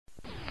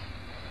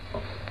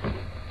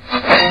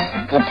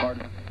critical part.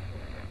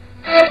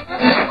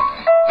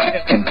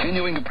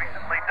 Continuing to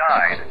recently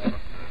died.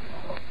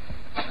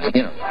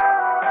 You know.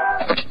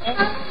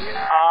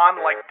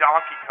 On like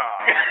Donkey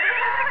Kong.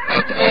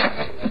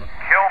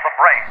 Kill the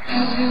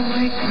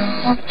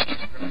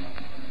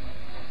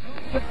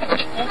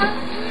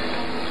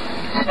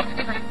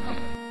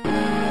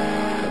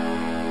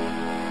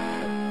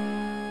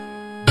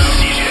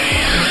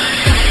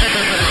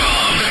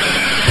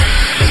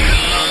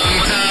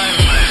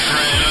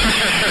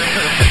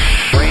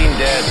Brain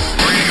dead.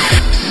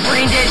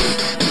 Brain dead.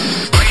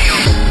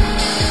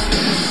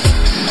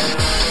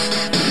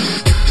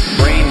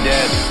 Brain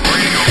dead.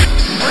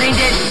 Brain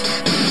dead.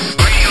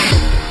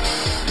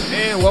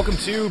 And welcome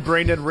to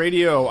Brain Dead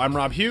Radio. I'm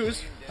Rob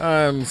Hughes.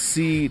 I'm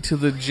C to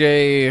the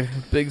J,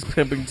 Biggs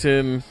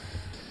Pimpington,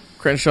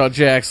 Crenshaw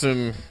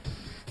Jackson.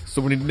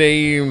 So many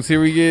names.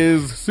 Here he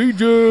is,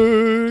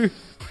 CJ.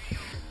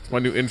 It's my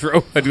new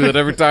intro. I do that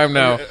every time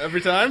now. Every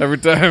time? Every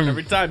time.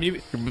 Every time.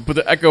 You, Put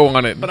the echo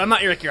on it. but I'm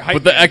not your hype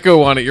Put the man.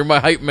 echo on it. You're my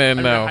hype man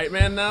I'm now. your hype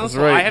man now? That's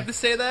so right. I have to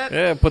say that?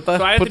 Yeah, put the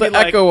So I have to be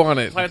echo like- on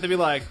it. So I have to be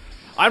like,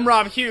 I'm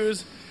Rob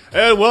Hughes,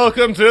 and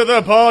welcome to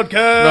the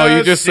podcast. No,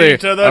 you just C say,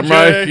 to the I'm J.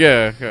 right.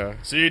 Yeah.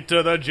 C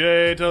to the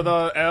J to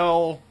the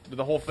L.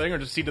 The whole thing, or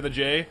just C to the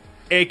J?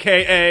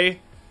 A.K.A.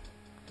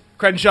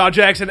 Crenshaw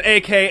Jackson,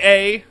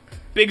 A.K.A.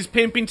 Biggs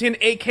Pimpington,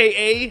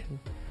 A.K.A.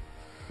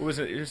 What was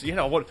it? You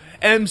know, what?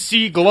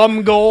 MC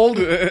Glumgold.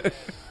 Every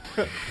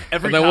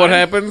And then time. what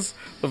happens?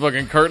 The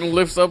fucking curtain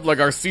lifts up like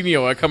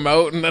Arsenio. I come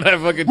out and then I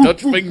fucking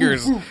touch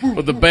fingers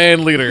with the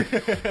band leader.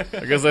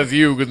 I guess that's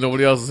you because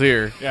nobody else is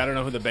here. Yeah, I don't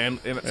know who the band.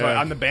 So Yeah.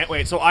 I'm the band.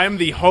 Wait, so I'm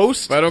the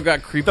host. But I don't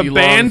got creepy The long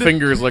band-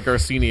 fingers like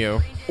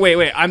Arsenio.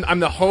 Wait. I'm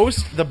the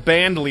host, the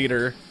band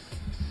leader,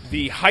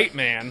 the hype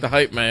man. The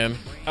hype man.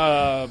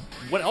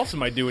 What else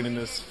am I doing in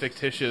this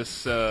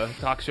fictitious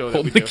talk show? That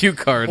Holding we the do? cue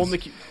cards. Holding the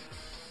cue.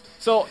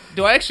 So,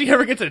 do I actually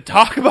ever get to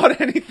talk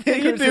about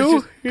anything? You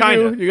do.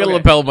 Kind of. You got a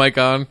lapel mic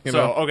on. You So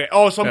know. okay.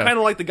 Oh, so I'm Yeah. kind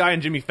of like the guy in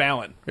Jimmy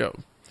Fallon, Yeah.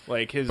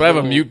 like his. But I have a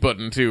little- mute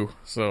button too,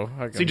 so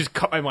I can. So you just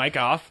cut my mic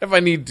off, if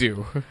I need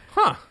to.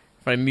 huh?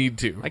 If I need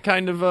to. I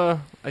kind of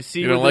I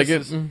see. You where don't like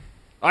this it? is-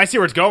 I see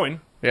where it's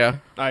going. Yeah.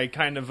 I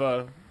kind of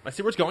I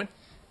see where it's going.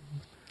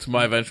 To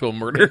my eventual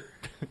murder.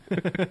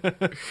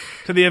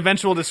 To the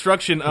eventual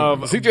destruction of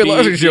CJ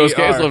Larson show was BDR.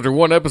 canceled after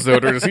one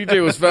episode, or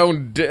CJ was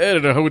found dead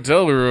in a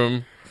hotel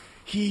room.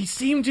 He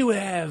seemed to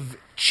have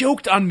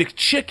choked on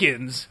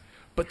McChickens,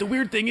 but the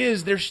weird thing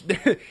is,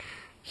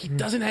 he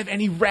doesn't have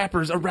any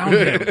rappers around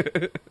him.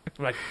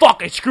 I'm like,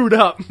 fuck, I screwed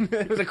up.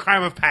 It was a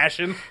crime of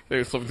passion. They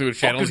were flipping through the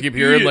channels, Fucking keep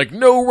hearing idiot. like,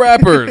 no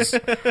rappers.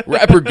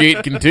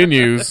 Rappergate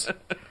continues.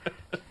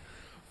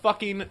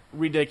 Fucking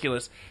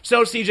ridiculous.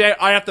 So, CJ,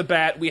 I have to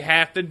bat. We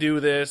have to do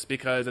this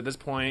because at this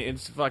point,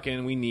 it's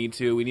fucking, we need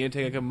to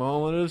take a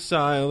moment of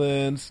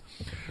silence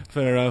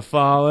for a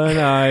fallen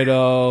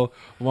idol,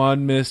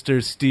 one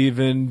Mr.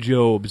 Stephen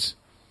Jobs.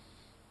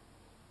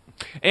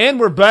 And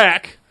we're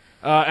back.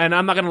 And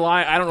I'm not gonna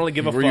lie, I don't really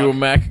give a Were fuck. you a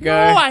Mac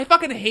guy? No, I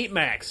fucking hate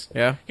Macs.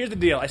 Yeah. Here's the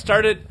deal. I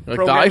started Like the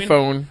programming.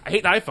 iPhone. I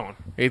hate the iPhone.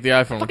 Hate the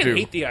iPhone Fucking too.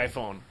 hate the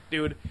iPhone,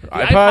 dude. The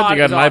iPod? You got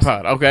is an awesome.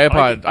 iPod. Okay, I iPod.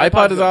 like the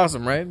iPod is good.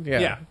 awesome, right?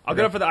 Yeah, I'll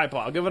give it up for the iPod.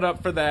 I'll give it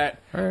up for that.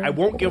 Alright. I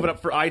won't give it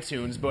up for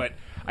iTunes, but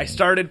I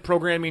started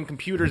programming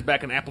computers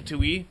back in Apple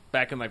IIe,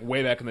 back in like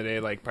way back in the day,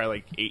 like probably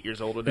like 8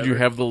 years old. Or Did you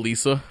have the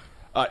Lisa?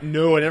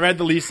 No, I never had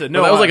the Lisa.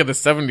 No, No, that was like in the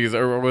 70s,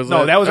 or was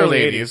no, that was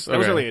early early 80s. That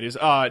was Okay. early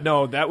 80s.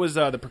 No, that was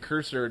the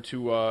precursor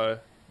to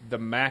the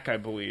Mac, I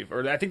believe,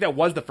 or I think that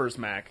was the first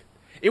Mac.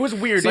 It was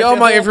weird. See, like all that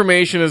my whole-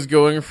 information is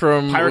going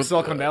from Pirates of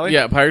Silicon Valley?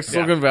 Yeah, Pirates of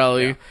Yeah. Silicon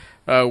Valley,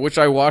 which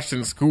I watched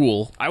in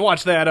school. I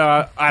watch that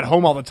at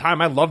home all the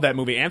time. I love that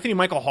movie. Anthony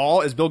Michael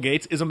Hall as Bill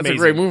Gates is amazing. It's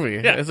a great movie.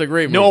 Yeah, It's a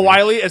great movie. Noah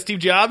Wiley as Steve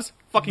Jobs.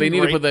 Fucking They need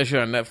great. to put that shit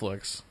on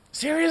Netflix.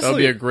 Seriously. That would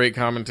be a great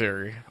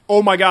commentary.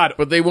 Oh my god.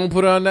 But they won't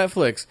put it on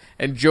Netflix.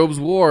 And Job's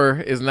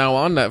War is now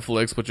on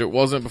Netflix, which it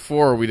wasn't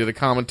before. We did a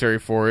commentary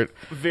for it.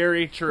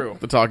 Very true.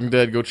 The Talking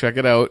Dead, go check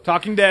it out.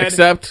 Talking Dead.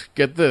 Except,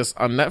 get this,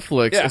 on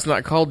Netflix, Yeah. it's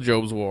not called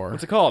Job's War.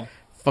 What's it called?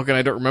 Fucking,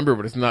 I don't remember,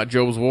 but it's not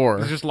Job's War.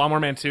 It's just Lawnmower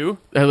Man 2?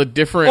 It has a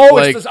different, Oh,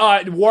 like... it's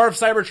this, War of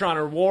Cybertron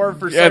or War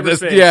for yeah,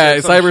 Cyberspace. yeah,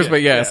 or some Cyberspace,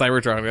 shit. yeah,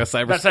 Cybertron, yeah,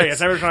 Cyberspace. That's right, yeah,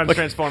 Cybertron Like,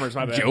 Transformers,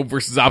 my bad. Job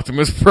versus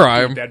Optimus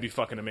Prime. That'd be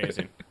fucking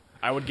amazing.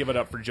 I would give it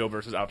up for Joe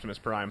versus Optimus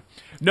Prime.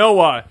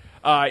 No,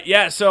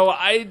 yeah, so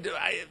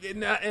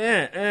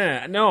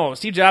no,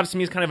 Steve Jobs to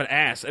me is kind of an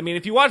ass. I mean,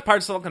 if you watch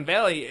Pirates of Silicon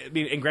Valley, I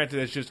mean, and granted,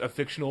 it's just a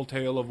fictional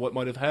tale of what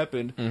might have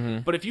happened,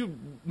 but if you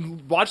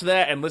watch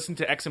that and listen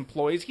to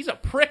ex-employees, he's a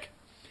prick.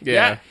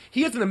 Yeah.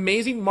 He is an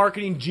amazing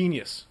marketing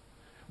genius,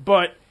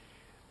 but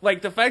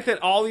like the fact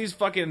that all these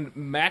fucking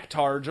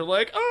Mactards are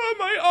like, oh,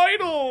 my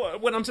idol,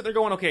 when I'm sitting there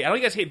going, okay, I know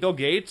you guys hate Bill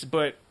Gates,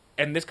 but,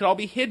 and this could all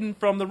be hidden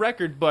from the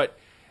record, but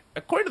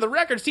according to the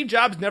record, Steve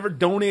Jobs never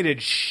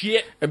donated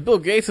shit. And Bill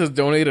Gates has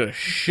donated a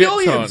shit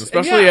ton, Billions,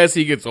 especially yeah. as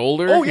he gets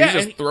older. Oh, yeah, He's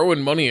just and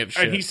throwing money at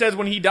shit. And he says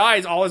when he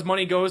dies, all his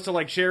money goes to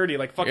like charity,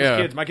 like fuck Yeah.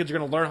 his kids. My kids are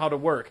going to learn how to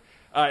work.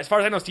 As far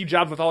as I know, Steve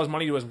Jobs with all his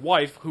money to his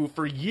wife, who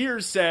for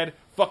years said,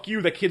 fuck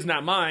you, the kid's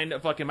not mine,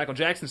 fucking Michael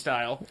Jackson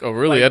style. Oh,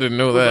 really? Like, I didn't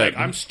know was that. Like,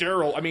 I'm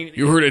sterile. I mean,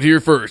 You heard it here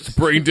first.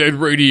 Brain Dead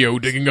Radio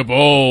digging up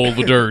all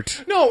the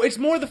dirt. no, it's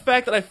more the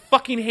fact that I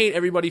fucking hate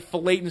everybody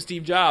filleting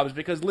Steve Jobs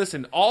because,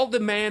 listen, all the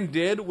man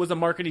did was a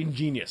marketing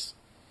genius.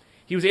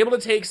 He was able to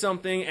take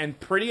something and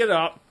pretty it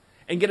up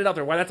and get it out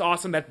there. Why, that's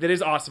awesome. That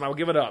is awesome. I will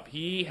give it up.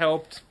 He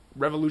helped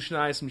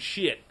revolutionize some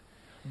shit.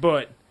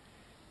 But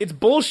it's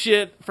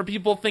bullshit for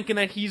people thinking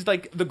that he's,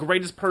 like, the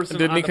greatest person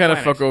Didn't on he the kind of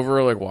planet. fuck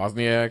over, like,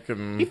 Wozniak?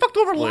 And He fucked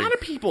over a like, lot of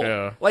people.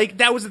 Yeah. Like,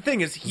 that was the thing,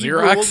 is he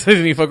Xerox? ruled,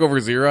 Didn't he fuck over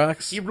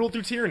Xerox? he ruled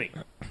through tyranny.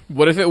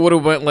 What if it would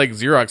have went, like,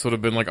 Xerox would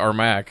have been, like, our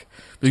Mac?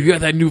 You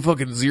got that new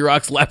fucking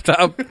Xerox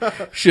laptop?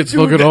 Shit's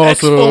Dude, fucking the awesome.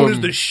 X-Phone is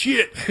the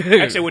shit.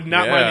 Actually, I would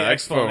not Yeah, mind the X-Phone.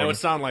 X-Phone. That would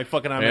sound like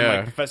fucking I'm in, Yeah.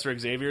 like, Professor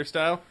Xavier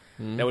style.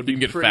 That would You be can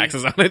get pretty,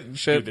 faxes on it and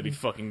shit. Dude, that'd be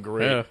fucking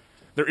great. Yeah.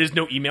 There is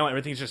no email.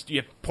 Everything's just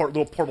you have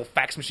little portable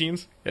fax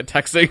machines. Yeah,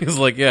 texting is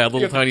like, yeah, little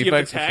You have to- tiny you have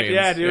fax to tag- machines.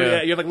 Yeah, dude.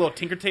 Yeah. You have like a little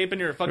tinker tape in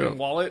your fucking Yeah.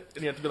 wallet,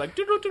 and you have to be like,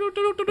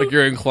 doo-doo-doo-doo-doo-doo-doo. Like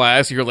you're in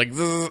class, you're like,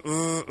 zzz,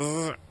 zzz,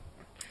 zzz.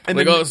 and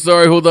Like, then, oh,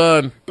 sorry, hold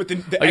on. but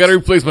then the I gotta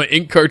replace my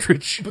ink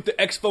cartridge. But the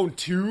X-Phone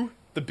 2,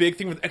 the big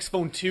thing with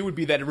X-Phone 2 would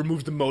be that it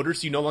removes the motor,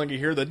 so you no longer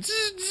hear the zzz,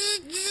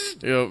 zzz,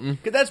 zzz.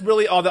 Yep. 'Cause that's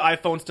really all the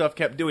iPhone stuff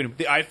kept doing.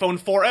 The iPhone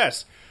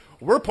 4S,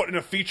 we're putting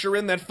a feature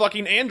in that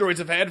fucking Androids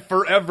have had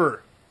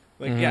forever.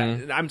 Like, yeah,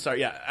 I'm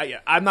sorry,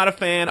 I'm not a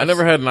fan. I of-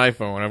 never had an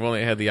iPhone. I've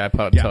only had the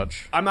iPod Yeah.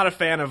 Touch. I'm not a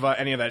fan of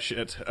any of that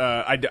shit.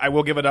 I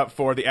will give it up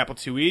for the Apple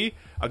IIe.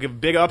 I'll give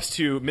big ups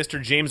to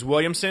Mr. James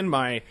Williamson,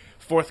 my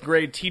 4th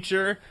grade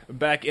teacher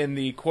back in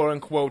the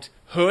quote-unquote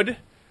hood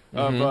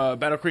of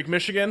Battle Creek,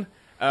 Michigan,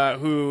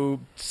 who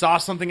saw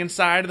something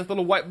inside this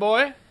little white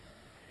boy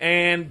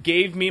and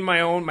gave me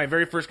my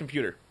very first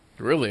computer.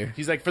 Really?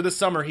 He's like, for the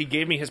summer, he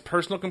gave me his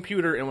personal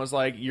computer and was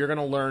like, you're going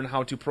to learn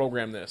how to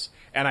program this.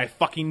 And I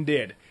fucking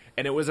did.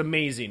 And it was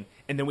amazing.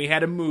 And then we had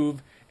to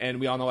move, and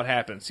we all know what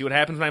happened. See what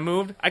happens when I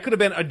moved? I could have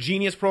been a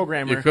genius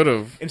programmer. You could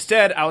have.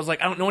 Instead, I was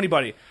like, I don't know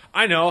anybody.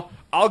 I know.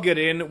 I'll get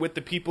in with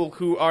the people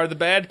who are the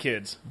bad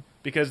kids.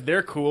 Because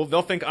they're cool.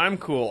 They'll think I'm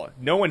cool.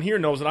 No one here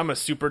knows that I'm a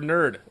super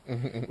nerd.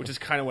 Which is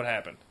kind of what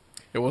happened.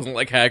 It wasn't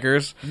like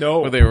hackers?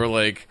 No. Where they were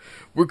like,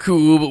 we're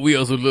cool, but we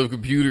also love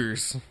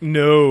computers.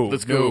 No.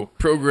 Let's go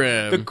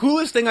program. The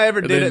coolest thing I ever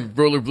and did then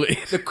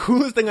rollerblade. The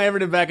coolest thing I ever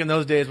did back in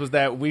those days was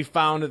that we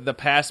found the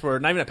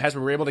password, not even a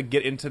password, we were able to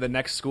get into the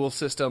next school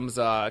system's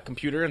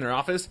computer in their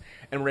office,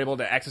 and we were able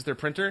to access their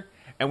printer,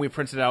 and we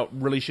printed out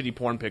really shitty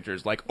porn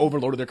pictures, like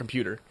overloaded their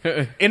computer.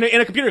 in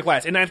a computer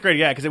class, in 9th grade,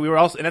 yeah, because we were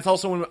also, and that's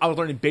also when I was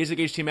learning basic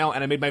HTML,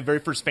 and I made my very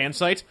first fan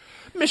site,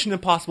 Mission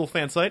Impossible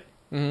fan site.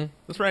 Mm-hmm.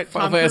 That's right,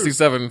 Final Tom Fantasy Cruise.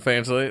 7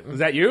 fan site. Is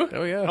that you?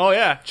 Oh, yeah. Oh,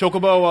 yeah.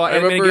 Chocobo I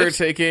animated remember GIFs?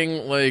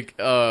 taking like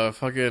a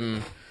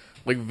fucking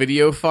like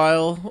video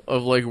file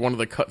of like one of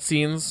the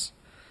cutscenes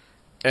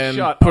and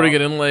Shut putting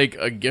up. it in like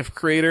a GIF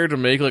creator to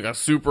make like a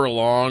super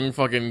long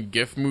fucking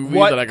GIF movie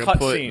What that I could put.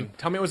 cutscene?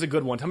 Tell me it was a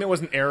good one. Tell me it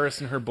wasn't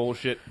Eris and her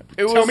bullshit.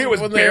 It Tell was me it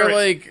was when they were, Barrett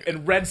like-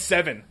 and Red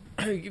 7.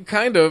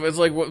 Kind of. It's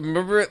like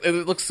remember it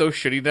looks so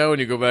shitty now when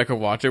you go back and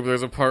watch it. But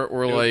there's a part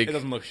where like It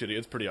doesn't look shitty.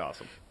 It's pretty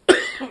awesome.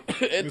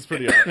 It's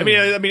pretty awesome. I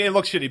mean, it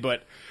looks shitty,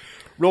 but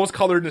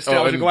rose-colored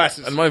nostalgia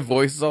glasses. and my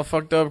voice is all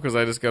fucked up because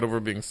I just got over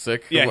being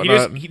sick. yeah, and he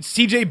whatnot.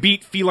 CJ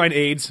beat feline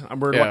AIDS.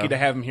 We're Yeah. lucky to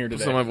have him here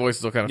today. So my voice is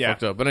still kind of Yeah.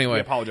 fucked up. But I anyway,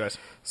 apologize.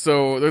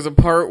 so there's a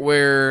part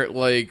where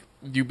like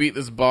you beat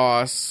this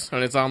boss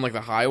and it's on like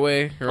the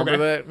highway. Remember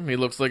Okay. that? He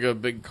looks like a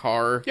big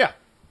car. Yeah.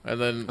 And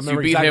then so you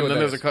remember beat exactly him, what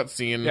and then that there's a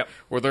cutscene Yep.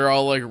 where they're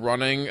all like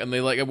running, and they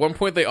like at one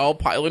point they all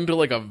pile into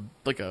like a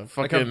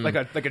fucking Like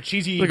a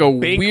cheesy like a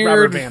bank weird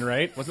robber van,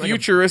 right? Wasn't it like a-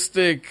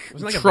 futuristic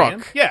wasn't it like a truck.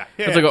 van? Yeah,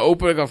 yeah, It's yeah. like a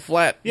open, like a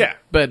flat Yeah.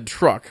 bed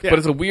truck, Yeah. but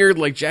it's a weird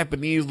like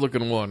Japanese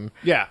looking one.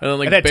 Yeah. and then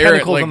like it had Barrett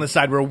tentacles like, on the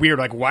side were weird.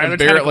 Like, why are there and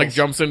Barrett tentacles? like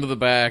jumps into the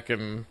back,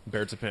 and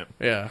Barrett's a pimp.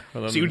 yeah.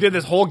 And then, So you did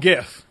this whole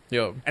GIF,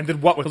 yo. and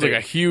then what It with was it? like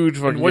a huge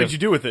fucking. And what GIF. did you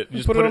do with it? You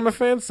just put it on my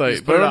fan site.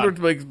 just But put I it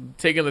remember like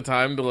taking the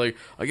time to like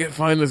I can't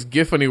find this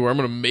GIF anywhere. I'm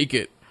gonna make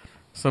it.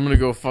 So I'm gonna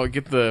go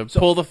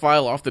pull the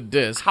file off the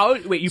disc. How?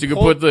 Wait, you So you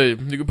pulled- could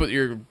put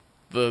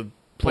the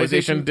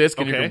PlayStation disc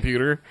in your okay.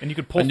 computer, and you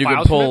could pull and you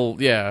files could pull.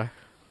 Yeah,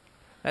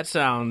 That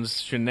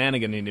sounds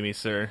shenanigan-y to me,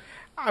 sir.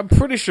 I'm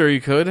pretty sure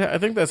you could. I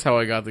think that's how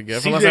I got the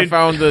GIF, unless I CJ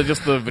found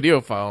just the video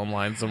file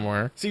online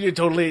somewhere.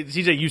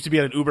 CJ used to be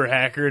an Uber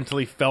hacker until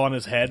he fell on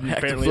his head. And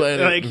Hacked the apparently,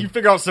 planet. like you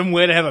figure out some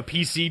way to have a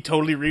PC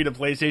totally read a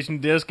PlayStation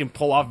disc and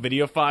pull off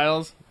video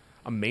files.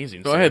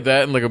 Amazing. So I had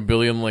that and like a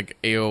billion like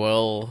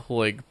AOL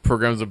like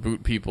programs to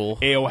boot people.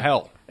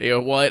 AOL.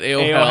 AOL,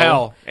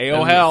 AOL.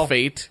 and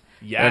Fate,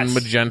 Yes. and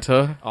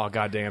Magenta. Oh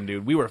goddamn,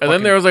 dude, we were. And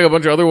then there was like a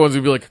bunch of other ones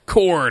who'd be like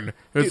corn.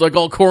 It's like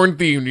all corn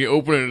themed. You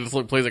open it, and it just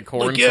like plays a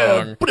corn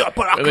song,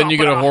 and then you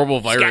get a horrible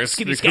virus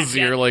because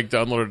you're like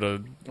downloaded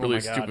a really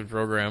my God. stupid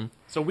program.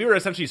 So we were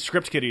essentially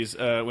script kiddies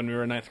when we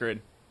were in 9th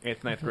grade,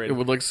 9th grade. It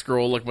would like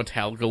scroll like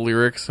Metallica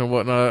lyrics and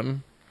whatnot.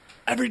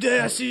 Every day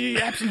I see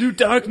absolute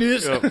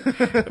darkness. Have like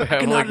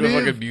the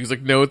live. fucking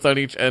music notes on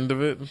each end of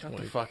it. Shut the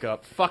Like, fuck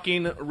up.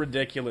 Fucking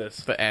ridiculous.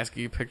 the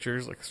ASCII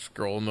pictures, like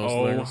scrolling those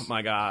Oh things.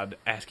 my god,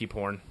 ASCII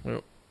porn.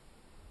 Yep.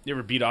 You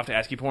ever beat off to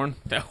ASCII porn?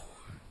 No.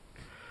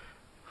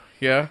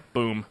 Yeah.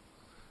 Boom.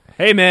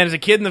 Hey, man, as a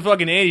kid in the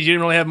fucking 80s, you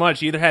didn't really have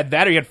much. You either had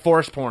that or you had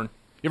forest porn.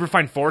 You ever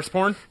find forest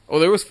porn? Oh,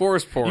 there was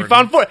forest porn. You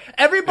found forest.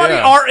 Everybody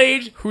Yeah. our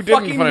age Who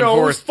didn't fucking find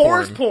knows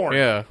forest porn. porn?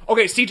 Yeah.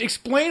 Okay, Siege,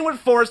 explain what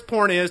forest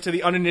porn is to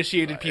the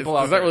uninitiated people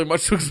out There's there. not really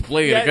much to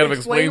explain. Yeah, It kind of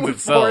explain explains what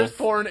itself. forest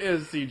porn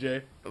is,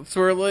 CJ. It's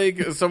where like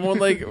someone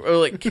like or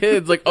like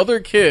kids, like other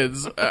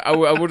kids. I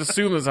would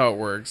assume that's how it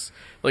works.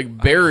 Like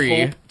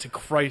Barry Hope to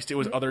Christ it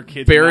was other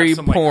kids. Barry not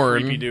some, porn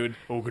like, creepy dude.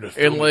 Oh, gonna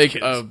film in like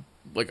these a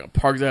kids.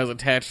 park that has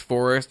attached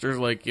forest or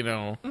like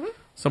Mm-hmm.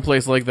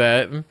 someplace like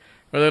that.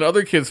 And then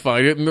other kids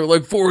find it and they're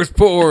like forest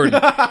porn,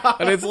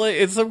 and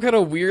it's some kind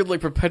of weird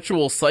like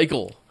perpetual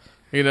cycle,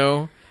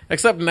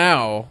 Except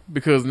now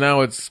because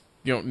now it's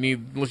you don't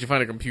need unless you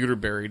find a computer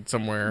buried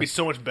somewhere. Be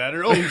so much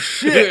better. Oh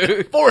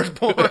shit, forest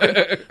porn.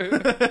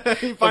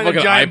 You find a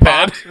fucking giant iPad.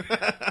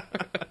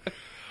 box.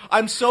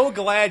 I'm so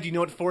glad you know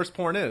what forest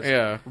porn is.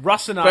 Yeah.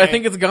 Russ and But I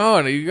think it's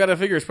gone. You got to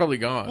figure it's probably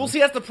gone. Well, see,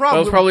 that's the that problem.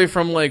 was probably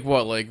from like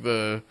what, like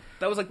the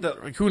That was like the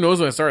who knows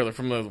when it started? Like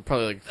from the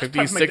probably like 50s,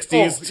 probably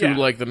 60s to yeah.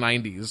 like the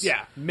 90s.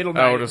 middle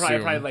I would 90s, probably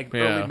assume. like Yeah.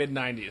 early mid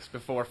 90s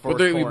before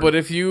forest porn. But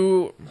if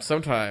you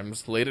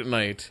sometimes late at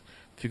night,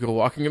 if you go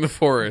walking in the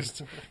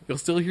forest, you'll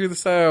still hear the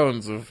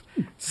sounds of.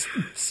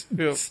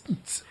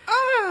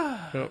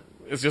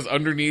 It's just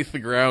underneath the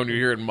ground. You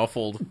hear it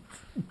muffled.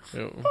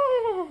 Yep.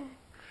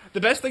 The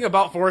best thing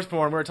about forest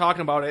porn, we were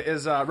talking about it,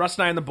 is Russ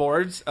and I on the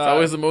boards. It's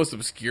always the most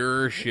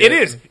obscure shit.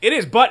 It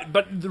is. But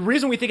the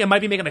reason we think it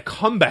might be making a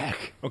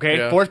comeback, okay?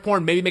 Yeah. Forest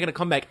porn may be making a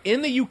comeback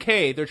in the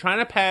UK. They're trying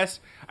to pass.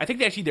 I think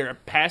they're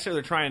passing.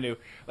 They're trying to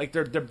like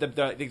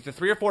the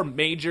 3 or 4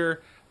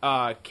 major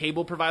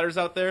cable providers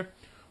out there.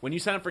 When you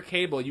sign up for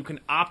cable, you can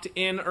opt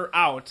in or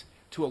out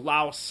to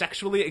allow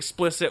sexually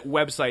explicit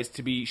websites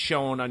to be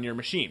shown on your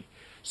machine.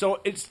 So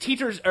it's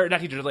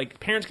like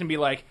parents can be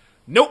like,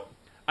 nope.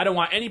 I don't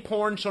want any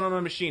porn shown on my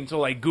machine. So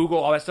like Google,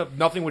 all that stuff,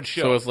 nothing would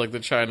show. So it's like the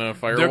China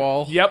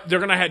firewall. They're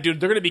gonna have, dude.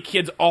 They're gonna be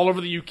kids all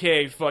over the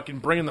UK, fucking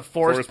bringing the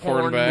forest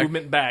porn back.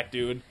 movement back,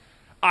 dude.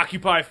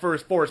 Occupy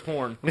first forest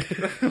porn. We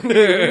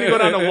go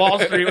down to Wall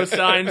Street with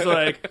signs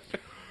like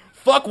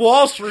 "Fuck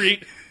Wall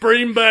Street,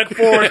 bring back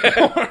forest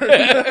porn."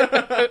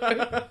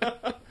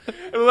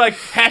 And like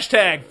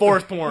hashtag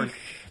forest porn.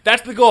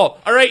 That's the goal.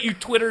 All right, you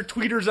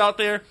tweeters out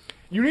there.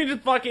 You need to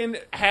fucking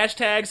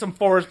hashtag some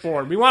forest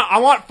porn. I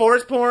want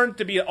forest porn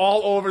to be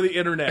all over the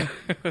internet.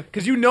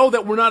 Because you know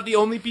that we're not the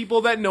only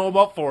people that know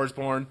about forest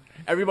porn.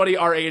 Everybody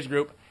our age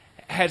group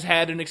has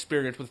had an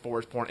experience with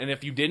forest porn. And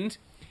if you didn't,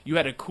 you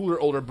had a cooler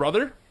older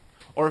brother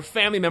or a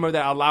family member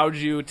that allowed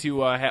you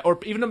to or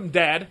even a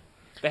dad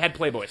that had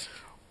Playboys.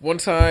 One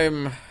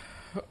time,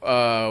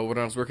 when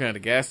I was working at a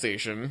gas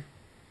station,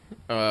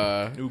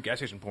 Ooh, gas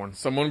station porn.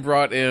 someone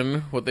brought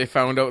in what they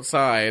found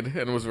outside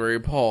and was very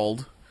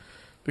appalled.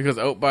 Because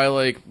out by,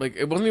 like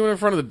it wasn't even in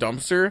front of the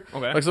dumpster.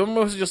 Okay. Like, someone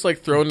was just,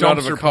 like, throwing it out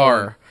of a Dumpster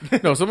car.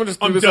 No, someone just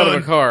threw I'm this out of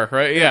done. a car,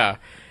 right? Yeah.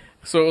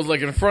 So it was,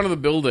 like, in front of the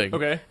building.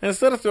 Okay. And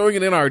instead of throwing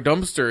it in our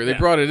dumpster, they Yeah.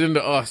 brought it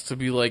into us to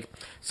be like,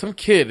 some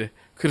kid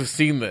could have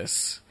seen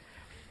this.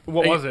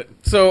 What was it?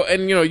 So,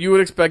 and, you would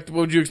expect,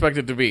 what would you expect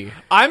it to be?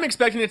 I'm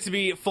expecting it to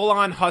be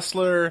full-on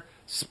hustler,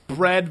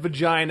 spread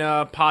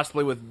vagina,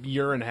 possibly with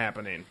urine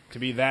happening. To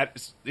be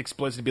that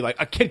explicit, to be like,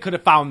 a kid could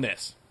have found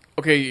this.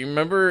 Okay, you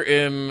remember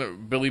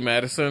in Billy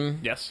Madison?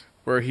 Yes.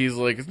 Where he's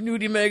like, it's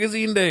Nudie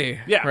Magazine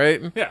Day. Yeah.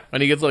 Right? Yeah.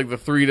 And he gets like the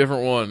 3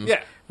 different ones.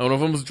 Yeah. And one of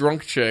them's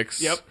drunk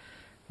chicks. Yep.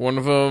 One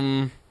of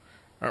them,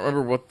 I don't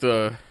remember what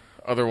the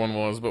other one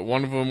was, but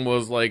one of them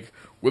was like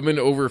women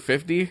over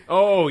 50.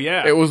 Oh,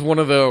 yeah. It was one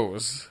of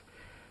those.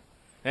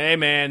 Hey,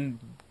 man,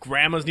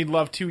 grandmas need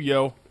love too,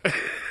 yo.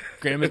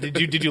 Grandmas,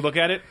 did you look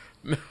at it?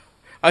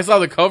 I saw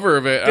the cover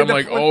of it. Did I'm the-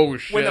 like, when- oh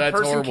shit, when the that's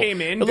person horrible.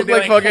 came in, it did looked they,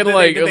 like like, fucking hold it-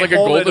 like did it was they like a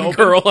hold it golden open?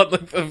 girl on the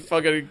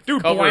fucking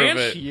Dude, cover Blanche? of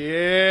it.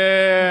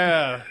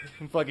 Yeah.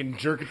 Fucking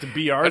jerk it to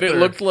B. Arthur. And it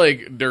looked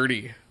like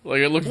dirty.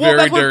 Like it looked well, very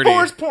that's what dirty.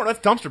 forest porn. That's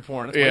dumpster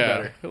porn. That's way Yeah,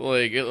 better.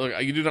 like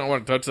you do not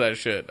want to touch that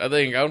shit. I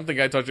don't think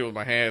I touched it with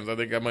my hands. I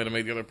think I might have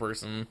made the other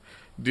person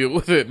deal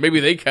with it. Maybe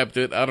they kept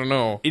it. I don't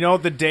know. You know,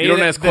 the day You don't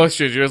that- ask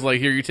questions. You're just like,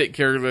 here, you take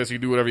care of this. You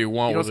do whatever you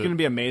want You know with what's going to it.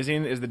 be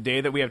amazing is the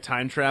day that we have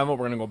time travel,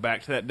 we're going to go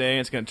back to that day, and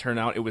it's going to turn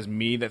out it was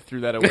me that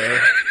threw that away.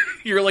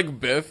 You're like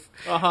Biff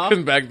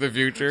in Back to the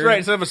Future. That's right.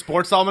 Instead of a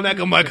sports almanac,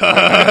 I'm like,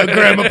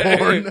 grandma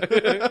porn.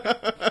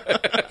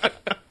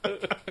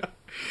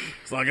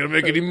 It's not gonna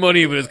make any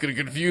money, but it's gonna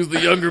confuse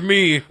the younger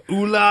me.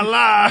 Ooh la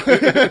la.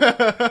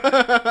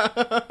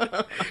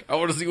 I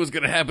want to see what's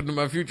gonna happen to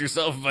my future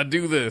self if I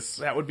do this.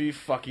 That would be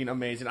fucking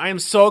amazing. I am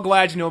so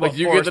glad you know about Like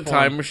you get forest the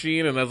porn. time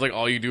machine, and that's like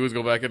all you do is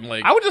go back and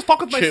like I would just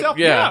fuck with chip- myself.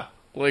 Yeah.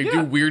 Like Yeah.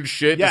 do weird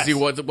shit Yes. to see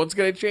what's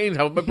gonna change.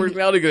 How's my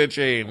personality gonna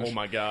change? Oh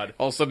my god.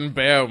 All of a sudden,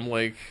 bam!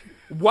 Like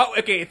What?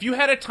 Okay, if you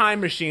had a time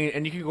machine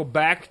and you could go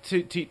back to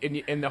and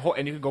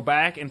you could go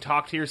back and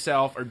talk to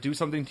yourself or do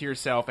something to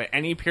yourself at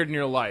any period in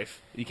your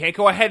life, you can't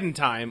go ahead in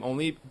time,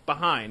 only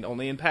behind,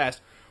 only in past.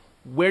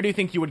 Where do you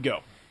think you would go?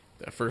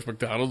 That first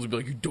McDonald's would be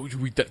like, don't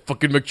you eat that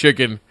fucking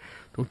McChicken.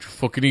 Don't you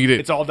fucking eat it.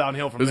 It's all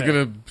downhill from It's there.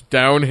 gonna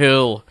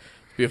downhill.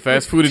 Be a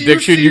fast food Do you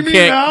addiction. see You me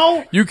can't.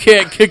 now? You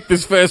can't kick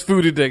this fast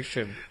food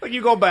addiction. Like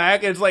you go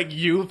back and it's like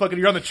you fucking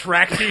you're on the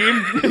track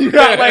team. You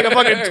got like a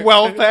fucking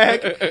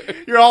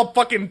 12-pack. You're all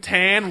fucking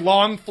tan,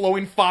 long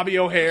flowing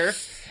Fabio hair.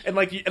 And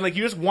like you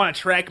just want a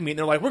track meet and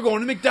they're like, we're going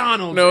to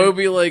McDonald's. No, it And would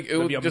be like it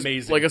would be just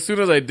amazing. like as soon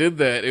as I did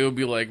that, it would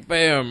be like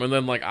bam, and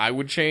then like I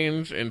would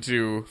change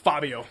into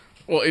Fabio.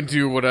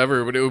 into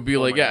whatever, but it would be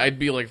like my God. I'd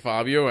be like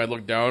Fabio. I'd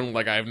look down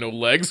like I have no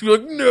legs. Be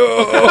like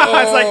no.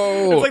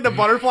 It's like the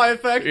butterfly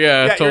effect.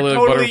 Yeah, it's totally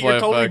you're like butterfly you're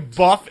totally effect.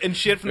 buff and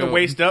shit from the Yeah.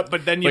 waist up,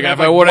 but then you Like have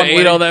if I would have one ate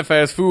leg. all that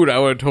fast food, I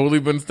would have totally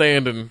been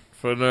standing.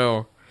 But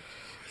no.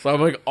 So I'm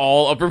like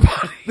all upper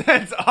body.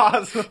 That's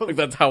awesome. Like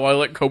that's how I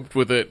like coped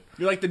with it.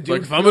 You're like the dude.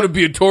 Like if I'm gonna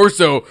be a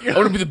torso, I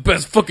want to be the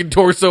best fucking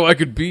torso I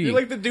could be. You're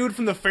like the dude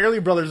from the Fairley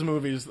Brothers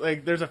movies.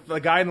 Like, there's a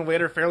guy in the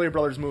later Fairley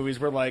Brothers movies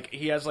where like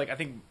he has like I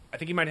think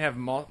he might have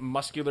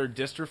muscular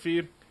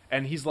dystrophy,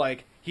 and he's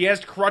like he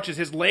has crutches.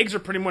 His legs are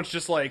pretty much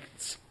just like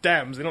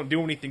stems. They don't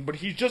do anything, but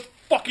he's just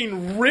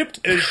fucking ripped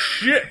as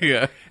shit.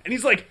 Yeah. And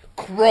he's like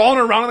crawling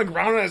around on the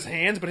ground on his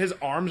hands, but his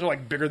arms are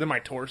like bigger than my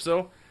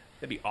torso.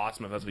 That'd be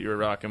awesome if that's what you were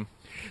rocking.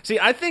 See,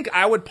 I think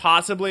I would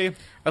possibly.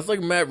 That's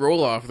like Matt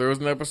Roloff. There was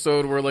an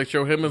episode where like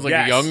show him as like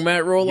Yes. a young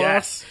Matt Roloff,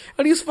 Yes.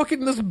 and he's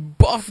fucking this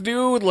buff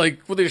dude, like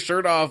with his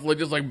shirt off, like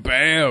just like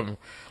bam,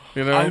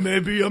 you know. I may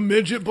be a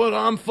midget, but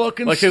I'm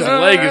fucking Like his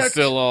leg is stacked.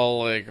 still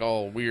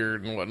all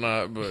weird and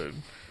whatnot, but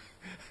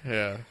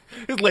yeah.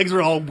 His legs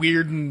are all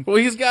weird and Well,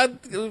 he's got.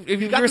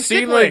 If you've got ever the seen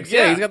stick like legs,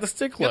 yeah. he's got the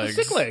stick got the legs.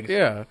 stick legs.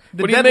 Yeah,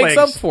 The but he dead makes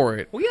legs. up for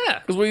it. well, yeah.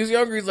 Because when he's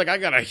younger, he's like, I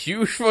got a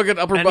huge fucking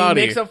upper And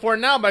body. he makes up for it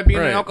now by being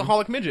Right. an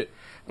alcoholic midget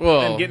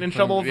well, and getting in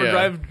trouble for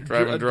yeah,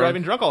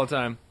 driving drunk all the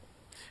time.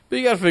 But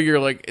you gotta figure,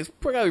 like, it's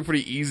gotta be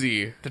pretty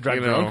easy To drive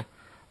you know? drunk?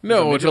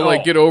 No, As a to like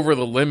midget? get over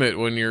the limit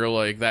when you're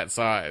like that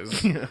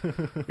size. You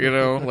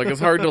know, like it's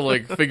hard to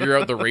like figure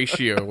out the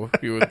ratio.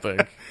 You would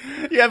think,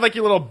 You have like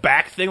your little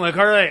back thing, like,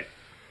 all right.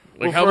 like,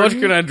 Well, how for much a-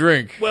 can I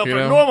drink? Well, you for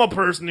know? a normal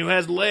person who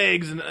has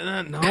legs,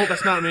 and no,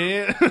 that's not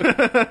me.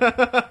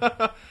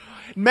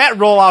 Matt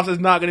Roloff is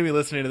not going to be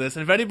listening to this.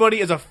 And if anybody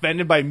is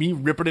offended by me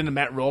ripping into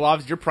Matt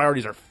Roloff, your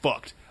priorities are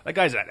fucked. That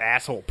guy's an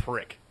asshole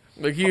prick.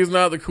 Like he is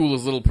not the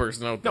coolest little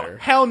person out No, there.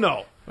 hell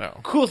no. No,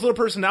 Coolest little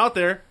person out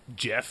there,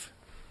 Jeff.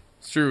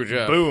 it's true,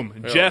 Jeff.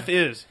 Boom. Yeah. Jeff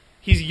is.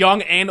 He's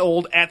young and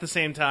old at the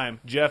same time.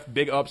 Jeff,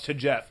 big ups to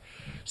Jeff.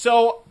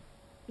 So,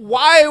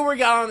 why we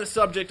got on the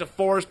subject of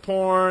forest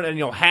porn and,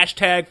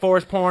 hashtag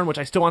forest porn, which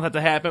I still want that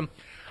to happen,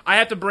 I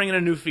have to bring in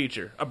a new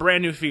feature. A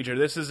brand new feature.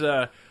 This is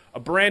a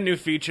brand new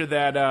feature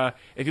that,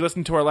 if you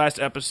listened to our last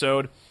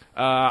episode,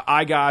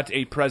 I got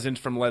a present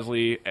from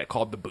Leslie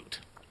called The Boot.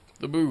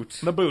 The boot.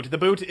 The Boot. The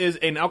Boot is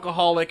an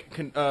alcoholic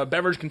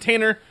beverage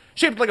container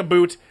shaped like a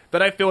boot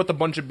that I fill with a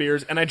bunch of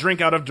beers and I drink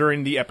out of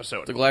during the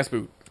episode. The glass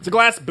boot. It's a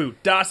glass boot,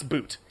 Das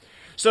Boot.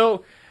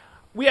 So,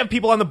 we have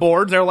people on the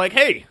boards that are like,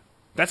 hey,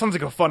 that sounds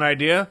like a fun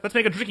idea. Let's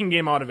make a drinking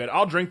game out of it.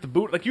 I'll drink the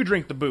boot like you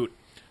drink the boot.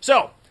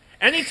 So,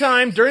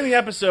 anytime during the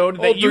episode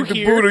that I'll you drink the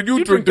hear... boot and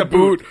you drink the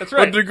boot. That's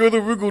right. And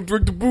together we go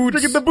drink the boots.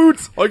 Drinking the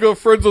boots. I got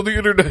friends on the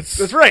internet.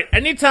 That's right.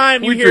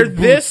 Anytime you We hear drink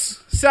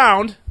this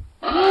sound,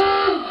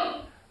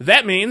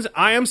 that means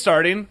I am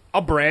starting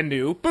a brand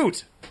new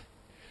boot.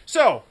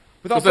 So,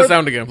 without What's that further-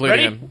 sound again? Play it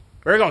Ready? again.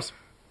 There it goes.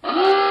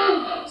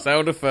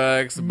 Sound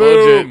effects, Boom.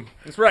 budget,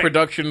 That's right.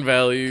 production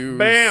values.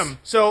 Bam!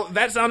 So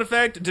that sound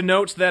effect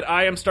denotes that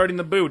I am starting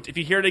the boot. If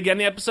you hear it again in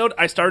the episode,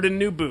 I started a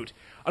new boot.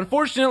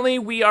 Unfortunately,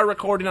 we are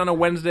recording on a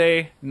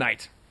Wednesday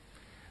night.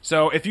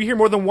 So if you hear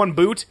more than one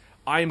boot,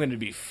 I am going to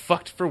be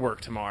fucked for work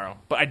tomorrow.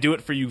 But I do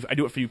it for you. I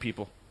do it for you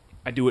people.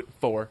 I do it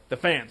for the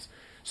fans.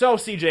 So,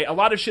 CJ, a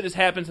lot of shit has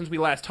happened since we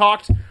last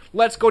talked.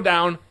 Let's go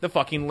down the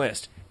fucking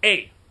list.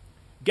 A,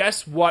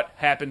 guess what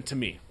happened to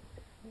me?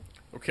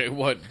 Okay,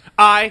 what?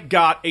 I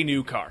got a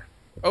new car.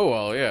 Oh,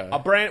 well, yeah. A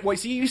brand. Well,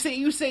 see, you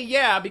say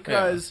yeah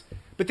because,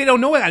 but they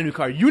don't know I got a new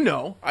car. You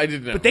know, I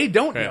didn't know. but they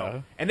don't Yeah.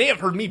 know, and they have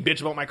heard me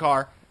bitch about my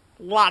car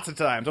lots of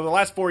times over the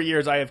last 4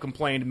 years. I have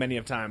complained many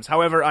of times.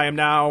 However, I am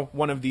now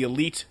one of the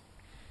elite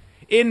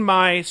in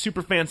my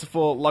super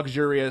fanciful,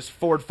 luxurious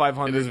Ford It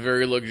 500. is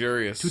very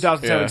luxurious.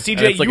 2007. Yeah. CJ,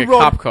 And it's like you a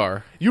rode- cop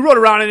car. You rode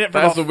around in it for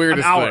That's about the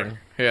weirdest an hour. thing.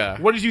 Yeah.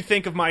 What did you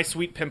think of my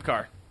sweet pimp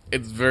car?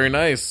 It's very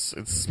nice.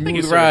 It's a Thank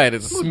you, smooth sir. ride.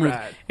 It's a Smooth smooth.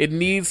 ride. It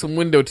needs some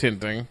window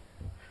tinting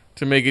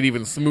to make it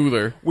even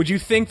smoother. Would you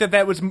think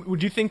that was?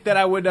 Would you think that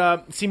I would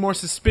seem more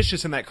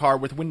suspicious in that car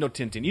with window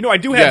tinting? You know, I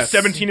do have Yes.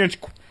 17-inch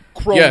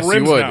chrome Yes,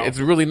 rims you would. now. It's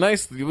really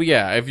nice.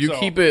 Yeah, if you So-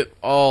 keep it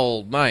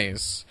all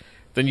nice,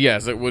 then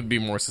yes, it would be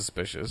more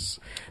suspicious.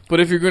 But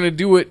if you're going to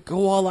do it,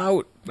 go all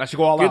out. I should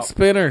go all Get out.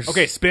 spinners.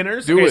 Okay,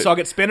 spinners. Do okay, it. so I'll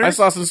get spinners. I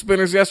saw some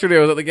spinners yesterday.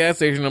 I was at the gas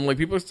station. I'm like,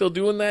 people are still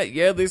doing that?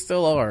 Yeah, they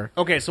still are.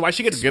 Okay, so I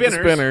should get Get spinners. the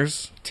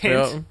spinners. Tint.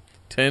 Yeah.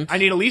 Tint. I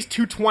need at least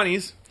two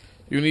 20s.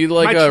 You need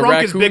like My a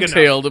trunk is big raccoon enough.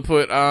 tail to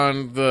put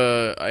on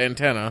the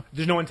antenna.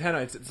 There's no antenna.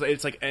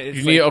 It's like it's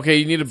You like, need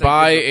you need to like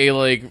buy this- a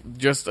like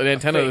just an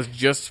antenna fake. that's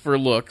just for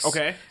looks.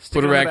 Okay. Stick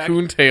Put a it on the back.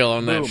 raccoon tail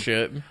on that Boom.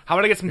 shit. How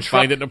about I get some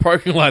truck? Find it in a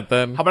parking lot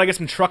then. How about I get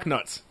some truck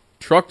nuts?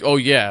 Truck. Oh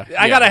yeah. I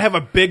yeah. gotta have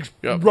a big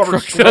Yep. rubber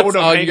Truck scrotum nuts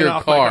on hanging your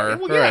off car. My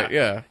car. Well, Right,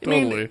 yeah, I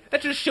mean, totally.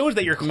 that just shows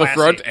that you're in the classy.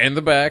 front and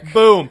the back.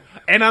 Boom,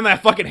 and on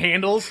that fucking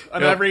handles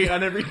on Yep. every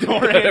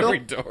door At handle. every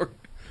door.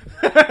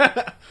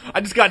 I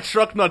just got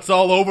truck nuts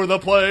all over the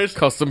place.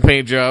 Custom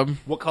paint job.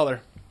 What color?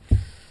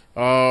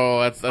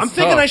 Oh, that's I'm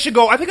thinking tough. I should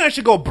go. I think I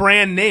should go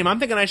brand name. I'm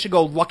thinking I should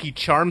go Lucky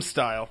Charms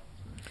style.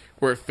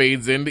 Where it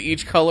fades into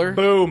each color.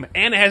 Boom,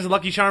 and it has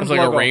Lucky Charms It's like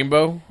logo. a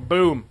rainbow.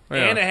 Boom, Yeah.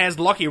 and it has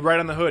Lucky right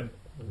on the hood.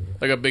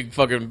 Like a big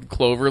fucking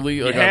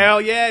cloverleaf. Like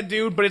Hell yeah,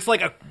 dude! But it's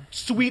like a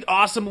sweet,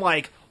 awesome,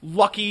 like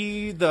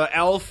Lucky the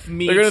elf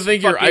meets. they're gonna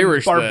think you're fucking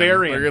Irish. Then.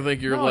 barbarian. They're gonna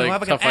think you're No, I'll like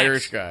have, an tough X.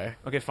 Irish guy.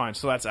 Okay, fine.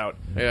 So that's out.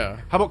 Yeah.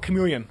 How about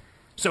chameleon?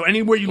 So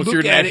anywhere you What's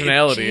look your at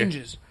nationality? it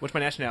changes. What's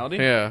my nationality?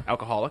 Yeah.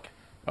 Alcoholic.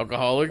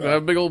 Alcoholic. They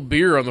have a big old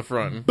beer on the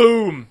front.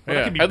 Boom. Well, that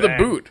Yeah. could be Have the bad.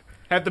 boot.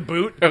 Have the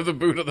boot. Have the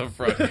boot on the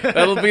front.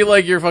 That'll be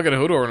like your fucking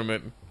hood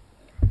ornament.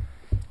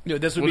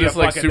 Dude, this would We'll be just a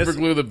like fucking. super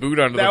glue the boot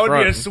onto That the would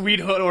front. be a sweet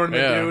hood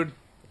ornament, Yeah. dude.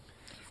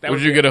 That Would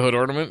be you it. get a hood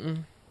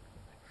ornament?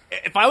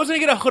 If I was gonna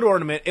get a hood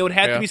ornament, it would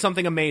have Yeah. to be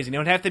something amazing. It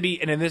would have to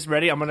be, and in this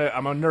ready, I'm a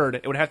nerd.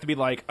 It would have to be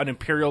like an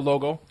imperial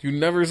logo. You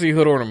never see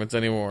hood ornaments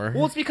anymore.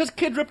 Well, it's because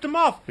kids ripped them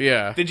off.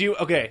 Yeah. Did you?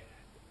 Okay.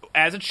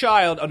 As a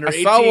child under I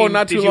 18, saw one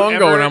not did too you long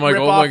ago, ever and I'm like,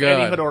 rip oh my off any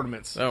God. hood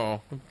ornaments?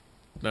 No.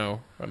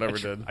 No, I never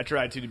did. I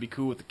tried to be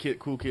cool with the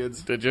cool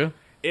kids. Did you?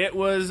 It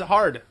was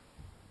hard,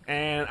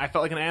 and I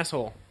felt like an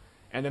asshole.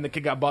 And then the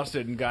kid got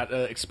busted and got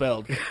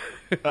expelled.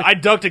 I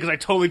ducked it because I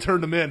totally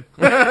turned him in.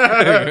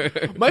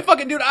 My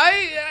fucking dude,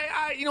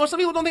 I you know, some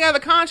people don't think I have a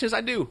conscience.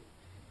 I do.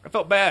 I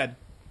felt bad,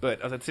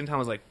 but at the same time, I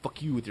was like,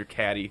 "Fuck you with your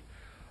caddy."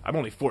 I'm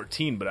only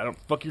 14, but I don't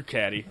fuck your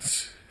caddy.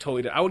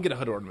 Totally, did. I would get a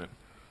hood ornament.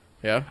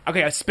 Yeah.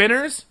 Okay,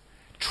 spinners,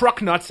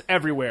 truck nuts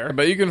everywhere.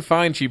 But you can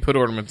find cheap hood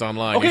ornaments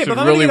online. Okay, you but should if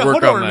I'm really gonna get a work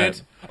hood on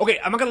ornament. Okay,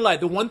 I'm not gonna lie.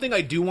 The one thing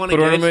I do want that.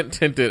 to Hood get ornament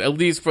tinted, at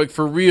least like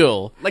for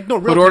real. Like, no,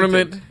 real hood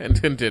ornament tinted. and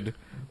tinted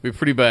would be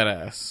pretty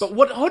badass. But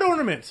what hood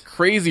ornament?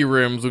 Crazy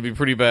rims would be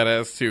pretty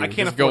badass too. I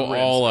can't Just go afford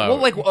rims. all out. Well,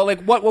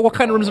 like what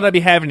kind of rims would I be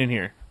having in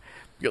here?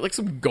 Get like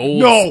some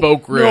gold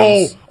spoke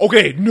rims. No.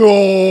 Okay,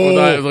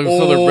 no.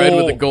 So the red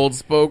with the gold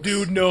spokes.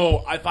 Dude,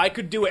 no. If I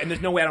could do it, and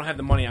there's no way I don't have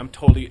the money, I'm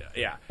totally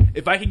yeah.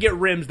 If I could get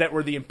rims that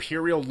were the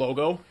Imperial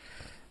logo,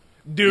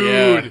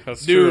 dude, Yeah,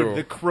 that's true.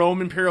 the chrome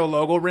Imperial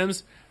logo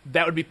rims,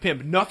 that would be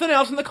pimp. Nothing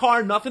else in the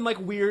car, nothing like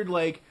weird,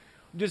 like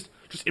just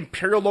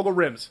Imperial logo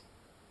rims,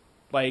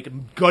 like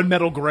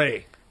gunmetal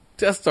gray.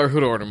 Death Star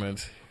hood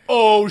ornament.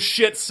 Oh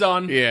shit,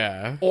 son.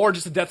 Yeah. Or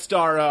just a Death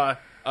Star,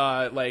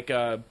 thing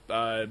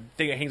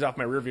that hangs off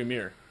my rearview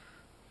mirror.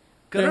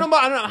 Because I don't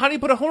know how do you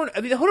put a hood?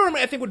 The hood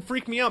ornament I think would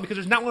freak me out because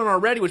there's not one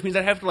already, which means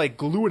I'd have to like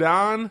glue it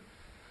on,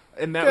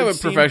 and that Have would it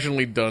seem.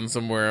 professionally done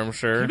somewhere, I'm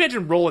sure. Can you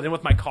imagine rolling in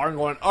with my car and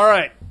going, "All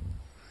right,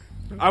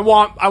 I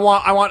want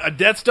a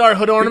Death Star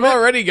hood ornament.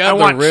 already got I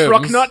the want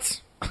truck rims."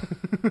 nuts,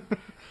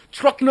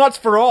 truck nuts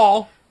for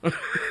all."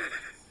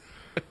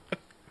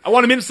 I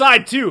want them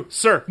inside too,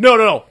 sir.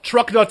 No,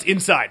 truck nuts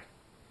inside.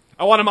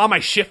 I want them on my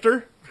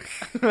shifter.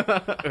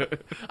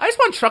 I just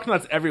want truck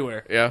nuts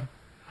everywhere. Yeah.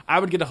 I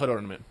would get a hood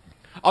ornament.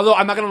 Although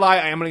I'm not gonna lie,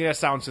 I am gonna get a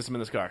sound system in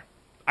this car.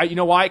 You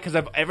know why? Because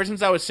ever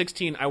since I was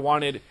 16, I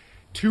wanted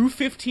two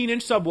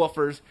 15-inch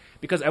subwoofers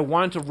because I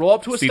wanted to roll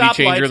up to a CD stoplight.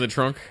 changer in the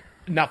trunk.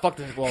 Nah, fuck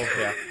this. Well,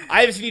 yeah.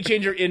 I have a CD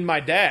changer in my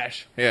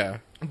dash, Yeah.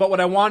 but what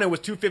I wanted was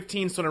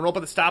 215s. So when I roll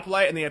up at the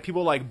stoplight and they had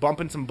people like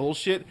bumping some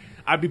bullshit,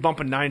 I'd be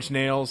bumping Nine Inch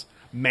Nails,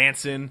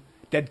 Manson,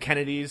 Dead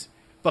Kennedys,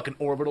 fucking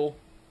Orbital.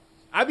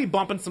 I'd be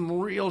bumping some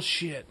real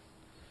shit,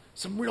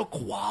 some real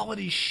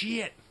quality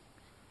shit.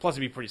 Plus,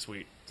 it'd be pretty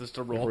sweet just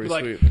to roll. Be Pretty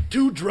like, sweet.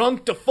 too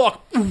drunk to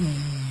fuck.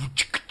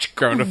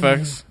 Ground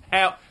effects.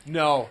 Hell,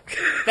 no.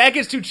 That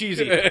gets too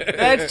cheesy.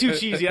 That's too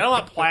cheesy. I don't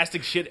want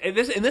plastic shit. And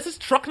this is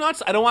truck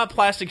nuts. I don't want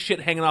plastic shit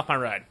hanging off my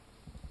ride.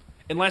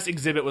 Unless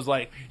Exhibit was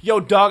like, "Yo,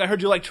 dog, I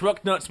heard you like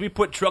truck nuts. We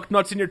put truck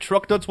nuts in your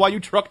truck nuts while you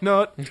truck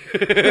nut."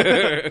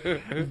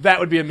 That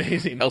would be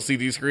amazing.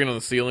 LCD screen on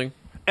the ceiling.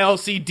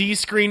 LCD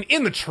screen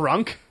in the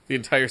trunk. The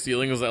entire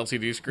ceiling was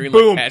LCD screen.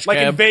 Boom. Like, cash Like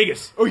in cab.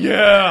 Vegas. Oh,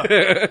 yeah.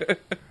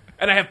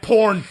 And I have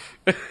porn.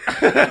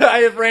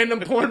 I have random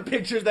porn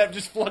pictures that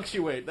just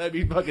fluctuate. That'd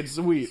be fucking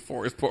sweet.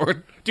 Forest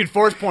porn. Dude,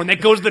 forest porn.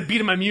 That goes to the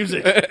beat of my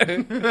music.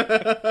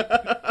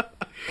 I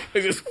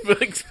just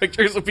like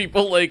pictures of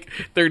people like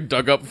they're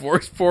dug up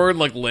forest porn,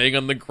 like laying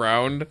on the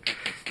ground.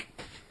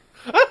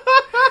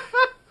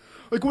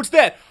 Like, what's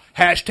that?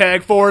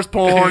 Hashtag forest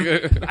porn.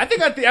 I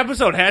think at the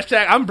episode,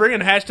 I'm bringing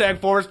hashtag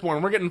forest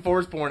porn. We're getting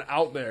forest porn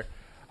out there.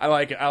 I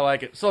like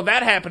it. So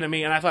that happened to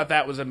me, and I thought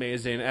that was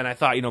amazing. And I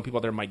thought, people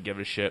out there might give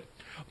a shit.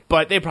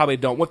 But they probably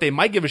don't. What they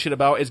might give a shit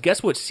about is,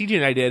 guess what CJ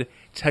and I did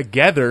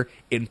together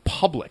in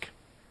public?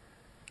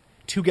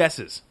 2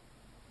 guesses.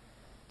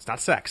 It's not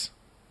sex.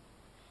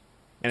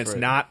 And it's right.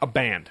 not a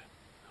band.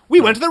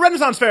 We went to the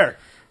Renaissance Fair.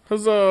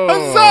 Huzzah!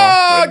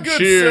 Huzzah, And good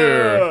cheer.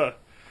 sir.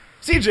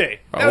 CJ,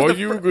 that How was are the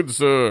you, good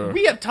sir?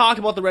 we have talked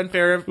about the Ren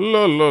Fair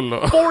La la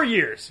la. 4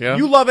 years. Yeah.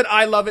 You love it,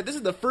 I love it. This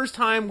is the first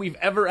time we've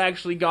ever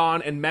actually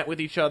gone and met with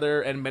each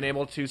other and been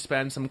able to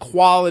spend some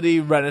quality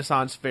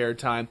Renaissance Fair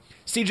time.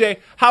 CJ,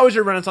 how was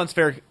your Renaissance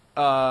Fair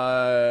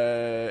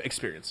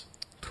experience?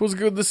 It was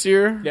good this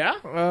year. Yeah?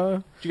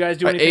 Did you guys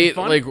do I anything ate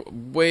fun? like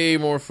way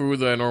more food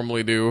than I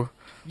normally do.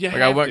 You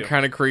Like I have went to.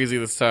 kind of crazy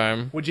this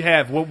time. What'd you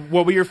have? What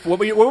were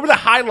the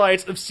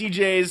highlights of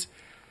CJ's?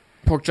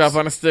 Pork chop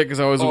on a stick is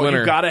always a Oh, you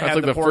winner. gotta That's have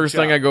like the the pork first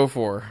thing chop. I go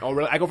for. Oh,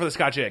 really? I go for the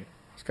Scotch egg.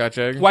 Scotch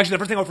egg. Well, actually, the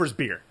first thing I go for is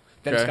beer,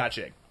 then Okay. Scotch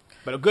egg.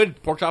 But a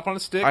good pork chop on a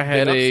stick. I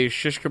had big a ups.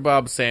 shish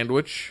kebab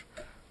sandwich.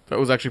 That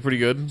was actually pretty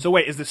good. So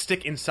wait, is the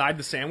stick inside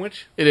the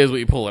sandwich? It is, but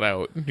you pull it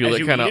out. You As like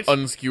you kind eat of it?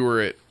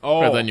 unskewer it,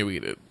 Oh. and then you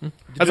eat it.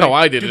 That's Do how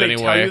I did do it they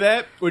anyway. tell you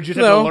that, or did you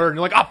just have No. to learn?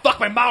 You're like, oh fuck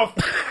my mouth.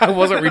 I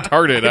wasn't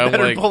retarded. I'm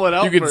better like, pull it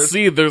out you can first.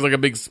 see there's like a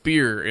big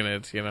spear in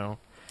it. You know,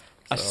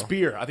 A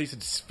spear. I think you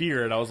said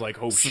sphere, and I was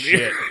like, oh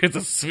shit. it's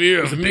a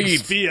sphere of Big meat.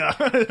 sphere.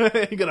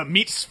 You got a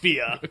meat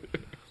sphere.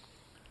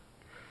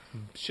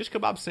 Shish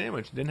kebab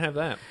sandwich. Didn't have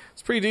that.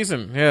 It's pretty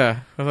decent.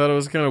 Yeah, I thought it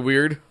was kind of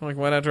weird. I'm like,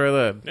 why not try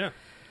that? Yeah.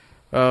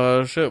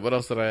 Shit. What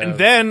else did I have? And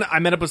then I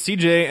met up with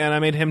CJ, and I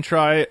made him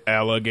try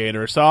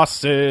alligator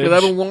sausage. because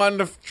I've been wanting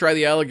to try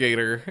the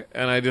alligator,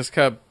 and I just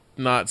kept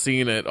not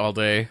seeing it all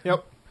day.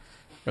 Yep.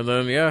 And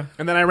then yeah,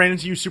 And then I ran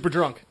into you super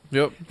drunk.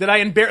 yep. Did I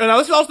embarrass? Now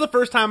this is also the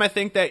first time I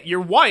think that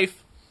your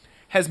wife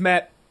has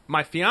met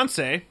my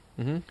fiance,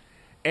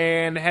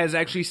 and has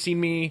actually seen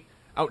me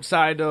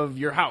outside of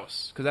your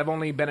house, because I've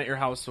only been at your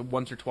house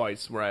once or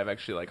twice where I've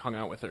actually like hung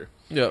out with her.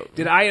 Yep.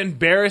 Did I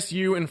embarrass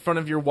you in front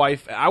of your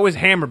wife? I was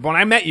hammered. But when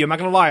I met you, I'm not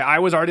gonna lie, I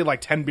was already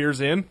like 10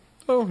 beers in.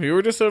 Oh, you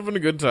were just having a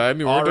good time.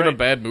 You weren't in a Alright.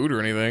 bad mood or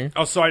anything.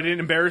 Oh, so I didn't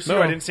embarrass you.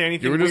 No, I didn't say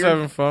anything. You were just weird?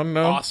 having fun.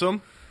 No,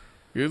 Awesome,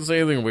 you didn't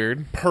say anything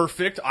weird.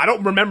 perfect. I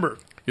don't remember.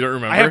 You don't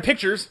remember? I have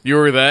pictures. You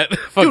were that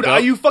fucked Dude, up. are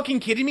you fucking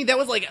kidding me? That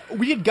was like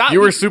we had got.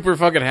 You were super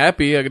fucking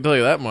happy. I can tell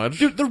you that much.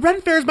 Dude, the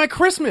Ren Fair is my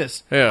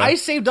Christmas. Yeah. I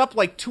saved up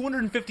like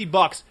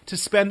 $250 to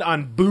spend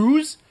on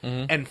booze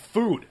and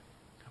food.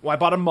 Well, I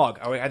bought a mug.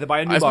 I had to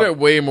buy a new I mug. spent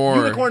way more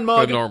Unicorn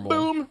mug. than normal.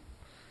 Boom.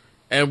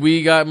 And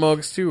we got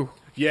mugs too.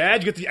 Yeah,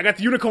 did you get the, I got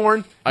the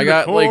unicorn. I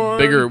got like Unicorn.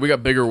 bigger. We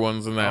got bigger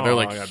ones than that. They're Oh,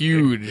 like I got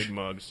huge, big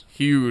mugs.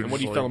 huge. And what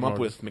do you like, fill them up mugs.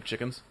 with?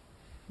 McChickens?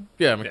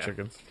 Yeah,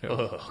 McChickens. Yeah.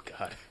 Oh,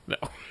 God. No.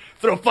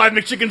 Throw 5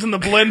 McChickens in the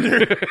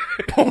blender.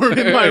 Pour them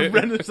in my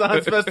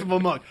Renaissance Festival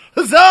mug.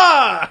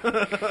 Huzzah!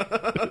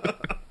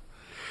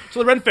 So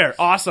the Ren Fair,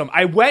 awesome.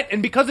 I went,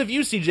 and because of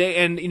you, CJ,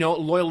 and, you know,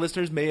 loyal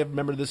listeners may have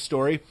remembered this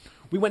story,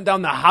 we went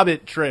down the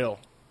Hobbit Trail.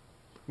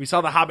 We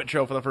saw the Hobbit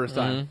Trail for the first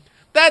time.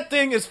 That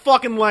thing is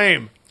fucking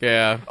lame.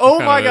 Yeah. Oh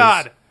kinda my is.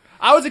 God.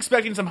 I was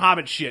expecting some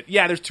Hobbit shit.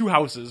 Yeah, there's 2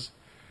 houses.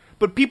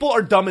 But people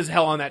are dumb as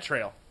hell on that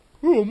trail.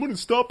 Oh, I'm gonna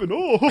stop and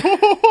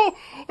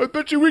I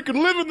bet you we could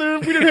live in there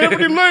if we didn't have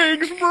any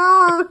legs.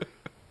 Brr.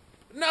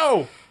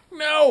 No.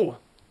 And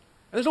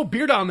there's no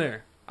beer down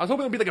there. I was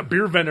hoping there'd be like a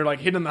beer vendor like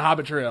hidden in the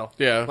Hobbit Trail.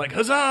 Yeah. Like,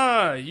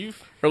 huzzah! You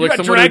Or you like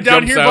got someone dragged who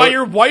down jumps here by out.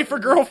 your wife or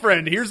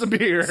girlfriend. Here's a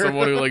beer.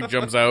 Someone who like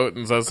jumps out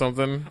and says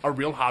something. A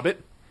real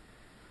Hobbit?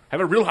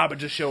 Have a real Hobbit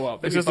just show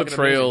up. It's That'd just be a fucking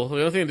trail. The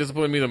only thing that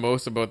disappointed me the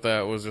most about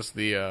that was just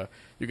the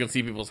you can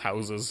see people's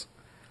houses.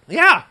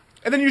 amazing. Yeah.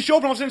 And then you show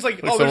up and all of a sudden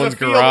it's like, oh, there's a someone's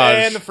field garage.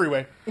 and the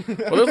freeway.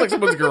 Well, there's like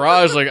someone's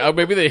garage. Like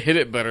maybe they hit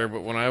it better,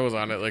 but when I was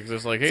on it, like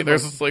just like, hey,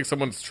 there's like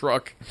someone's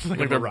truck, like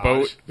a their garage.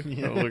 boat.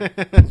 Like,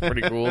 it's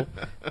pretty cool.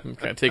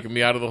 Kind of taking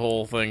me out of the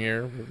whole thing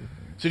here.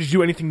 So did you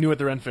do anything new at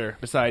the Ren Fair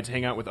besides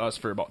hang out with us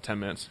for about 10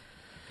 minutes?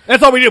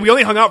 That's all we did. We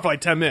only hung out for like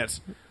 10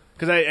 minutes.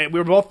 Because we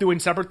were both doing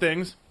separate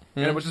things.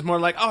 And it was just more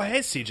like, oh, hey,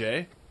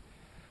 CJ.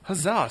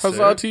 Huzzah, sir.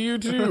 Huzzah to you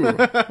too.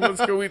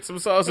 Let's go eat some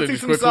sausage eat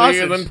some quickly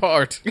sausage. and then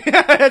part.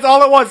 That's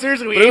all it was.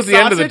 Seriously, we But it was ate the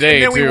end of the sausage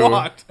day, and then too. we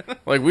walked.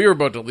 Like we were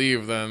about to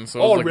leave then, so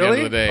it was Oh, like the really?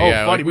 end of the day. Oh,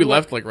 Yeah, funny. like, we We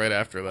left like right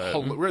after that. Oh,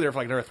 we were there for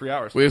like another 3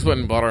 hours. We just went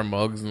and bought our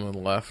mugs and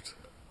then left.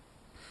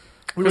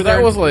 We were 'Cause there,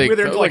 that was like- we were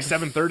there that until like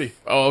was 7:30.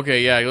 Oh,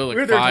 okay, yeah, it was We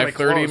were like there till, like, 5:30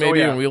 close. maybe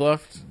Oh, yeah. when we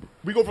left.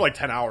 We go for like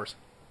 10 hours.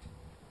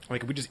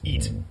 Like, we just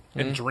eat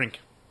and drink.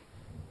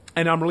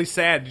 And I'm really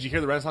sad. Did you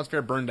hear the Renaissance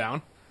Fair burned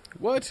down?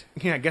 What?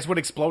 Yeah, guess what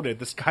exploded?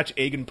 The Scotch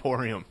Egg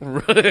Emporium.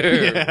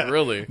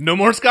 Really? No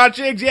more Scotch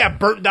eggs? Yeah,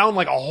 burnt down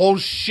like a whole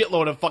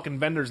shitload of fucking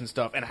vendors and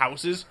stuff and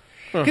houses.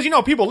 Because, you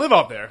know, people live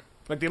out there.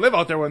 Like, they live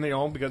out there when they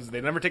own because they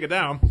never take it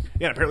down.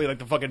 Yeah, apparently, like,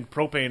 the fucking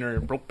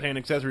propane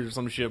accessories or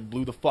some shit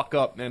blew the fuck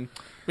up. And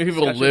Maybe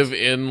people Scotch live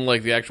in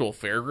like the actual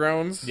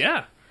fairgrounds.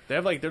 yeah. They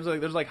have, like, there's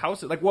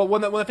houses. Like, well,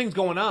 when the thing's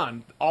going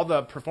on, a lot of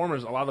the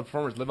performers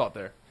live out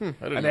there. I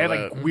didn't And they know have,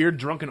 like, that. weird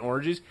drunken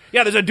orgies.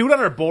 Yeah, there's a dude on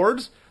our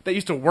boards that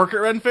used to work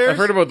at Ren Fairs. I've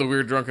heard about the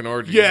weird drunken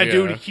orgies. Yeah,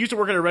 dude, he used to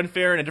work at a Ren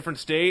Fair in a different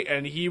state,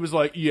 and he was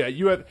like, "Yeah,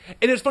 you have."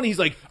 And it's funny, he's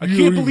like, "I You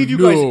can't don't believe you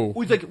even guys." know.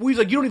 He's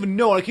like, "You don't even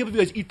know. I can't believe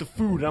you guys eat the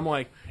food." And I'm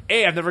like,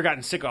 "A, I've never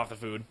gotten sick off the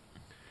food.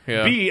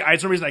 Yeah. B,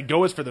 some reason I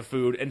go is for the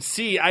food, and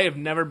C, I have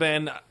never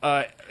been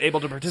able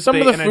to Some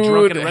participate of the in a food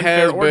drunken Ren has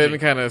Fair orgy." been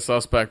kind of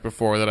suspect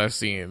before that I've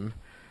seen.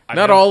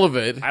 Not all of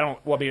it, I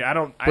don't. Well, I mean, I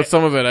don't. but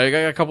some of it. I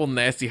got a couple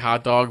nasty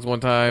hot dogs one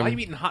time. Why are you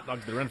eating hot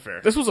dogs at the Ren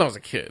Fair? This was when I was a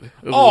kid.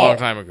 It was Oh. a long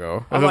time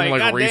ago. It I'm wasn't like,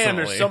 God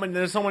recently. damn,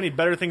 there's so many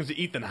better things to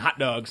eat than hot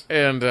dogs.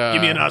 And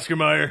Give me an Oscar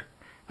Mayer.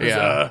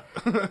 Yeah.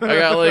 I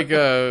got like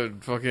a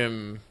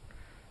fucking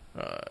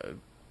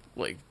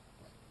like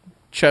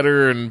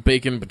cheddar and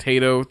bacon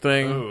potato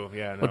thing. Ooh,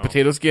 yeah, no. Like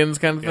potato skins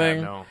kind of Yeah,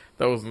 thing. no.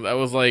 That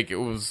was like it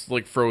was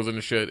like frozen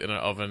shit in an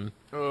oven.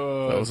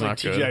 Oh, That was it's like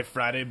not good. TGI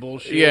Friday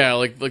bullshit. Yeah,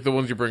 like the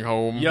ones you bring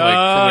home like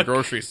Yuck. from the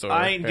grocery store.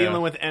 I ain't Yeah.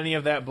 dealing with any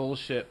of that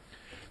bullshit.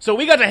 So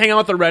we got to hang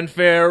out at the Ren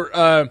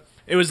Fair.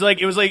 It was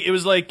like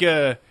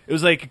a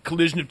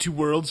collision of two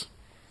worlds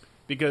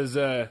because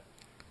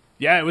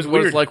yeah, it was what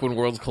weird. it's like when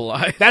worlds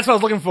collide. That's what I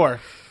was looking for.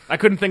 I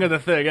couldn't think of the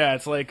thing. Yeah,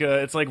 it's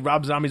like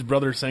Rob Zombie's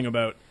brother sang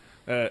about.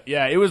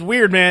 Yeah, it was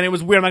weird, man. It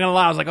was weird. I'm not gonna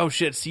lie. I was like, oh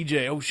shit,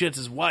 CJ. Oh shit, it's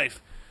his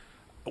wife.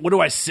 What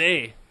do I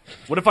say?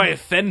 What if I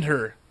offend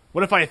her?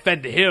 What if I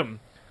offend him?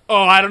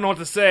 Oh, I don't know what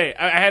to say.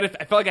 I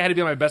felt like I had to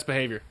be on my best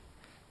behavior.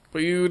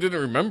 But you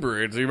didn't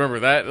remember it. Do you remember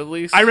that at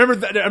least? I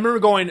remember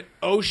going,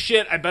 oh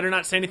shit, I better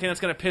not say anything that's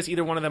gonna piss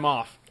either one of them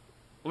off.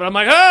 But I'm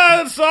like,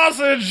 it's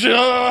sausage.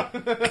 Let's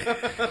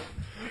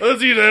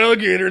eat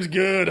alligator. It's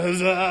good.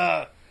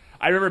 Huzzah.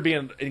 I remember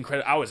being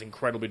I was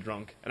incredibly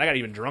drunk, and I got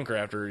even drunker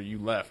after you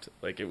left.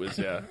 Like it was,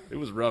 it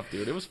was rough,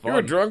 dude. It was fun. You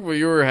were drunk, but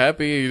you were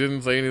happy. You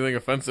didn't say anything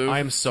offensive. I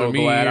am so to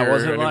me glad I or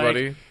wasn't like-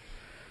 anybody.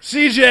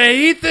 CJ,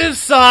 eat this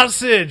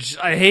sausage.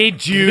 I hate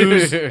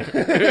Jews.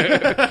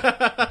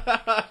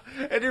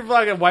 And your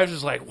fucking wife's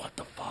just like, what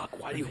the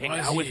fuck? Why do you hang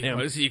out with him?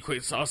 Why does he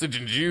equate sausage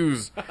and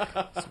Jews?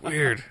 It's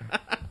weird.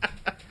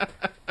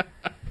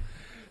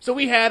 So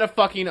we had a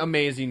fucking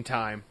amazing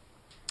time.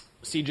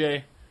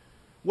 CJ,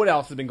 what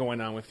else has been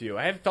going on with you?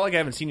 Felt like I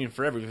haven't seen you in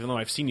forever, even though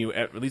I've seen you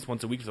at least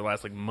once a week for the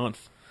last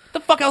month. What the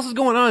fuck else is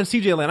going on in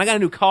CJ Land? I got a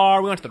new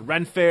car. We went to the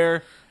Ren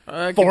Fair.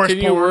 I Forest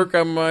continue porn. work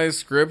on my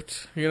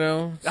script, you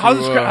know.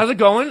 How's it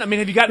going? I mean,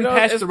 have you gotten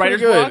past it's the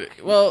writer's pretty block?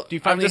 good. Well, Do you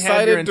I've finally have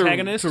decided your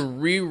antagonist? to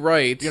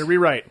rewrite You gotta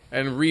rewrite.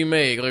 and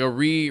remake, like a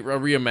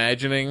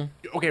reimagining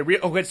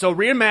Okay, so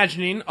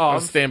reimagining of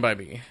of. Stand By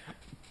Me.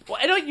 Well,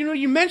 I know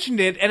you mentioned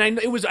it, and I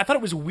thought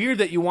it was weird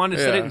that you wanted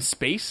to set it Yeah. in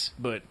space,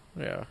 but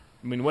Yeah.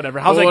 I mean, whatever.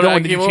 How's Well, that when going? I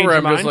Did you came change over, your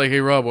I'm mind? just like, hey,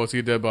 Rob, want to see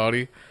a dead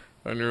body?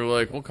 And you're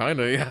like, well, kind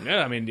of, yeah.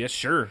 Yeah, I mean, yeah,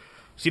 sure.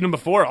 Seen them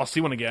before. I'll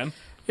see one again.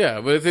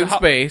 Yeah, but it's in how-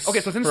 space. okay,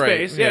 so it's in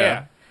Right, space.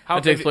 Yeah. How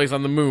It takes place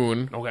on the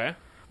moon. Okay.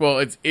 Well,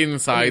 it's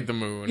inside the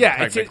moon.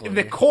 Yeah, it's technically.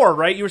 the core,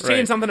 right? You were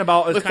saying Right. something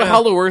about it's With the kinda-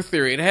 Hollow Earth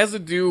theory. It has to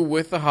do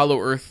with the Hollow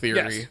Earth theory.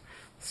 Yes.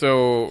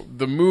 So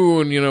the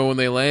moon, when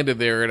they landed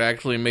there, it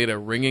actually made a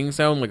ringing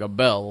sound like a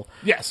bell.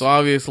 Yes. So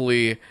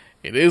obviously,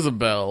 it is a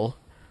bell.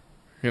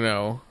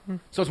 So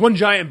it's one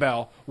giant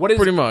bell. What is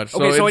Pretty much.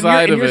 Okay, So so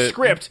inside in of your it-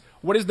 script,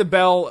 what does the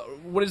bell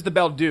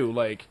do?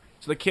 Like,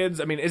 so the kids.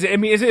 I mean, is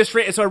it a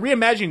straight? So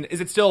reimagining. Is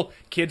it still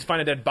kids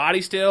find a dead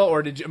body still,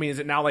 or is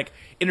it now like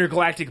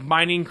intergalactic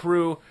mining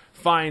crew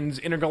finds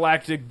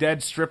intergalactic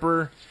dead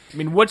stripper? I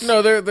mean, what's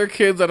No, they're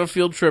kids on a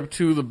field trip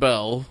to the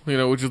bell,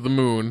 which is the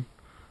moon.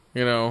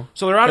 So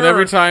they're on and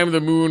every Earth. time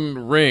the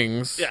moon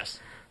rings,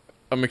 Yes.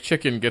 a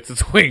McChicken gets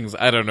its wings.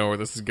 I don't know where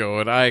this is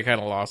going. I kind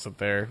of lost it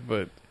there,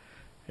 but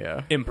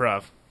yeah,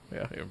 Improv.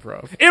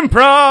 improv.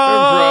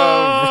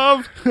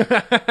 Improv.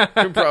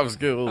 Improv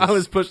skills. I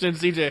was pushing in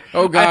CJ.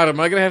 Oh God, am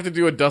I gonna have to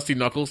do a Dusty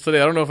Knuckles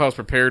today? I don't know if I was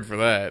prepared for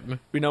that.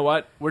 You know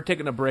what? We're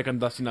taking a break on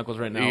Dusty Knuckles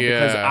right now Yeah.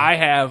 because I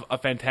have a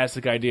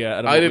fantastic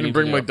idea. I didn't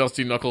bring my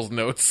Dusty Knuckles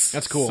notes.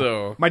 That's cool.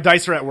 So My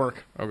dice are at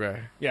work. okay,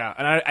 Yeah,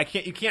 and I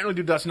can't. You can't really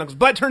do Dusty Knuckles,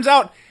 but it turns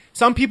out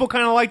some people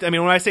kind of liked. I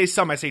mean, when I say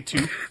some, I say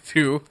two.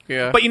 two.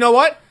 Yeah, But you know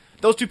what?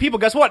 Those two people,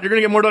 guess what? You're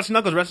gonna get more Dusty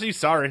Knuckles. The rest of you,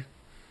 sorry.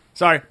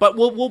 But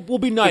we'll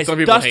be nice. some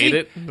people Dusty, hate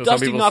it. Some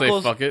Dusty people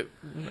Knuckles. say fuck it.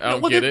 I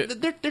don't well, get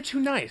they're, it. They're too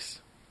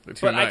nice. They're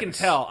too But I nice. can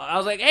tell. I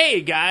was like,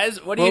 hey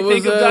guys, what do What you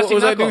think was, of Dusty what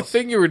was that new Knuckles?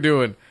 thing you were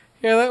doing?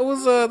 Yeah, that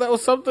was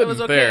something It was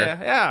okay. there.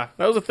 Yeah.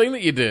 That was a thing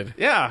that you did.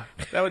 Yeah,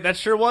 that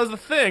sure was the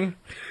thing.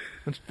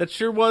 That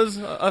sure was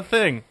a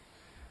thing.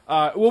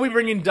 We'll be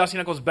bringing Dusty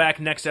Knuckles back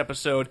next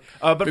episode.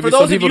 But Maybe for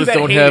some those of people you just that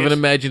don't hate have it, an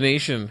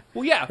imagination.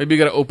 well, yeah, Maybe you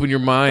got to open your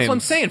mind. that's what I'm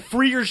saying.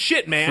 Free your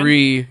shit, man.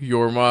 Free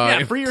your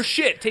mind. Yeah, free your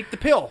shit. Take the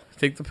pill.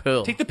 Take the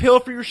pill. Take the pill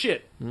for your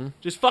shit. Hmm?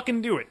 Just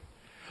fucking do it.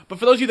 But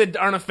for those of you that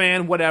aren't a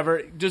fan,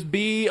 whatever, just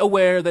be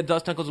aware that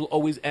Dusty Knuckles will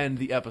always end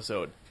the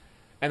episode.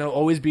 And it'll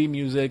always be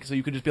music, so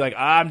you could just be like,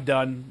 I'm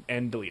done,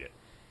 and delete it.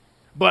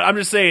 But I'm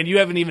just saying, you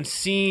haven't even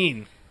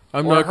seen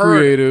I'm or not heard.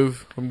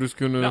 creative. I'm just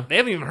gonna. No, they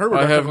haven't even heard what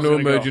I Dusty have Knuckles no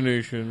is gonna go.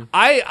 imagination.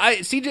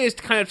 CJ's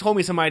kind of told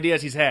me some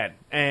ideas he's had,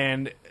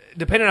 and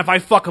depending on if I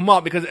fuck him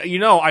up, because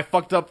I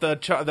fucked up the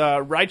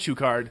Raichu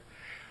card.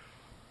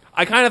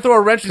 I kind of throw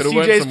a wrench in Coulda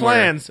went CJ's somewhere.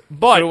 plans,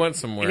 but Coulda went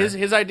somewhere.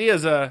 his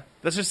ideas.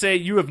 Let's just say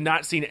you have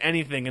not seen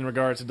anything in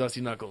regards to Dusty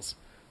Knuckles.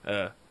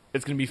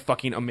 It's gonna be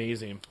fucking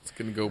amazing. It's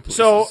gonna go places.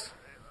 So,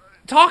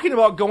 talking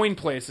about going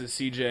places,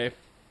 CJ,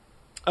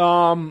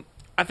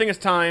 I think it's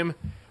time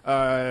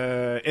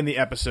in the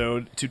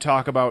episode to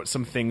talk about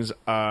some things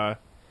that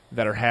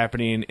are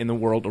happening in the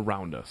world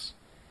around us.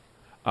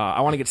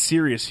 I want to get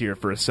serious here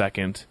for a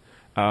second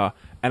and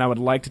I would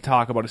like to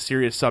talk about a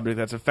serious subject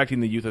that's affecting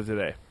the youth of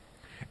today.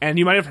 And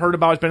you might have heard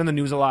about it. It's been in the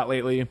news a lot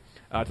lately.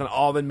 It's on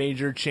all the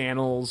major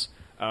channels.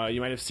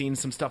 You might have seen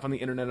some stuff on the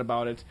internet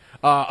about it.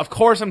 Of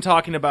course, I'm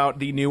talking about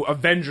the new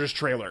Avengers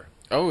trailer.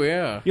 Oh,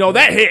 yeah. You know,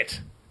 that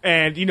hit.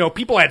 And, you know,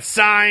 people had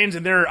signs,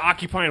 and they're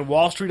occupying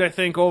Wall Street, I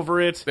think, over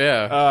it.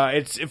 Yeah.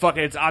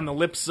 It's on the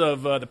lips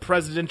of the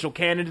presidential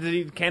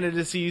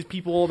candidacies.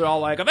 People, they're all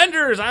like,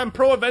 Avengers, I'm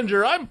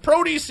pro-Avenger, I'm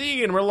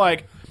pro-DC. And we're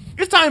like,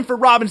 it's time for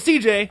Rob and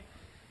CJ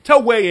to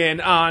weigh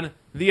in on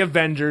the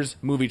Avengers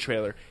movie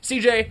trailer.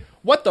 CJ,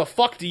 what the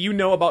fuck do you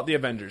know about the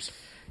Avengers?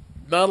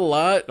 Not a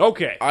lot.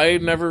 Okay. I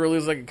never really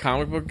was like a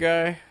comic book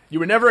guy, You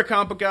were never a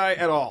comic book guy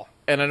at all.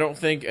 and I don't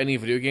think any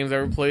video games I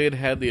ever played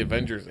had the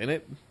Avengers in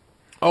it.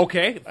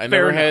 Okay, I fair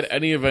never enough. had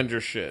any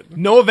Avengers shit.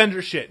 No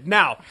Avengers shit.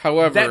 Now,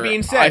 However, that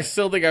being said, I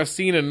still think I've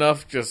seen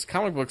enough just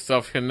comic book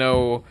stuff to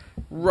know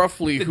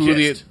roughly The who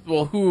gist.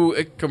 who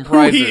it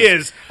comprises. Who he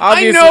is.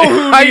 Obviously, I know who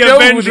the I know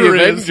who Avenger the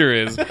is. Avenger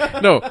is.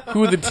 No,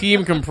 who the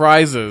team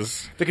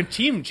comprises. the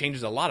team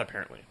changes a lot,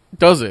 apparently.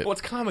 Does it? Well,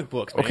 it's comic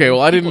books, man. Okay, well,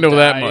 I didn't People know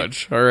that die.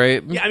 much. All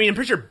right. Yeah, I mean, I'm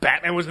pretty sure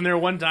Batman was in there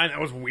one time.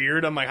 That was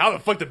weird. I'm like, how the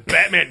fuck did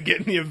Batman get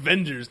in the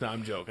Avengers? No,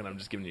 I'm joking. I'm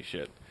just giving you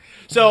shit.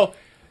 So,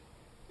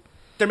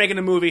 they're making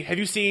a movie. Have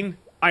you seen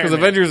Iron Because Man?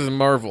 Avengers is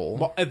Marvel.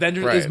 Well,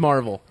 Avengers Right. is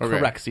Marvel. Okay.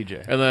 Correct,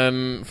 CJ. And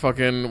then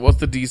fucking, what's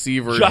the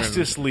DC version?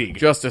 Justice League.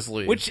 Justice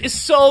League. Which is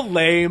so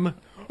lame.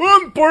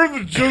 I'm part of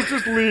the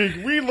Justice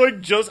League. We like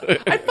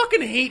I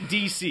fucking hate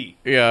DC.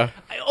 yeah.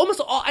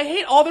 I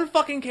hate all their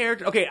fucking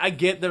characters. Okay, I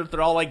get that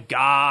they're all like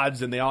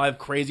gods and they all have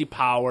crazy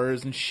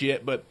powers and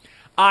shit, but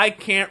I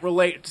can't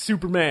relate to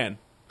Superman.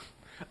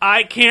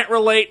 I can't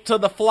relate to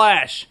the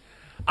Flash.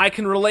 I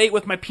can relate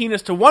with my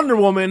penis to Wonder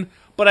Woman,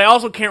 but I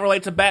also can't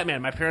relate to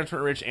Batman. My parents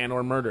weren't rich and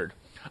or murdered.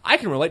 I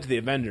can relate to the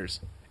Avengers.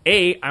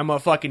 A, I'm a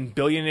fucking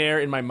billionaire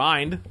in my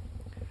mind.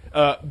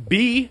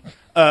 B,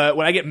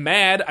 when I get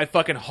mad, I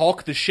fucking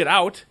Hulk the shit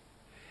out.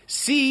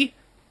 C,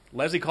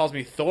 Leslie calls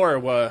me Thor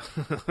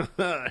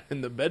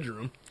in the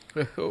bedroom.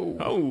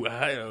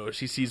 Oh,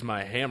 she sees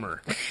my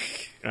hammer.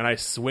 And I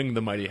swing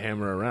the mighty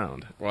hammer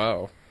around.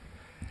 Wow.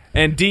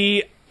 And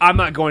D, I'm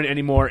not going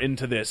any more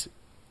into this.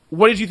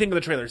 What did you think of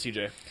the trailer,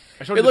 CJ?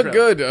 I showed you It the looked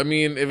trailer. good. I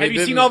mean, if Have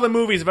you seen all the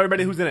movies of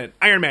everybody who's in it?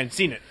 Iron Man,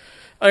 seen it.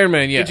 Iron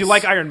Man? Yes. Did you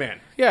like Iron Man?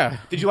 Yeah.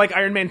 Did you like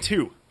Iron Man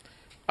 2?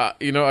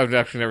 You know, I've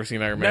actually never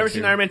seen Iron Man. Never 2.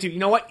 seen Iron Man 2. You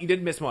know what? You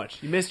didn't miss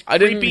much. You missed I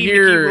didn't creepy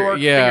hear. Mickey Rourke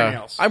Yeah,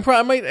 fingernails.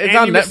 I might. It's And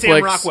on you missed Sam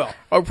Netflix. Rockwell.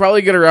 I'll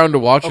probably get around to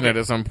watching Okay. it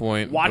at some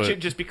point. Watch but- it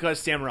just because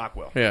Sam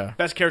Rockwell. Yeah.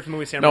 Best character in the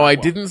movie, Sam No, Rockwell. I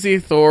didn't see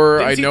Thor.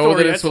 Didn't I see know Thor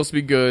that yet. it's supposed to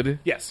be good.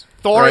 Yes.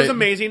 Thor is Right.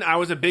 amazing. I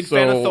was a big So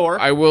fan of Thor.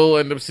 I will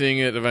end up seeing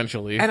it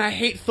eventually. And I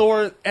hate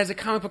Thor as a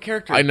comic book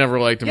character. I never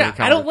liked him as a Yeah,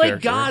 comic I don't book like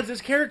character. gods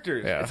as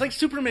characters. Yeah. It's like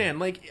Superman.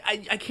 Like,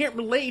 I can't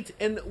relate.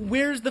 And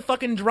where's the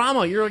fucking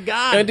drama? You're a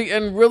god.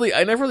 And really,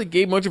 I never really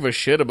gave much of a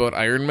shit about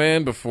Iron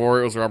Man before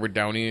it was Robert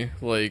Downey,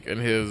 like,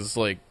 and his,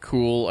 like,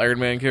 cool Iron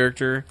Man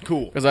character.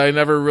 Cool. Because I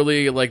never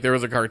really, like, there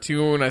was a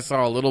cartoon I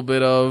saw a little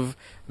bit of,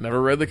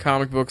 never read the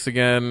comic books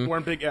again.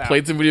 Weren't big- yeah.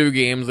 Played some video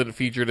games that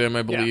featured him,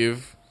 I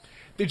believe.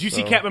 Did you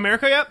see Captain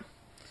America yet?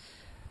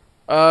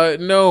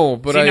 No,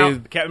 but See, now,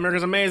 Captain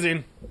America's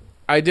amazing.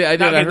 I did.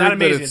 Not, I heard not that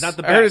amazing. it's, It's not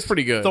the I best. heard it's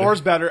pretty good.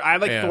 Thor's better. I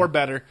like Yeah. Thor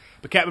better,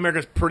 but Captain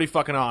America's pretty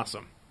fucking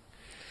awesome.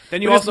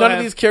 Then you Because also none have,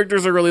 of these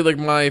characters are really, like,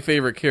 my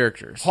favorite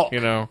characters. Hulk.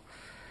 You know?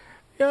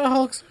 Yeah,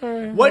 Hulk's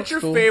alright. What's Hulk's your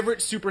cool. favorite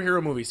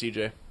superhero movie,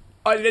 CJ?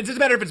 It doesn't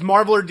matter if it's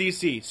Marvel or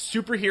DC.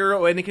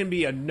 Superhero, and it can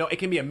be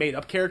a made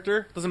up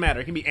character. Doesn't matter.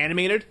 It can be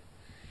animated.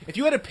 If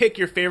you had to pick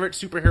your favorite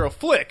superhero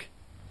flick,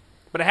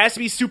 but it has to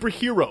be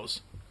superheroes.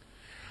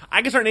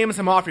 I can start naming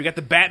some off. You got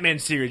the Batman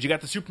series, you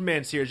got the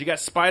Superman series, you got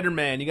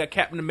Spider-Man, you got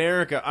Captain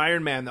America,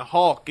 Iron Man, the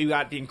Hulk, you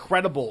got the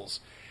Incredibles,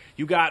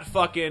 you got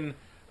fucking.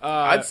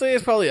 I'd say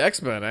it's probably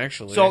X-Men,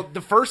 actually. So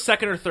the first,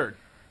 second, or third?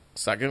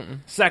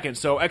 Second? Second.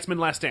 So X-Men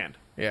Last Stand.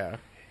 Yeah.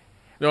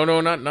 No,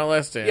 not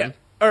Last Stand. Yeah.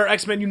 Or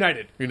X-Men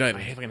United. United.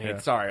 I fucking hate. Yeah.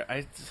 Sorry.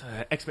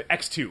 X-Men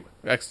X2.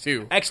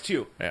 X2.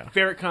 X2. Yeah.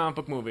 Favorite comic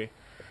book movie.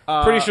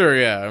 Pretty sure,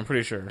 yeah. I'm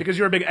pretty sure. Because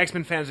you were a big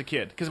X-Men fan as a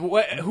kid. Because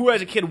who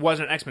as a kid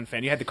wasn't an X-Men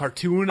fan? You had the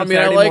cartoon I on mean,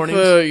 I Saturday like mornings.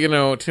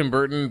 the, Tim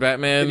Burton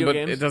Batman, Video but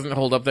games? it doesn't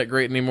hold up that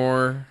great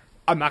anymore.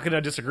 I'm not going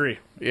to disagree.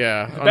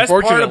 Yeah.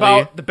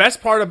 The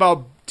best part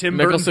about Tim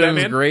Burton's Nicholson's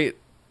Batman. great.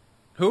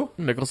 Who?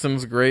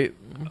 Nicholson's great.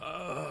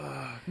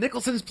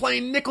 Nicholson's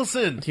playing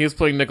Nicholson. He was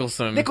playing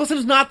Nicholson.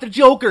 Nicholson's not the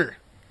Joker.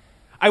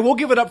 I will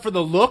give it up for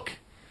the look.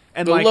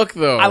 And The look,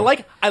 though.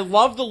 I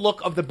love the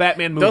look of the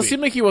Batman movie. Does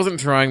seem like he wasn't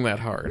trying that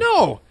hard.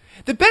 No.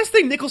 The best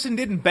thing Nicholson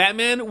did in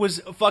Batman was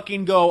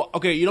fucking go,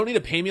 okay, you don't need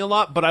to pay me a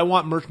lot, but I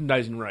want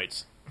merchandising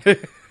rights.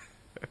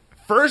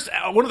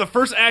 One of the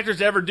first actors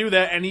to ever do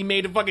that, and he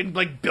made fucking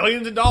like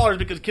billions of dollars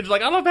because kids are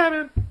like, I love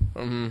Batman.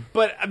 Mm-hmm.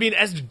 But I mean,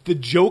 as the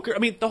Joker, I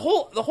mean, the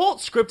whole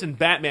script in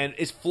Batman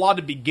is flawed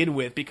to begin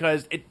with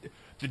because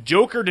the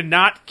Joker did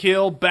not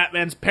kill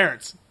Batman's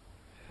parents.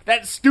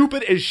 That's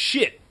stupid as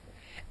shit.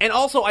 And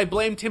also, I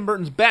blame Tim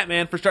Burton's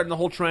Batman for starting the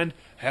whole trend: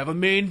 have a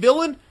main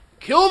villain,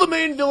 kill the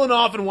main villain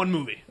off in one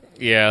movie.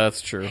 Yeah,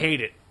 that's true.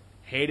 Hate it.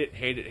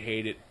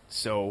 Hate it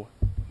so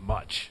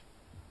much.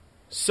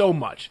 So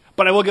much.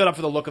 But I will give it up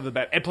for the look of the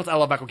Batman. And plus, I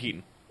love Michael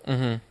Keaton.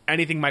 Mm-hmm.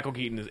 Anything Michael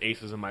Keaton is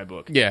aces in my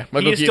book. Yeah,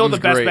 Michael he is still the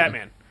Keaton's best great.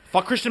 Batman.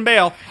 Fuck Christian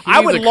Bale. He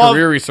I needs would a love.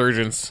 career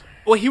resurgence.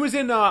 Well, he was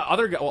in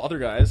other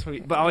guys,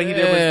 but all he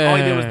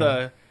did was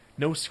the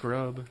no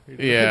scrub.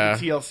 Yeah.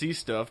 The TLC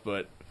stuff.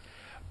 But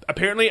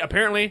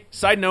apparently,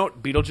 side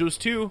note, Beetlejuice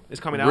 2 is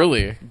coming out.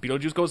 Really?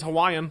 Beetlejuice goes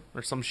Hawaiian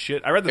or some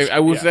shit. I read this. I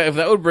wish if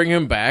that would bring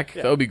him back,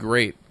 that would be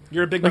great.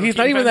 You're a big. Like, he's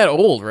not even that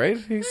old, right?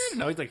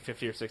 No, he's like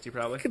 50 or 60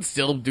 probably. Could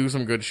still do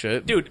some good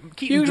shit. Dude,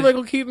 Keaton Huge just-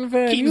 Michael Keaton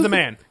fan. Keaton's He was the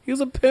man. He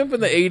was a pimp in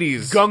the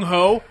 80s. Gung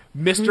Ho,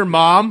 Mr.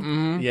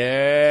 Mom.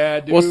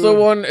 Yeah, dude. What's the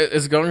one?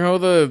 Is Gung Ho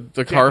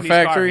the car Japanese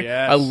factory? car,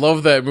 yes. I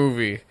love that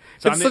movie.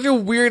 So it's I'm such a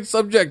weird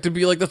subject to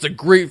be like, that's a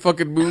great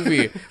fucking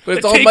movie. But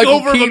it's The all Michael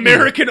takeover of Keaton.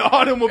 American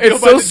automobile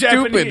It's by so the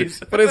stupid.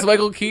 Japanese. But it's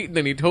Michael Keaton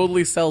and he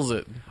totally sells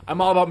it. I'm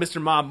all about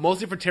Mr. Mom,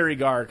 mostly for Terry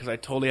Garr, because I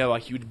totally have a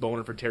huge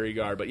boner for Terry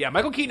Garr. But yeah,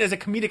 Michael Keaton is a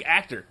comedic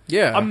actor.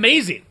 Yeah.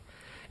 Amazing.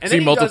 And See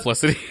then he does-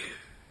 Multiplicity.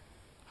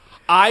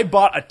 I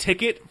bought a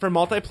ticket for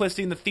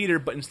Multiplicity in the theater,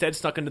 but instead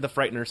snuck into the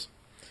Frighteners.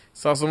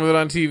 Saw some of it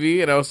on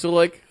TV and I was still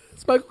like,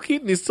 it's Michael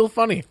Keaton. He's still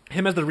funny.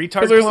 Him as the retard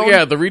 'Cause there's- clone?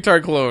 Yeah, the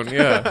retard clone.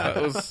 Yeah.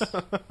 That was,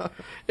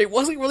 it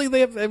wasn't really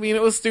that. I mean,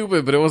 it was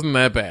stupid, but it wasn't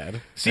that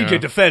bad. CJ Yeah.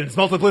 defends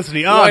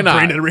Multiplicity Why on not?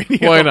 Brandon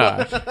Radio. Why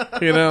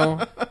not? You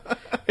know,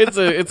 it's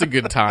a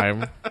good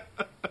time.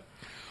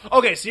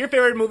 Okay, so your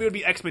favorite movie would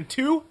be X-Men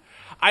 2.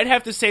 I'd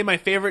have to say my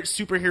favorite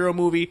superhero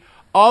movie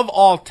of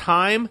all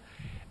time,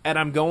 and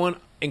I'm going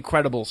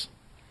Incredibles.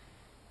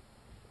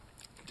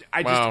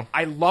 Wow.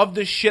 I love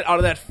the shit out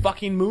of that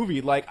fucking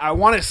movie. Like, I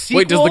want a sequel.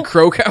 Wait, does the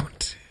Crow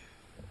count?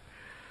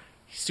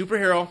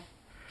 Superhero.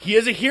 He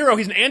is a hero.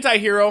 He's an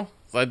anti-hero.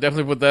 I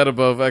definitely put that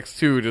above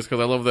X2 just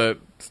because I love that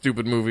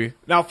stupid movie.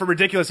 Now, for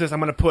ridiculousness, I'm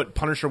going to put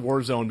Punisher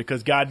Warzone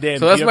because, goddamn.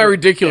 So that's you my ever-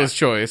 ridiculous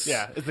yeah. choice.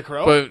 Yeah, is the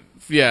Crow? But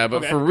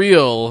Okay. for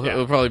real, Yeah.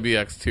 it'll probably be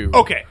X2.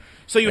 Okay,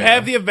 so you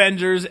have the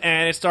Avengers,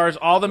 and it stars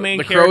all the main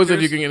The characters. Crow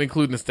is if you can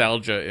include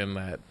nostalgia in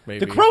that. Maybe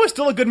The Crow is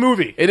still a good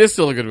movie. It is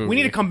still a good movie. We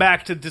need to come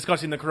back to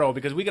discussing The Crow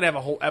because we could have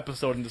a whole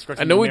episode in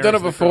discussing. I know the we've done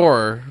it merits of The Crow.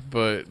 before,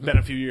 but It's been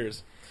a few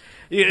years.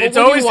 Yeah, But it's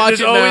when you always watch there's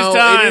it always now,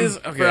 time it is,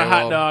 for a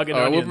hot dog and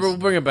all right, onions. we'll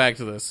bring it back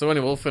to this. So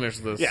anyway, we'll finish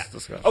this Yeah.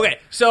 discussion. Okay,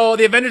 so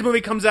the Avengers movie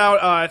comes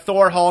out.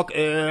 Thor, Hulk,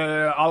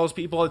 all those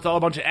people. It's all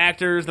a bunch of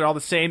actors. They're all the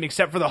same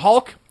except for the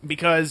Hulk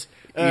because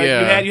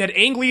Yeah. you had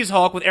Ang Lee's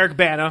Hulk with Eric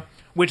Bana,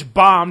 which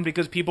bombed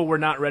because people were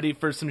not ready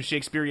for some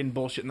Shakespearean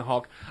bullshit in the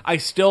Hulk. I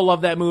still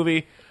love that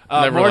movie.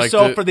 Never More liked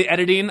so it. for the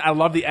editing. I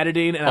love the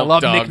editing, and I Hulk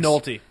love dogs. Nick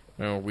Nolte.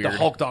 Oh, weird. The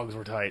Hulk dogs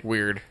were tight.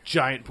 Weird.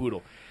 Giant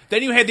poodle.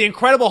 Then you had the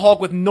Incredible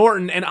Hulk with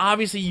Norton, and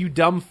obviously you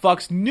dumb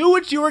fucks knew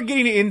what you were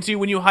getting into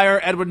when you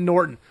hire Edward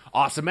Norton.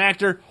 Awesome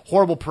actor,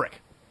 horrible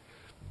prick.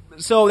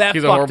 So that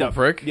He's a fucked horrible up.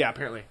 prick? Yeah,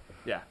 apparently.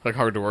 Yeah. Like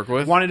hard to work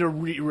with. Wanted to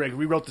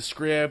rewrote the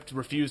script,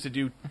 refused to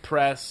do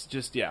press,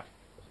 just yeah.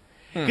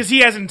 Hmm. Because he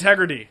has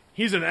integrity.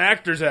 He's an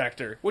actor's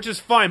actor, which is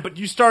fine. But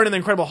you starred in the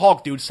Incredible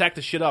Hulk, dude. Sack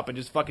the shit up and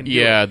just fucking do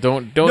Yeah, it.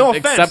 don't No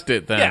offense. accept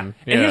it then.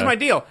 Yeah. And here's my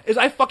deal: is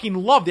I fucking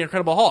love the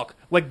Incredible Hulk.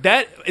 Like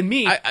that, and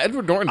me.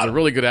 Edward Norton's a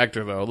really good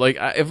actor, though. Like,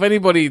 if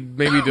anybody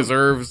maybe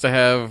deserves to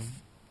have,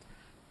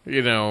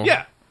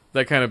 Yeah.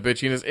 that kind of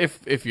bitchiness,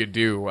 if you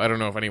do, I don't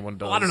know if anyone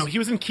does. I don't know. He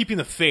was in Keeping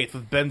the Faith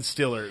with Ben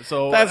Stiller,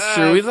 so That's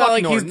true. It's not fuck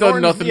like he's Norton.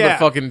 done nothing but yeah.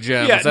 fucking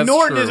gems. Yeah, That's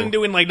Norton true. isn't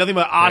doing like nothing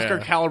but Oscar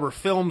Yeah. caliber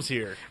films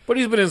here. But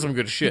he's been in some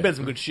good shit. He's been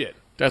some good shit.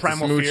 Death of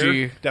Primal Smoochie.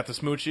 Fear, Death of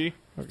Smoochie,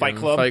 Fight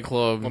Club. Fight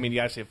Club. I mean, you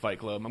gotta say Fight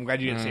Club. I'm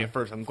glad you didn't say it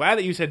first. I'm glad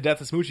that you said Death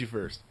of Smoochie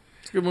first.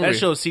 It's a good movie. That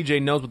shows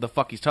CJ knows what the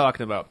fuck he's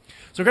talking about.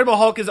 So Incredible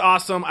Hulk is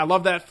awesome. I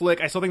love that flick.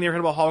 I still think the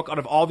Incredible Hulk out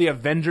of all the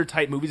Avenger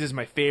type movies is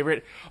my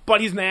favorite.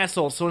 But he's an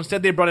asshole. So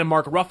instead they brought in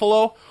Mark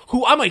Ruffalo,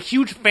 who I'm a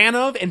huge fan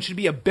of and should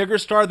be a bigger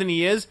star than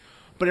he is.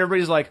 But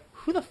everybody's like,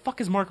 who the fuck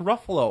is Mark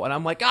Ruffalo? And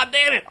I'm like, God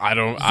damn it. I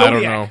don't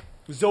Zodiac. know.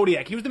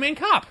 Zodiac. He was the main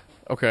cop.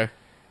 Okay.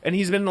 And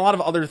he's been in a lot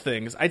of other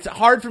things. It's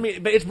hard for me,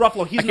 but it's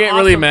Ruffalo. He's I an can't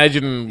really awesome-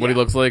 imagine what he Yeah.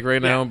 looks like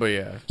right now, Yeah. but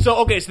yeah. So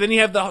okay, so then you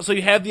have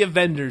the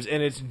Avengers,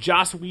 and it's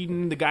Joss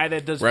Whedon, the guy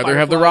that does. Rather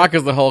have The Firefly. Rock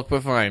as the Hulk,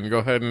 but fine. Go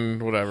ahead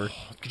and whatever.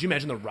 Could you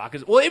imagine The Rock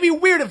is? Well, it'd be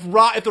weird if the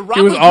Rock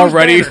He was Bruce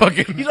already Banner.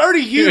 fucking- He's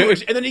already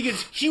huge, and then he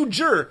gets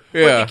huger.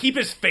 Like, Yeah. they keep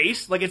his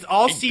face like it's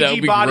all CG That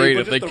would be body, great but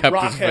if just they the kept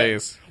Rock his head.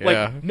 face. Yeah.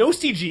 Like no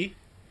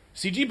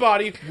CG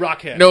body,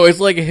 Rock head. No, it's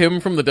like him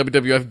from the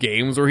WWF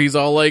games where he's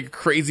all like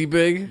crazy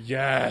big.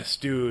 Yes,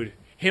 dude.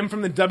 Him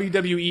from the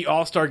WWE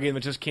All-Star game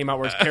that just came out,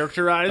 where it's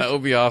characterized, That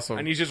would be awesome.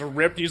 and he's just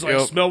ripped. He's like,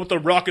 Yep. "Smell what the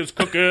Rock is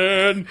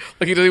cooking."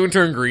 Like he doesn't even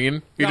turn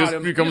green. He God, just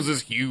him- becomes he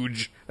this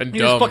huge and He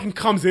dumb. just fucking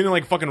comes in and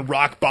like fucking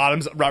rock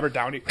bottoms Robert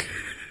Downey.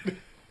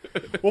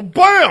 Well,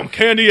 bam!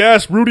 Candy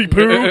ass Rudy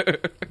Poo.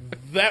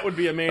 That would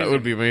be amazing. That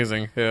would be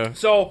amazing. Yeah.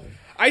 So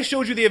I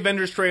showed you the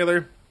Avengers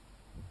trailer.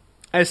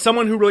 As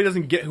someone who really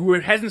who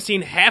hasn't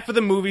seen half of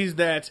the movies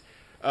that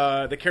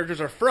the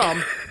characters are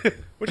from,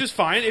 which is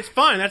fine. It's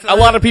fine. That's A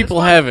lot of people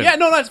that's fine. haven't. Yeah,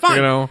 no, that's fine.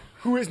 You know?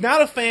 Who is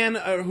not a fan?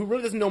 Who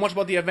really doesn't know much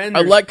about the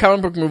Avengers? I like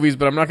comic book movies,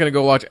 but I'm not going to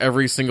go watch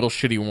every single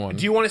shitty one.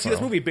 Do you want to see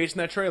this movie based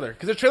on that trailer?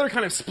 Because the trailer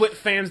kind of split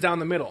fans down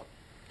the middle.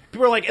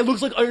 People are like, it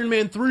looks like Iron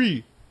Man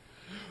 3.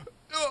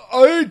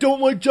 I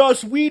don't like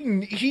Joss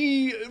Whedon.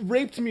 He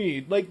raped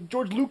me like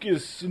George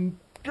Lucas and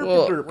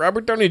Well,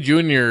 Robert Downey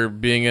Jr.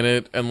 being in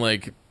it and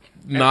like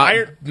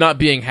not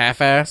being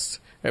half-assed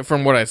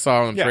from what I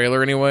saw in the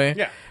trailer anyway.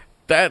 Yeah.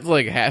 That's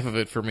like half of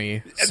it for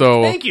me.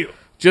 So Thank you.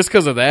 just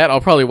because of that,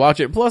 I'll probably watch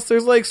it. Plus,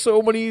 there's like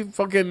so many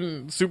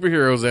fucking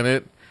superheroes in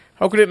it.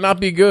 How could it not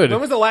be good? When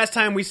was the last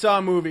time we saw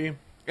a movie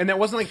and that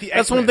wasn't like the X-Men?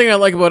 That's one thing I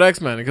like about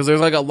X-Men, because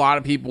there's like a lot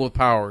of people with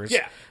powers.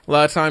 Yeah. A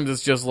lot of times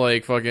it's just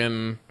like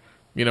fucking,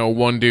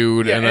 one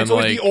dude, Yeah, and then it's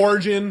always like the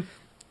origin.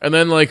 and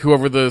then like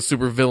whoever the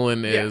super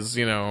villain is,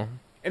 In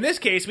this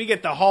case, we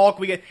get the Hulk.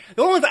 We get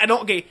the only one that I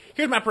don't. Okay,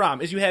 here's my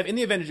problem: is you have in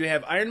the Avengers, you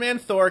have Iron Man,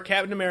 Thor,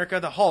 Captain America,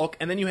 the Hulk,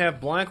 and then you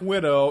have Black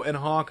Widow and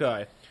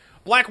Hawkeye.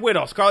 Black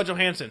Widow, Scarlett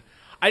Johansson.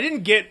 I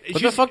didn't get.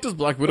 What the fuck does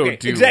Black Widow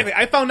do? Exactly.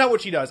 I found out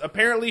what she does.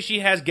 Apparently, she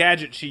has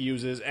gadgets she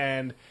uses,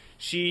 and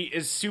she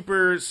is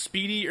super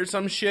speedy or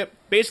some shit.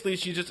 Basically,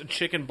 she's just a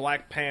chick in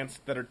black pants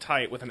that are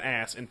tight with an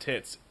ass and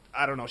tits.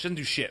 I don't know. She doesn't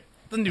do shit.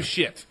 Doesn't do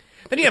shit.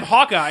 Then you have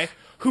Hawkeye,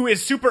 who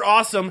is super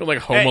awesome. Like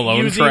Home at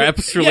Alone using-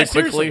 traps really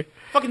seriously. quickly.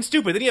 Fucking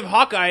stupid. Then you have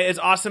Hawkeye is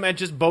awesome at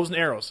just bows and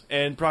arrows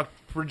and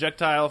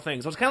projectile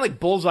things. So it's kind of like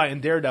Bullseye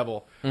and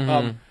Daredevil.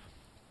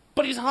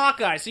 But he's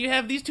Hawkeye, so you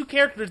have these two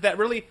characters that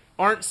really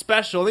aren't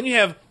special. Then you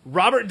have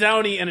Robert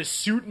Downey in a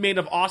suit made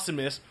of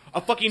awesomeness,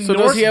 a fucking So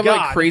Norse does he have god.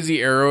 like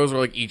crazy arrows,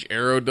 where like each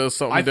arrow does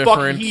something I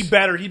different? He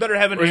better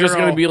have an Or arrow. it's just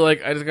gonna be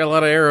like, I just got a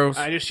lot of arrows.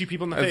 I just shoot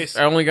people in the face.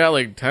 I only got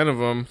like 10 of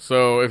them,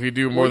 so if you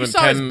do more You than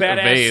saw 10 his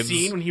badass evades,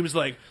 scene when he was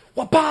like,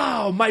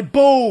 "Wapow! My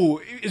bow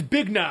is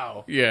big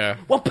now." yeah,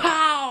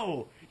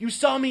 Wapow! You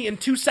saw me in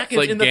 2 seconds it's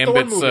like in the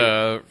Gambit's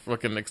Thor movie.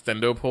 fucking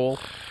extendo pole.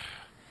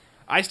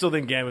 I still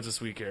think Gambit's a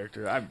sweet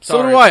character. I'm So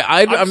sorry. do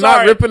I. I'm not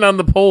sorry. ripping on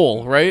the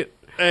pole, right?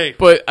 Hey,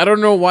 But I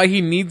don't know why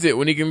he needs it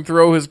when he can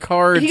throw his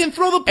cards. he can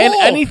throw the pole and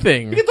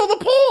anything. He can throw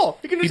the pole.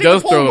 He can He just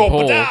does take the pole throw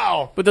and the go,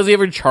 pole, "Padow." but does he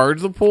ever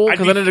charge the pole?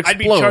 Because then it explodes. I'd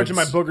be charging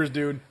my boogers,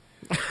 dude.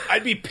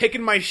 I'd be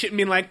picking my shit and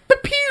being like,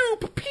 "Pew,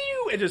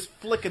 pew," and just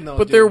flicking those.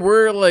 But dude. there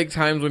were like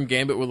times when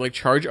Gambit would like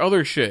charge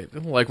other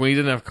shit, like when he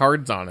didn't have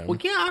cards on him. Well,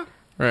 yeah.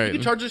 Right. You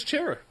can charge his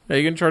chair. Yeah,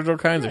 you can charge all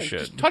kinds of Yeah, shit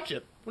Just touch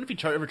it. What if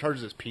he ever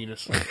charges his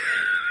penis?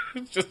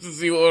 just to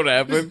see what would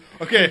happen.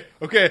 Okay,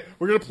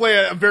 we're gonna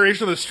play a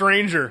variation of The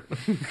Stranger.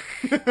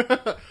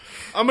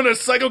 I'm gonna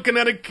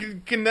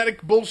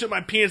kinetic bullshit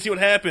my penis, see what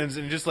happens,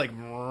 and just like.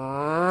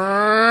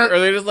 Are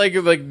they just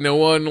like no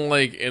one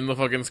like in the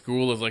fucking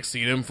school has like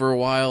seen him for a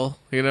while,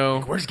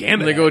 Where's Gambit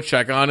And they at? go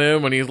check on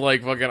him, and he's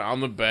like fucking on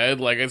the bed,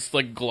 like it's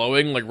like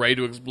glowing, like ready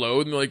to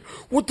explode. And they're like,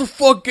 "What the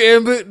fuck,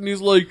 Gambit?" And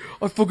he's like,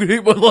 "I fucking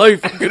hate my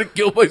life. I'm gonna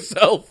kill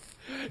myself."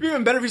 It'd be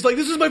even better if he's like,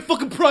 "This is my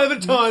fucking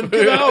private time.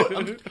 Get out!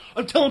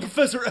 I'm telling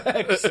Professor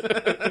X."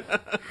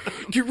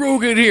 Get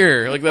Rogue in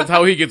here. Like that's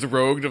how he gets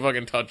Rogue to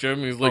fucking touch him.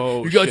 He's like,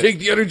 Oh, "You gotta shit. take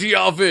the energy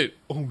off it."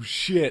 Oh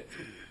shit.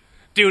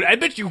 Dude, I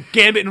bet you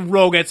Gambit and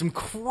Rogue had some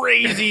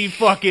crazy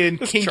fucking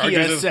kinky Charges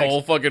ass his sex.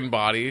 whole fucking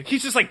body.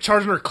 He's just like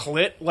charging her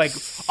clit, like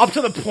up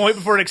to the point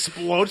before it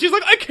explodes. She's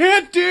like, "I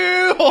can't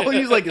deal."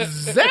 He's like,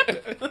 "Zap."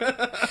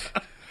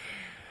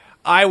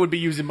 I would be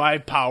using my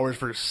powers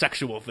for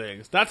sexual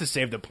things, not to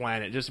save the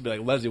planet, just to be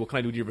like, "Leslie, what can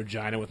I do to your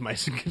vagina with my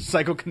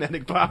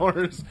psychokinetic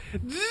powers?"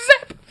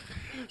 Zap.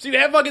 So you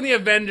have fucking the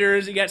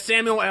Avengers, you got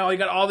Samuel L., you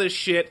got all this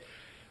shit.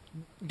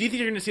 Do you think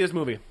you're going to see this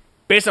movie?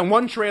 Based on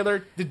one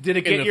trailer, did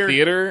it get In the your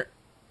theater,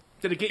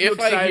 Did it get you if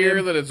excited? I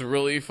hear that it's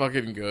really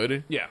fucking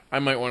good, Yeah. I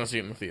might want to see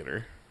it in the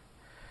theater.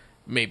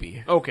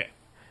 Maybe. Okay.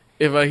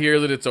 If I hear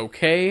that it's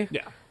okay,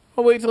 Yeah.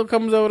 I'll wait till it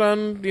comes out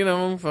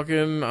on,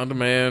 fucking on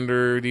demand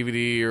or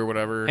DVD or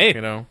whatever. Hey.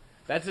 Because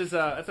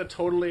That's a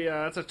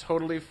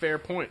totally fair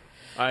point.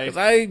 I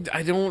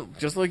I don't,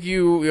 just like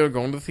you,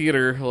 going to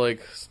theater,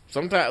 like,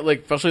 sometimes,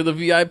 like, especially the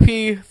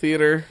VIP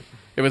theater,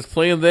 if it's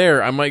playing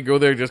there, I might go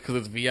there just because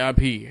it's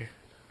VIP.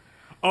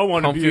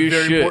 want to be comfy a as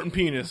very shit. important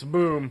penis.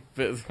 Boom.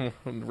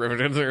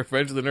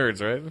 Revenge of the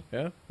Nerds, right?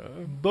 Yeah.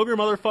 Booger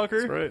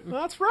motherfucker. That's right.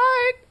 That's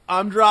right.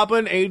 I'm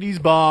dropping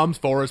 80s bombs,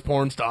 forest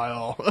porn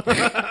style.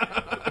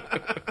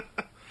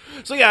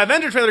 So yeah,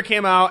 Avenger trailer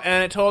came out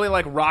and it totally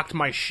like rocked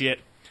my shit.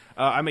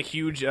 I'm a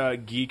huge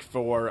geek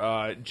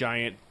for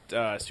giant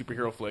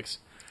superhero flicks.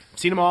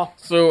 Seen them all.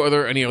 So, are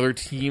there any other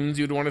teams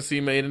you'd want to see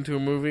made into a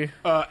movie?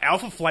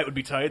 Alpha Flight would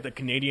be tight. The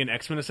Canadian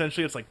X-Men,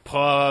 essentially. It's like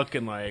Puck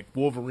and like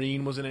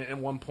Wolverine was in it at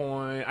one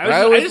point.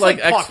 I always just like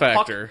X Puck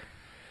Factor.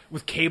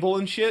 with Cable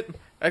and shit.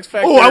 X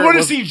Factor. Oh, I want to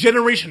was- see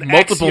Generation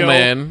Multiple X, yo.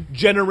 Man.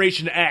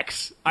 Generation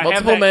X. I have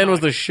Multiple that Man was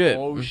comic. the shit.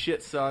 Oh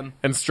shit, son.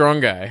 And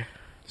Strong Guy.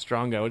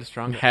 Strong Guy. What is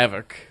Strong Guy?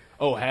 Havoc.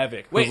 Oh,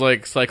 Havoc. Was Wait.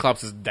 like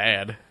Cyclops'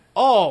 dad.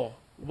 Oh,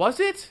 was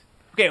it?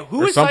 Okay,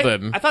 who Or is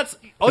something. I thought.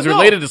 Oh, He's no.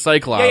 related to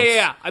Cyclops.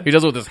 Yeah. He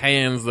does it with his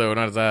hands, though,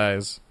 not his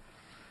eyes.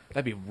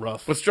 That'd be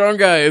rough. But Strong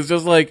Guy is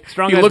just like,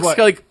 Strong he Guy's looks what?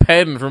 like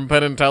Penn from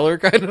Penn and Teller,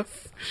 kind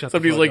of. Shut the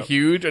Except he's fuck like up.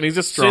 huge, and he's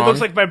just So strong. he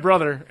looks like my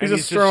brother. And he's he's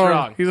just strong.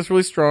 strong. He's just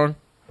really strong.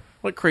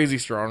 Like crazy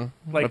strong.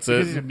 Like That's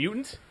because it. he's a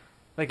mutant.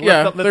 Like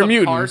Yeah, lift they're up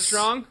cars mutants.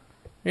 strong.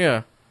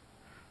 Yeah.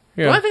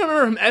 The only thing I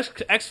remember from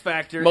X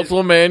Factor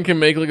Multiple Man can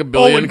make like a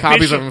billion and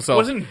copies Bishop. of himself.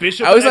 Wasn't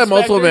Bishop I always in thought X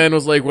Multiple Factor? Man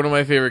was like one of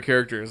my favorite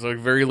characters, like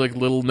very like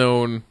little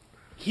known.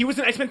 He was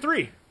in X-Men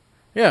 3.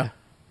 Yeah,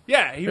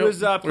 Yeah, he Yep.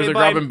 was Where's played like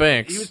by Robin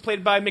Banks? He was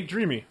played by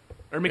McDreamy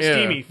or Yeah.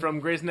 McSteamy from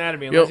Grey's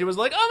Anatomy. And Yep. he was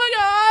like, "Oh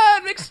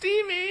my God,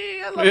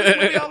 McSteamy! I love this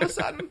movie." All of a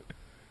sudden,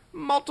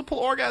 multiple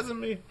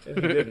orgasm me. And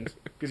he didn't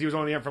because he was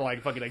only there for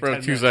like fucking like for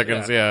 10 2 minutes.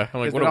 seconds. Yeah, I'm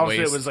like, Because what then a also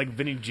waste. it was like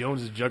Vinnie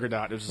Jones'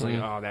 Juggernaut. It was just like,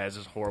 oh, that is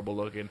just horrible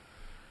looking.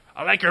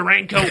 I like your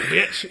raincoat,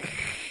 bitch.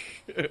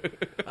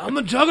 I'm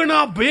the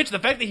Juggernaut, bitch. The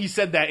fact that he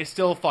said that is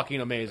still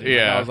fucking amazing.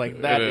 Yeah, I was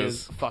like, that it is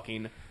is.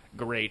 fucking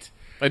great.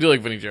 I do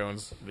like Vinnie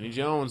Jones. Vinnie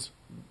Jones.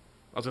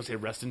 I was gonna say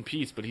rest in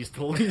peace, but he's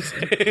still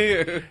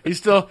he's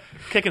still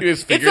kicking. He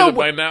just figured it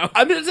by now.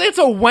 I mean, it's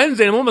a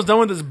Wednesday. And I'm almost done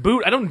with this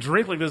boot. I don't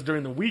drink like this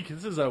during the week.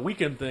 This is a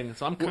weekend thing,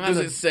 so I'm What does kind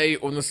it of. say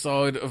on the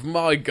side of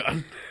my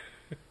gun?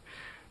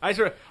 I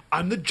swear,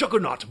 I'm the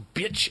Juggernaut,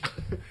 bitch.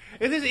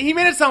 He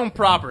made it sound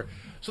proper.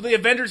 So the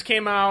Avengers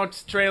came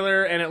out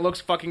trailer, and it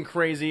looks fucking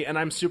crazy, and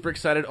I'm super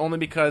excited only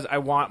because I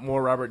want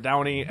more Robert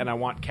Downey, and I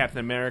want Captain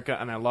America,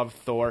 and I love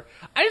Thor.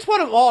 I just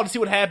want them all to see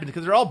what happens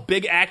because they're all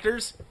big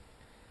actors.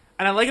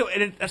 And I like it,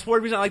 and that's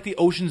one reason I like the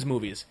Ocean's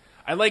movies.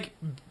 I like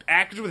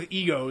actors with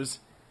egos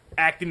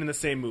acting in the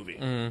same movie.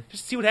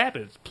 Just see what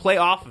happens. Play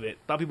off of it.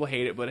 A lot of people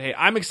hate it, but hey,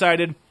 I'm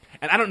excited.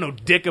 And I don't know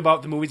dick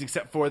about the movies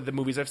except for the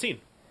movies I've seen.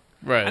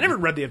 Right. I never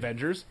read the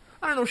Avengers.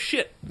 I don't know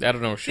shit. I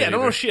don't know shit. Yeah, I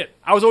don't know either. shit.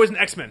 I was always an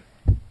X-Men.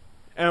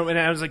 And when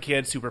I was a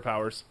kid,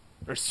 superpowers.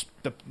 Or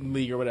the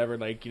League or whatever,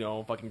 like, you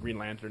know, fucking Green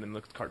Lantern and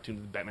the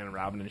cartoons with Batman and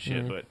Robin and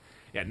shit. But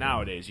yeah,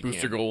 nowadays you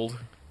Booster can't. Gold.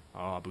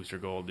 Oh, Booster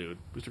Gold, dude.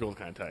 Booster Gold's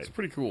kind of tight. It's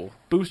pretty cool.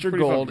 Booster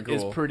Pretty Gold fucking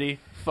cool. is pretty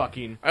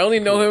fucking. I only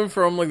know him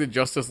from like the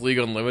Justice League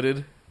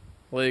Unlimited,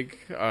 like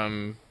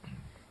on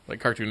like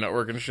Cartoon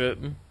Network and shit.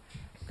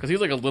 Because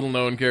he's like a little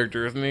known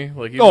character, isn't he?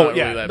 Like he's Oh not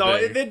yeah, really that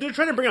no, big. they're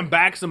trying to bring him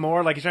back some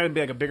more. Like he's trying to be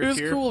like a bigger It was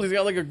tier. cool. He's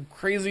got like a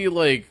crazy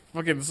like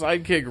fucking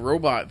sidekick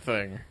robot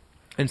thing.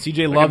 And CJ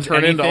That loves can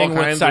turn into all anything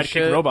with kinds of sidekick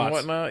shit robots. and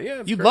whatnot. Yeah,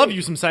 it's You'd great. love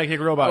you some sidekick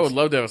robots. I would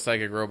love to have a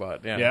psychic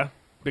robot. Yeah, Yeah,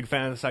 big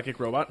fan of the sidekick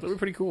robot. that'd be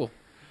pretty cool.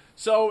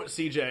 So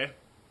CJ,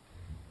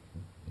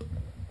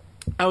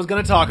 I was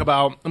gonna talk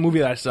about a movie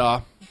that I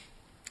saw,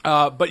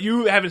 but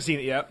you haven't seen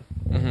it yet.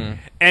 Mm-hmm.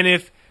 And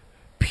if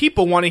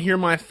people want to hear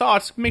my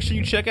thoughts, make sure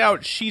you check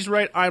out She's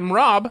Right, I'm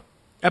Rob,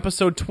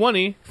 episode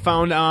 20,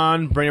 found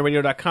on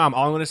BrainRadio.com.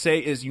 All I'm going to say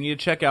is you need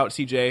to check out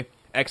CJ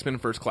X-Men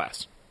First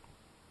Class.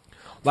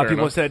 A lot of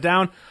people have set it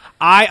down.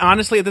 I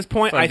honestly, at this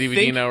point, It's on I DVD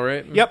think now,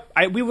 right? Yep,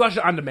 we watched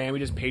it on demand. We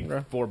just paid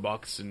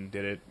 $4 and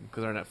did it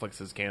because our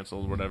Netflix is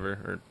canceled, or whatever,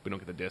 or we don't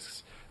get the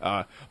discs.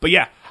 But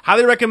yeah,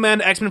 highly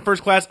recommend X-Men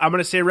First Class. I'm going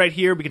to say right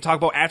here, we can talk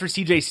about after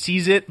CJ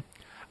sees it.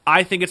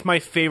 I think it's my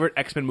favorite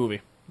X-Men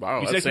movie.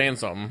 Wow, You see that's X-Men? saying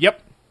something.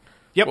 Yep.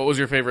 What was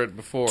your favorite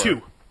before?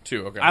 Two.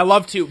 Okay. I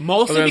love 2, I was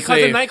mostly gonna because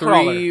say, of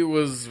Nightcrawler. 3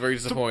 was very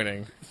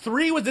disappointing.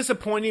 3 was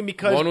disappointing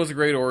because 1 was a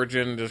great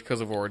origin just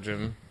because of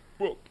origin.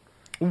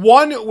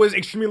 1 was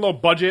extremely low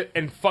budget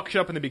and fucked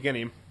shit up in the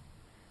beginning.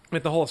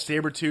 With the whole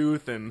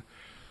Sabretooth and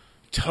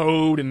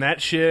Toad and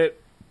that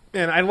shit.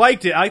 And I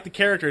liked it. I liked the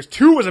characters.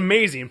 2 was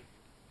amazing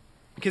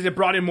because it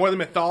brought in more of the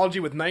mythology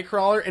with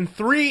Nightcrawler. And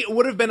 3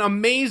 would have been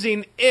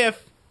amazing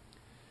if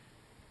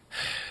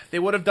they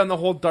would have done the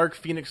whole Dark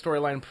Phoenix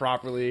storyline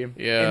properly.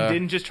 Yeah. And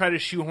didn't just try to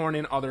shoehorn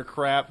in other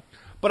crap.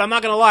 But I'm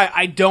not going to lie.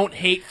 I don't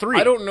hate 3.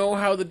 I don't know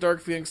how the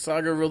Dark Phoenix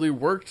saga really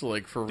worked,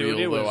 like, for Dude, real,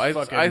 it was though. I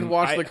fucking-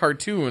 watched I- the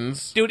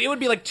cartoons. Dude, it would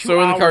be like 2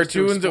 So in hours the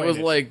cartoons, to it was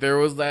explain like, there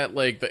was that,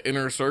 like, the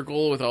inner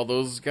circle with all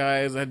those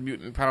guys that had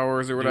mutant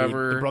powers or Dude,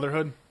 whatever. the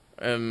Brotherhood?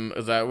 And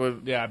is that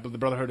what... Yeah, the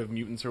Brotherhood of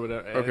Mutants or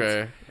whatever.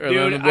 Okay. And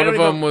Dude, then I one don't of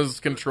them even- was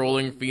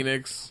controlling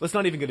Phoenix, Let's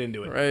not even get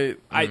into it. right?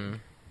 I Mm.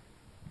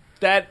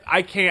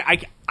 I can't.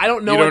 I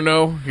don't know. You don't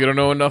know? You don't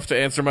know enough to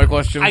answer my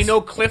questions? I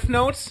know Cliff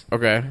Notes,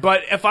 Okay.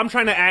 but if I'm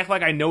trying to act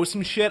like I know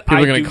some shit, People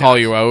I are going do to call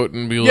not. you out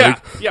and be Yeah,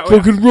 like, yeah,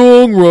 fucking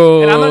wrong,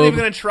 Rob. And I'm not even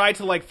gonna try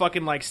to like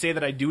fucking like say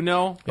that I do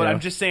know, but Yeah.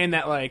 I'm just saying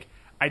that like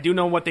I do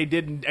know what they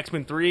did in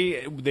X-Men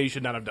 3. They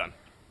should not have done.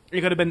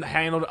 It could have been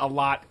handled a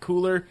lot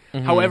cooler.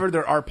 However,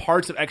 there are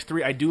parts of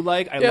X3 I do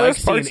like. I Yeah, like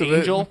there's parts seeing of it.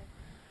 Angel.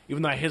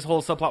 Even though his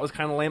whole subplot was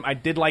kind of lame, I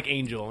did like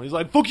Angel. He's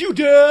like, "Fuck you,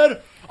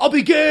 Dad! I'll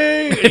be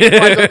gay!" And he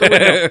flies out the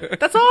window.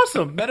 That's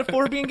awesome.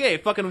 Metaphor of being gay.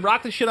 Fucking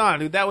rock the shit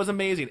on, dude. That was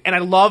amazing. And I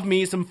love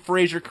me some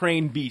Fraser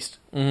Crane Beast.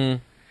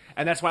 Mm-hmm.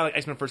 And that's why I like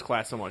X-Men First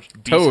Class so much.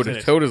 Beast is in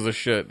it. Toad is the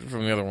shit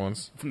from the other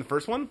ones. From the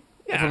first one?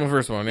 Yeah. From the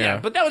first one, yeah.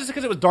 But that was just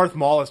because it was Darth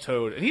Maul as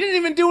Toad. And he didn't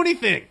even do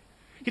anything.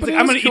 He's But like, he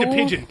I'm was going to eat a cool.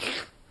 pigeon.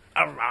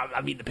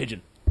 I'm eating the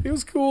pigeon. He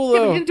was cool, Yeah,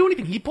 but though. he didn't do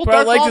anything. He pulled But I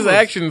Darth liked Maul his moves.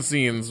 action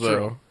scenes, though.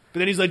 True. But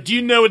then he's like, do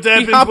you know what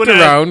happens hopped when,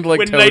 around like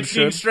when Toad lightning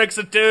should. strikes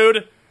a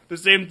toad? The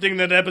same thing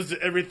that happens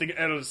to everything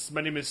else. My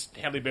name is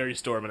Halle Berry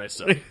Storm, and I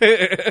suck.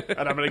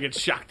 And I'm going to get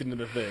shocked into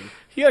the thing.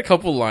 He had a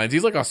couple lines.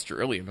 He's like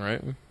Australian,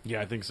 right?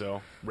 Yeah, I think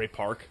so. Ray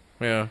Park.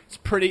 Yeah. It's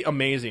pretty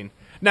amazing.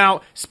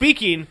 Now,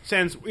 speaking,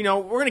 since, we're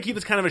going to keep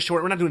this kind of a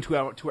short, we're not doing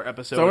two-hour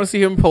episode. So I want to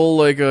see him pull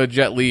like a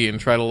Jet Li and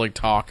try to like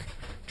talk,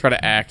 try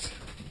to act.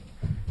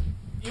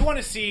 You want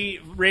to see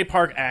Ray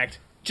Park act,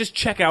 just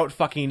check out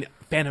fucking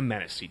Phantom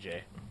Menace,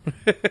 CJ.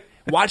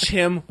 Watch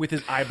him with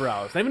his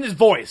eyebrows, not even his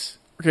voice.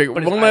 Okay,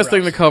 but one his last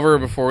thing to eyebrows. cover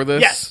before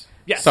this. Yes.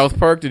 South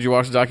Park, did you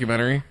watch the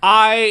documentary?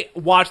 I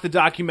watched the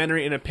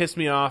documentary and it pissed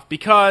me off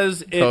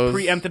because it 'Cause-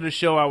 preempted a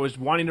show I was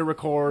wanting to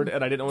record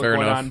and I didn't know what was Fair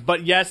going enough. on.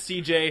 But yes,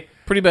 CJ,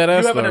 Pretty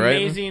badass, you have though, an right?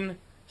 amazing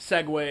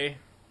segue.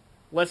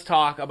 Let's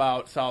talk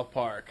about South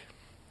Park.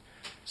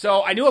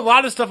 So I knew a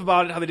lot of stuff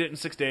about it, how they did it in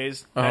 6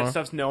 days. Uh-huh. That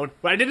stuff's known.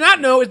 What I did not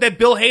know is that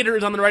Bill Hader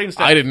is on the writing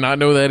staff. I did not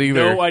know that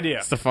either. No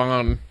idea.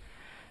 Stefan.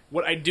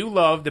 What I do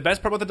love, the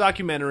best part about the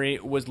documentary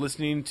was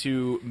listening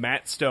to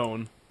Matt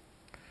Stone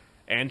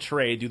and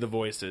Trey do the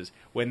voices.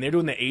 When they're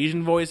doing the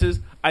Asian voices,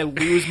 I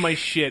lose my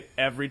shit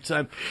every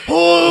time.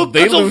 Oh,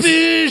 They lose,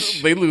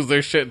 cuttlefish! they lose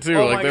their shit, too.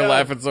 Oh like, my they're God.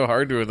 laughing so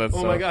hard doing that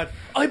stuff. Oh my god.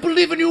 I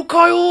believe in you,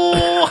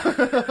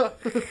 Kyle!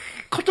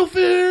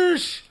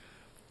 Cuttlefish!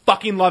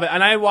 Fucking love it.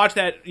 And I watched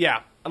that.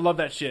 Yeah, I love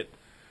that shit.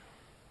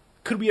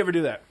 Could we ever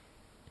do that?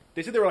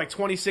 They said they were like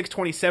 26,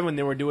 27 when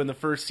they were doing the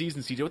first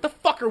season, CJ. What the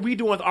fuck are we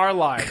doing with our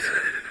lives?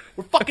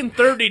 We're fucking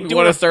 30 You doing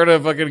want to a- start a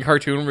fucking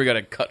cartoon where we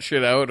gotta cut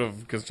shit out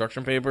of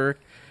construction paper?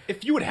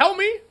 If you would help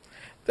me,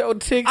 That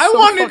would take I so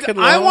wanted fucking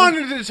I long.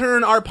 wanted to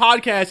turn our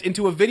podcast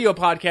into a video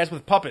podcast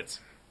with puppets.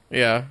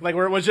 Yeah. Like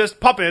where it was just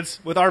puppets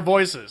with our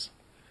voices.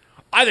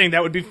 I think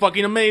that would be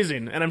fucking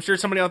amazing. And I'm sure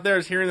somebody out there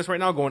is hearing this right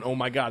now going, oh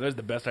my god, that's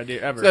the best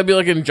idea ever. That'd be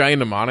like in Giant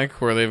Mnemonic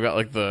where they've got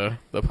like the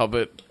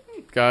puppet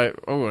guy.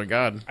 Oh my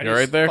god. I You're just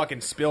right there?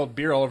 fucking spilled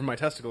beer all over my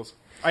testicles.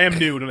 I am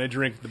nude when I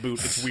drink the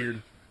boot. It's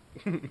weird.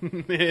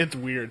 It's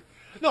weird.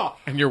 No.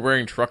 And you're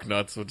wearing truck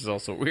nuts, which is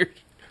also weird.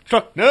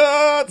 Truck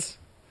nuts!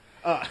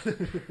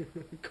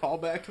 Call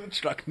back to the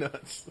truck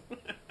nuts.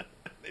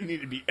 They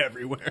need to be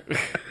everywhere.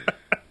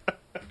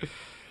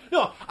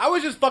 No, I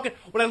was just fucking.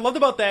 What I loved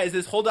about that is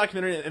this whole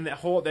documentary and that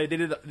whole they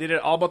did it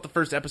all about the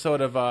first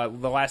episode of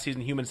the last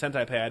season Human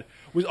Centipede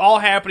was all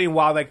happening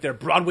while like their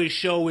Broadway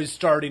show is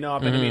starting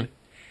up. And I mean,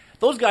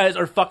 those guys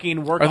are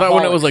fucking workaholics. I thought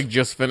when it was like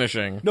just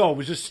finishing. no, it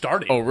was just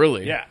starting. Oh,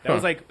 really? Yeah, that Huh.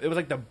 was like it was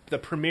like the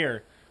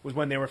premiere was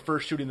when they were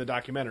first shooting the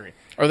documentary.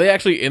 Are they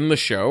actually in the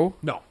show?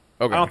 No,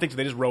 Okay. I don't think so.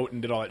 They just wrote and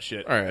did all that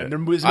shit. All right. And their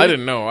movies- I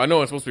didn't know. I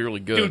know it's supposed to be really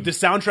good. Dude, the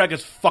soundtrack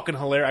is fucking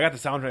hilarious. I got the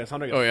soundtrack. The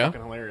soundtrack is Oh, yeah?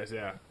 fucking hilarious.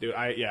 Yeah, dude.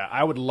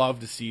 I would love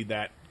to see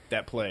that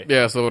play.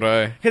 Yeah, so would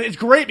I. 'Cause it's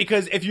great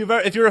because if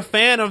you're a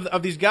fan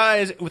of these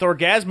guys with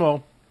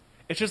Orgasmo,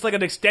 it's just like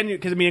an extended.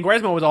 Because I mean,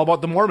 Orgasmo was all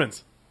about the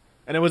Mormons,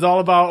 and it was all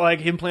about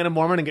like him playing a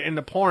Mormon and getting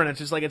into porn. It's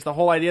just like it's the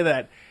whole idea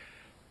that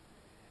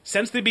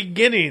since the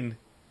beginning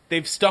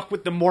they've stuck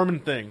with the Mormon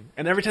thing,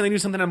 and every time they do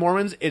something on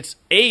Mormons, it's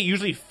A,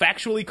 usually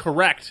factually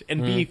correct,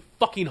 and B,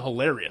 fucking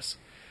hilarious.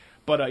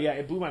 But yeah,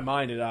 it blew my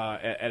mind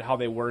at how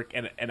they work,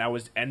 and I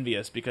was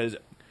envious because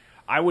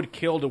I would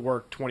kill to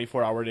work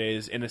 24-hour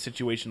days in a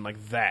situation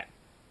like that,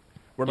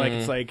 where like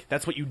it's like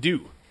that's what you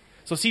do.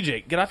 So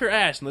CJ, get off your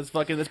ass and let's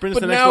bring this to But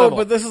the next now, level.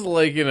 but this is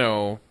like,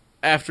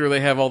 after they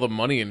have all the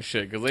money and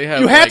shit, because they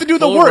have you have like, to do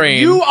the full work.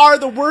 reign. You are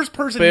the worst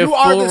person. They have You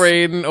are full the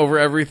reign over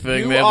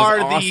everything. you They have are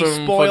this the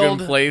awesome spoiled-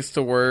 fucking place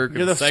to work.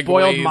 You're the and segues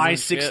spoiled my and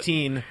shit.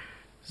 16. This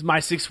is my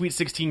sweet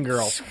 16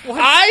 girl.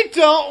 I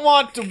don't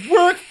want to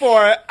work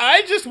for it.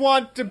 I just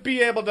want to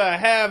be able to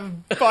have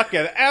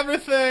fucking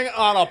everything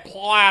on a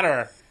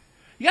platter.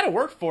 You gotta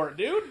work for it,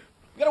 dude. You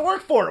gotta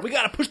work for it. We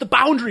gotta push the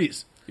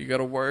boundaries. You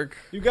gotta work.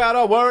 You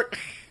gotta work.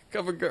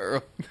 Cover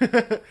girl.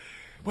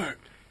 Work.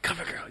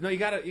 Cover girl. No, you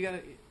gotta.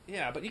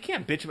 Yeah, but you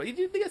can't bitch about it.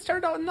 You get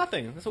started out with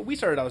nothing. That's what we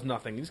started out as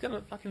nothing. You just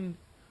gotta fucking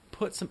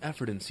put some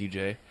effort in,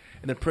 CJ.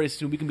 And then pretty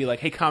soon we can be like,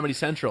 hey, Comedy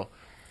Central,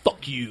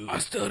 fuck you. I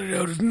started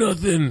out as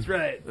nothing. That's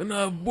right. And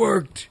I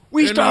worked.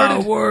 We and started-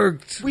 I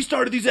worked. We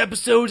started these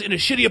episodes in a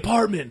shitty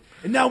apartment,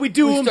 and now we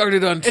do We them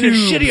started on in a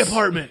Tubes. shitty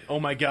apartment. Oh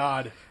my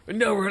god. And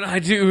now we're on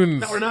iTunes.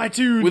 Now we're in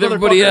iTunes. with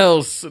everybody motherfucker.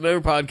 else and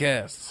other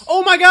podcasts.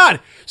 Oh my god.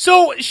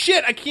 So,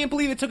 shit, I can't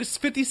believe it took us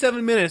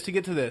 57 minutes to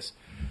get to this.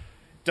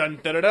 Dun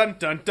dun dun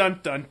dun dun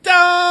dun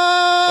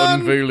dun.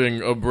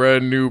 Unveiling a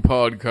brand new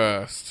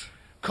podcast.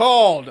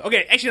 Called.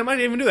 Okay, actually, I might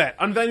even do that.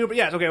 Unveiling.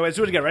 Yes, okay, let's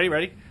do it again.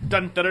 Ready?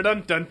 Dun dun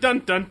dun dun dun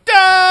dun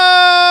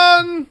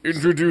dun.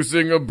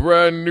 Introducing a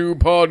brand new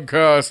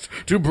podcast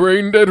to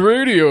Braindead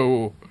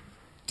Radio.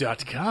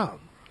 .com.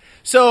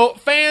 So,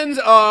 fans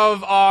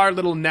of our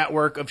little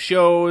network of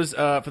shows,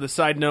 for the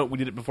side note, we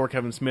did it before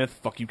Kevin Smith.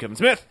 Fuck you, Kevin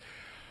Smith.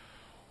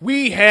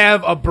 We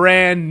have a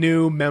brand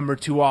new member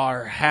to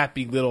our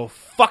happy little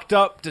fucked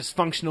up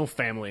dysfunctional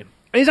family. And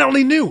he's not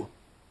only new,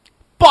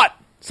 but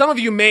some of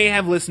you may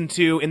have listened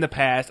to in the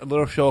past a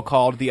little show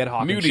called The Ed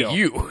Hawkins New to Show.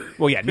 you.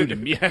 Well, yeah, new to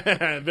me.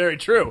 Yeah, very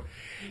true.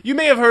 You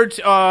may have heard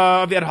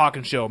of The Ed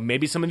Hawkins Show.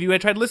 Maybe some of you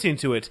had tried listening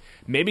to it.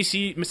 Maybe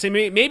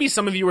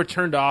some of you were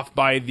turned off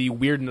by the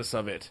weirdness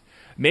of it.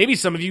 Maybe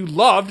some of you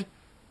loved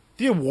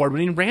the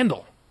award-winning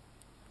Randall.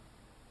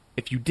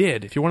 If you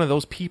did, if you're one of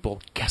those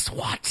people, guess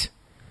what?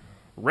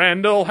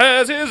 Randall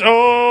has his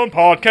own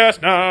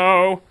podcast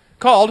now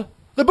called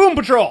The Boom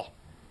Patrol.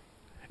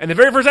 And the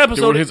very first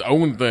episode, Doing his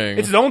own thing.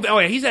 it's his own. Oh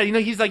yeah,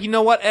 he's like, you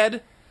know what,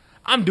 Ed?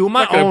 I'm doing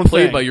my not gonna own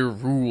play thing. by your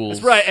rules.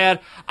 That's right, Ed.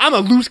 I'm a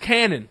loose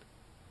cannon.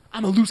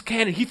 I'm a loose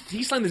cannon.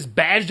 He slammed this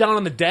badge down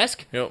on the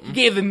desk. Yep. He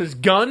gave him this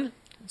gun.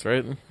 That's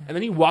right. And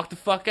then he walked the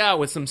fuck out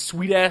with some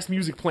sweet-ass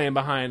music playing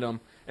behind him.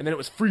 And then it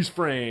was freeze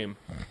frame.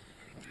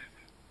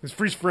 It was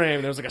freeze frame,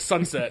 and there was like a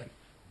sunset.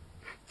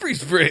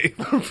 Freeze frame.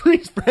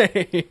 Freeze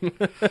frame.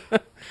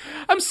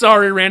 I'm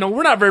sorry, Randall.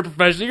 We're not very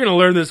professional. You're going to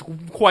learn this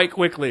quite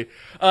quickly.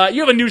 You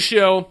have a new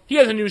show. He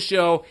has a new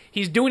show.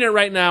 He's doing it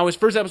right now. His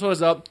first episode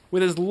is up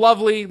with his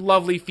lovely,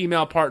 lovely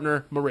female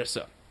partner,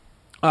 Marissa.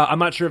 I'm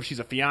not sure if she's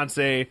a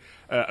fiance,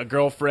 a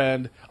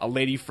girlfriend, a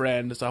lady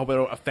friend, so I hope I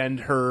don't offend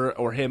her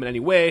or him in any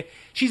way.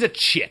 She's a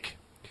chick.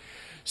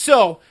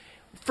 So,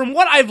 from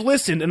what I've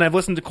listened, and I've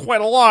listened to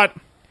quite a lot,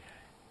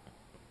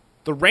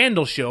 the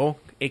Randall Show,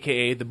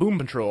 a.k.a. the Boom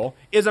Patrol,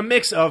 is a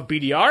mix of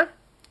BDR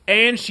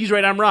and She's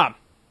Right, I'm Rob.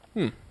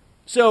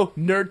 So,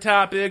 nerd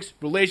topics,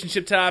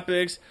 relationship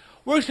topics,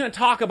 we're just going to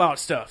talk about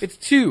stuff. It's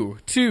two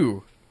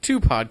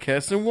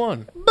podcasts in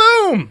one.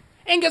 Boom!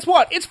 And guess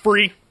what? It's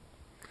free.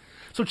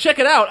 So check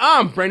it out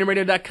on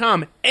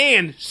BrandonRadio.com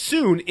and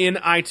soon in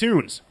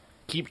iTunes.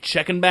 Keep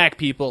checking back,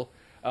 people.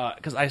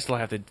 Because I still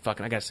have to I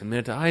gotta submit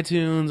it to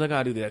iTunes. I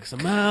gotta do the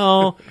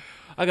XML.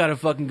 I gotta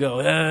fucking go.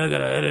 I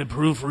gotta edit,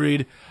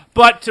 proofread.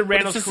 But to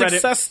Randall's It's a credit,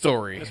 success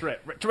story. that's right.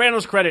 To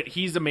Randall's credit,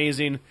 he's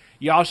amazing.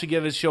 Y'all should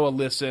give his show a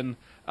listen.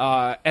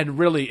 And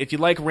really, if you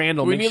like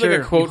Randall, We make need sure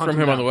like a quote you hunt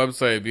from him on down. the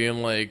website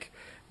being like,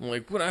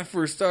 when I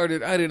first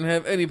started, I didn't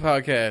have any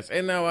podcast,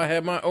 and now I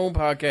have my own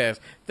podcast.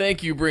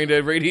 Thank you, Brain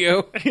Dead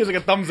Radio. He has like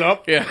a thumbs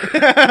up. Yeah.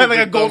 Like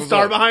a gold Thumbs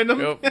star up. behind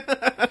him.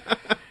 Yep.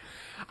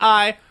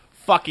 I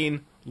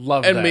fucking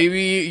love And that.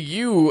 maybe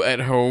you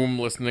at home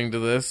listening to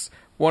this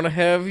want to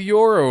have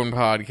your own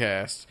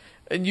podcast,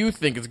 and you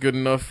think it's good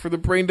enough for the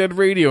Brain Dead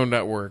Radio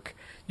Network.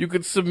 You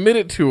could submit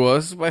it to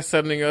us by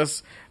sending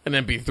us an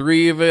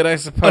MP3 of it, I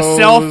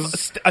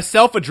suppose. a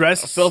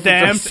self-addressed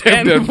Self-addressed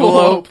stamped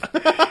envelope.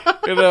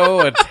 You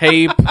know, a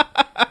tape,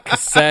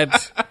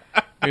 cassette,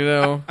 a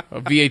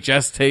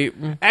VHS tape.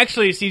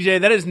 Actually,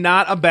 CJ, that is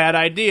not a bad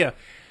idea.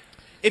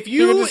 If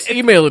You you can just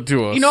email it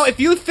to us. if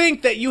you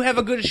think that you have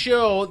a good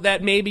show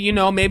that maybe you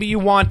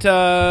want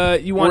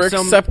we're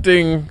some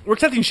accepting. we're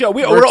accepting show.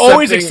 We're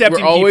always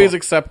accepting We're always people.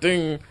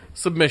 accepting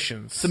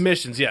submissions.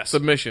 Submissions, yes.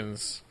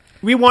 Submissions.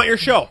 We want your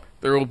show.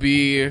 There will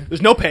be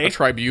There's no pay. a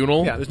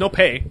tribunal Yeah, there's no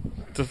pay.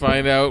 to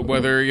find out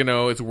whether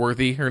it's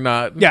worthy or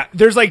not. Yeah,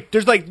 there's like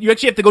you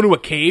actually have to go to a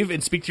cave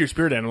and speak to your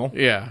spirit animal.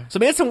 Yeah. So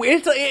I mean,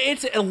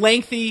 it's a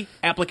lengthy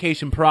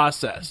application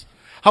process.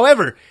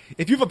 However,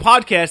 if you have a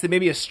podcast that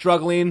maybe is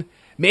struggling,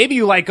 maybe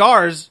you like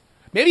ours,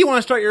 maybe you want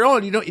to start your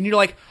own, and you're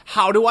like,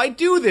 how do I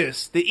do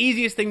this? The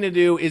easiest thing to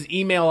do is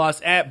email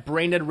us at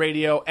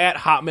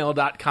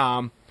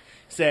braindeadradio@hotmail.com.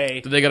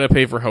 Say Do they got to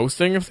pay for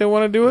hosting if they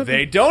want to do it?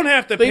 they don't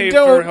have to They pay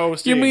don't. for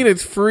hosting. You mean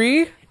it's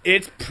free?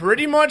 It's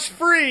pretty much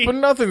free. But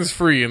nothing's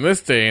free in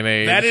this day and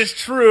age. That is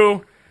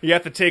true. You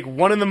have to take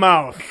one in the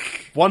mouth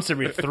once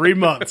every 3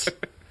 months.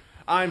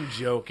 I'm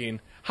joking.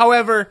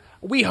 However,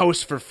 we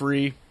host for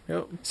free.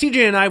 Yep.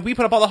 CJ and I, we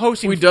put up all the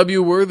hosting. We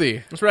W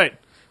worthy. That's right.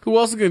 Who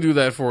else is going to do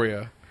that for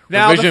you?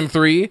 Now Division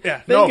 3?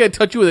 Yeah, They no. can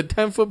touch you with a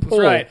 10-foot pole.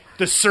 That's right.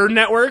 The CERN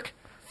Network?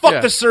 Fuck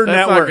Yeah, the CERN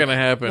that's Network. not going to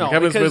happen. No,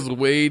 Kevin because Smith's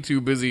way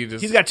too busy.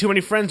 he's got too many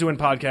friends doing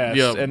podcasts.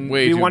 Yeah, and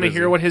way we too want to busy.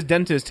 hear what his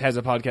dentist has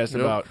a podcast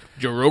about.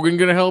 Joe Rogan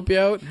going to help you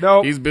out?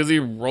 Nope. He's busy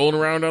rolling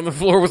around on the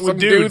floor with some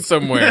dude dudes.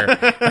 somewhere.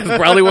 That's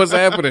probably what's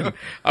happening.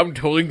 I'm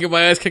totally getting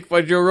my ass kicked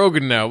by Joe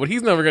Rogan now, but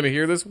he's never going to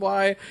hear this.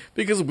 Why?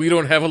 Because we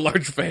don't have a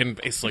large fan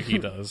base like he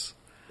does.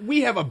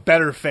 We have a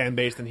better fan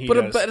base than he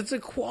But does. it's a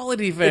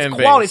quality fan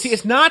It's quality. base. See,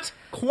 it's not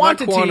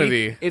quantity.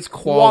 quantity. It's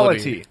Quality.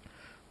 quality.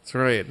 That's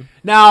right.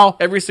 Now,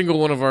 Every single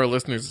one of our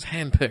listeners is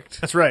handpicked.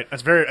 that's right.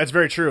 That's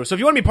very true. So if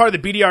you want to be part of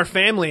the BDR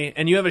family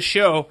and you have a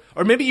show,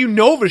 or maybe you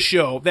know of a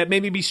show that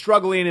maybe be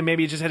struggling and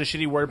maybe it just had a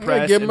shitty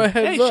WordPress, Yeah, give 'em a and-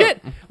 heads hey, up.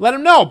 shit, let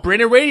them know.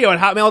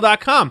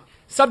 BrandonRadio@hotmail.com.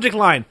 Subject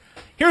line: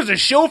 here's a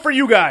show for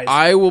you guys.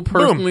 I will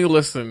personally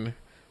listen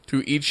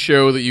to each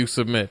show that you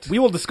submit. We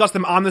will discuss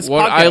them on this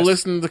When podcast. I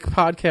listen to the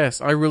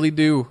podcast, I really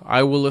do.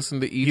 I will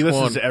listen to each He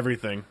listens one. to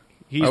everything.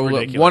 He's I will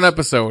ridiculous. one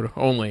episode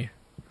only.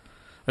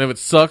 And if it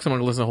sucks, I'm going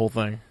to listen to the whole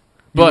thing.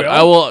 But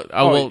will?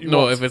 I will. you No,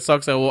 won't. if it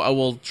sucks, I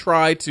will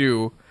try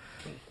to.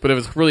 But if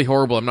it's really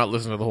horrible, I'm not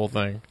listening to the whole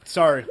thing.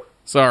 Sorry.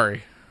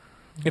 Sorry.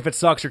 If it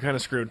sucks, you're kind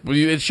of screwed. Well,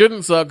 it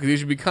shouldn't suck because you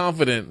should be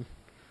confident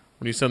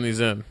when you send these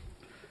in.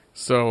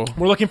 So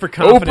We're looking for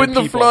confident open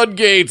the people.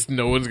 floodgates.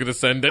 No one's going to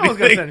send I was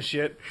anything. gonna send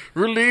shit.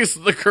 Release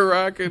the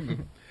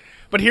Kraken.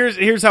 But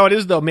here's how it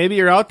is though. Maybe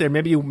you're out there.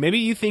 Maybe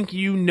you think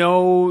you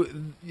know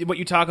what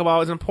you talk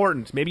about is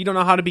important. Maybe you don't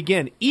know how to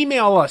begin.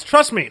 Email us.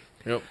 Trust me.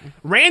 Yep.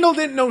 Randall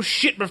didn't know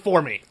shit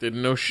before me.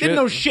 Didn't know shit. Didn't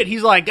know shit.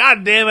 He's like,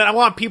 God damn it, I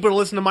want people to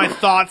listen to my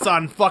thoughts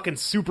on fucking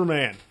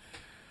Superman.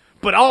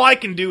 But all I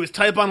can do is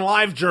type on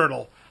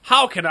LiveJournal.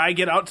 How can I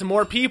get out to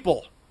more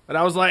people? And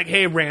I was like,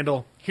 hey,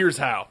 Randall, here's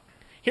how.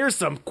 Here's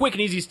some quick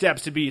and easy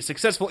steps to be a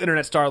successful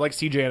internet star like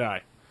CJ and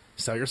I.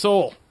 Sell your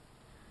soul.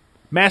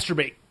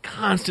 Masturbate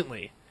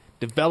constantly.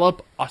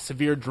 Develop a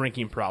severe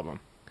drinking problem.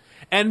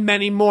 And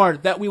many more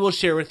that we will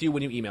share with you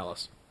when you email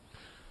us.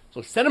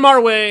 So send them our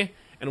way,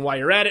 And while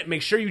you're at it,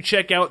 make sure you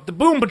check out the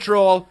Boom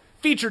Patrol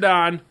featured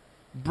on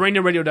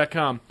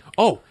BrainDeadRadio.com.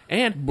 Oh,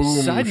 and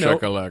Boom side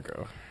note,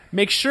 shakalaka.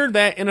 make sure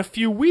that in a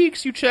few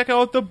weeks you check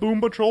out the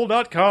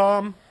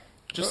BoomPatrol.com.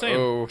 Just saying.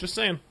 Uh-oh. Just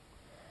saying.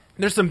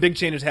 There's some big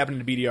changes happening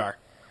to BDR.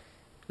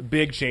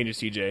 Big changes,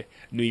 CJ.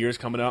 New Year's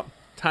coming up.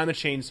 Time to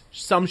change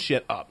some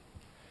shit up.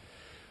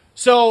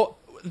 So,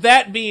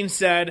 that being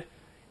said,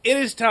 it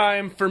is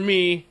time for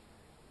me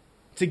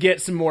to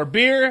get some more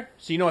beer.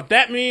 So you know what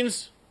that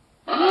means?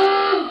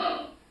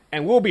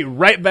 And we'll be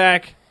right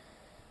back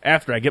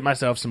after I get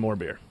myself some more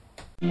beer.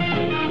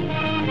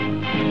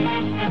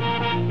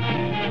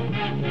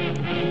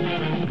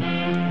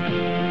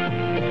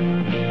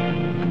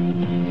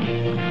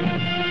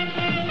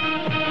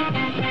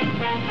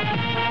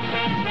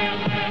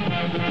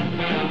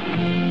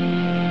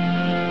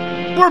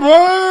 We're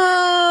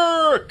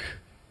back!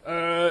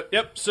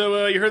 Yep,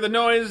 so you heard the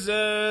noise,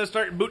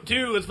 start boot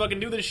 2, let's fucking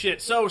do this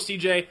shit. So,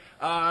 CJ,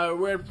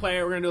 we're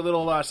gonna do a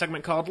little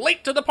segment called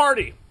Late to the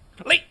Party.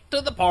 Late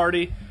to the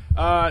Party.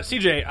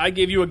 CJ, I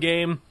gave you a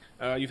game,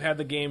 you've had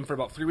the game for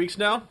about 3 weeks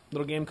now, a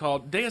little game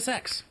called Deus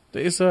Ex.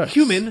 Deus Ex.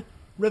 Human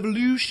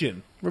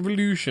Revolution.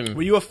 Revolution.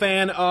 Were you a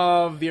fan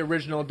of the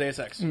original Deus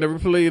Ex? Never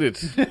played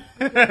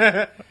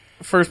it.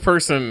 First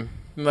person.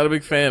 Not a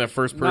big fan of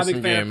first person Not a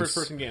games. big fan of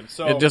first-person games.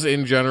 So, And just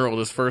in general,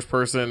 just first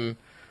person.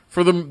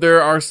 There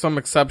are some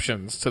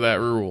exceptions to that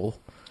rule,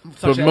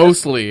 such but as-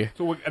 mostly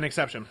so an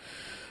exception.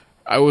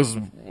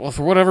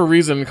 for whatever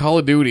reason, Call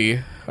of Duty.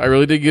 I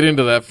really did get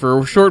into that for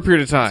a short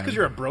period of time. Because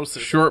you're a bro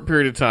sister. Short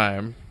period of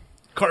time.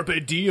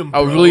 Carpe diem, I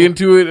was bro. really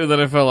into it, and then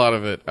I fell out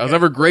of it. I was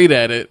never great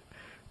at it,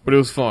 but it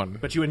was fun.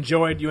 But you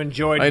enjoyed.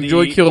 I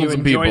enjoyed killing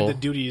some people. The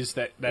duties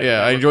that Yeah,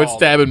 that I were enjoyed called.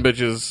 stabbing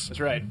bitches, That's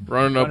right.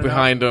 running up Running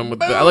behind up.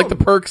 them. I like the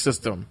perk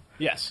system.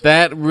 Yes.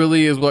 That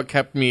really is what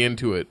kept me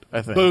into it,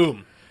 I think.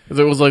 Boom. 'Cause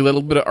there was like a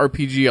little bit of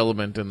RPG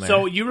element in there.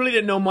 So you really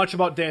didn't know much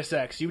about Deus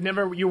Ex. You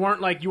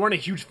weren't a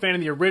huge fan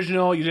of the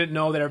original. You didn't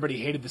know that everybody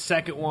hated the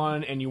second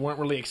one, and you weren't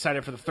really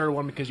excited for the third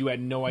one because you had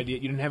no idea.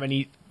 You didn't have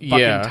any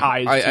fucking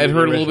ties. to I'd the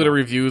heard a little original. bit of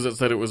reviews that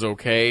said it was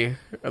okay,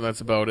 and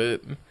that's about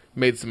it.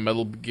 Made some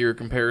Metal Gear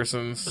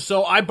comparisons.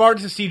 So I barred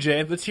to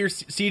CJ. Let's hear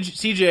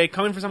CJ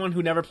coming from someone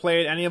who never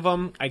played any of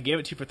them. I gave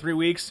it to you for 3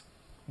 weeks.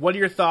 What are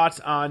your thoughts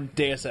on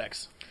Deus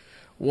Ex?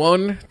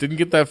 One, didn't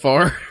get that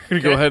far.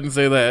 Gonna go Okay. ahead and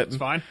say that. It's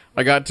fine.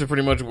 I got to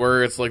pretty much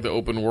where it's like the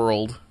open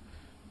world.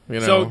 You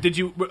know? So did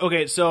you?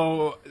 Okay,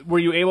 so were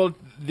you able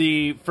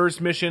the first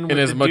mission with In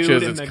as the much dude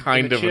as and it's the,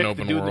 kind and the of an chick,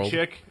 open the dude world. And the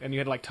chick, and you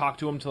had to like talk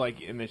to him to like,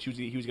 and then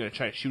he was going to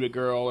try to shoot a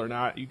girl or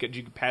not? You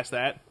get past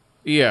that?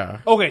 Yeah.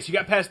 Okay, so you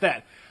got past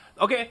that.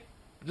 Okay,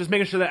 just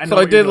making sure that I know. So what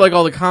I you're did doing. like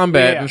all the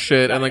combat Yeah, and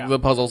shit, got and it, like the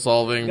puzzle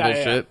solving Got it,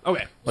 yeah. bullshit.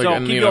 Okay, Like, so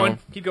and, keep you going. know.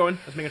 Keep going.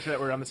 Just making sure that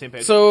we're on the same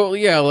page. So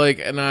yeah, like,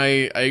 and I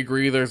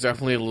agree. There's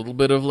definitely a little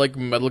bit of like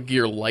Metal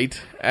Gear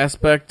Light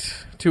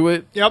aspect to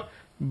it. Yep,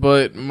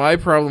 But my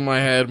problem I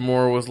had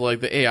more was like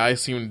the AI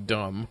seemed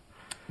dumb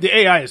the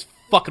AI is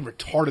fucking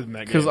retarded in that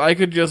game. because I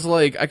could just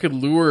like I could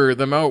lure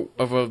them out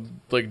of a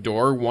like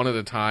door one at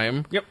a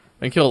time. Yep.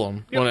 And kill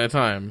them Yep. one at a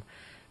time.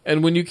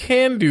 And when you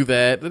can do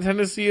that, the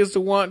tendency is to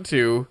want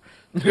to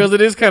because it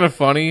is kind of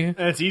funny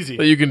That's easy.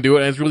 that you can do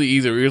it. And it's really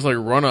easy. You just like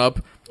run up,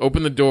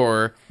 open the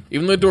door.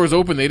 Even though the door's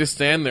open, they just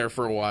stand there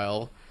for a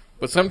while.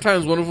 But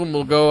sometimes one of them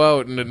will go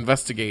out and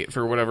investigate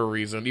for whatever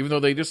reason, even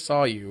though they just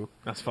saw you.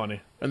 That's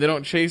funny. And they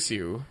don't chase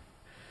you.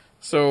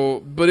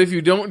 So, but if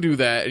you don't do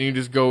that and you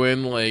just go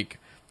in like,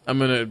 I'm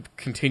going to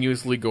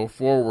continuously go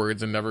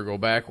forwards and never go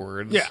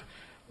backwards. Yeah.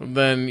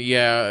 Then,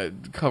 yeah,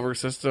 cover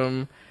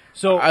system.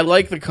 So I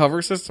like the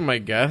cover system, I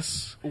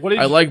guess. What did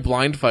I you- like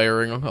blind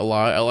firing a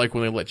lot. I like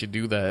when they let you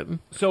do that.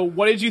 So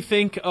what did you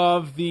think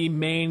of the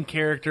main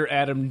character,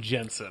 Adam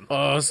Jensen?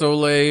 Oh, so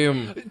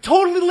lame.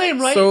 Totally lame,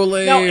 right? So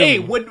lame. Now,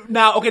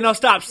 hey, now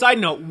stop. Side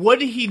note: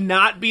 would he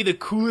not be the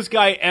coolest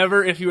guy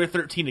ever if he were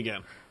 13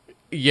 again?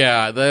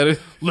 Yeah, that is...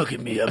 Look at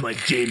me, I'm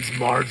like James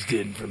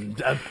Marsden from.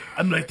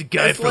 I'm like the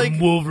guy It's like-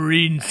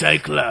 Wolverine,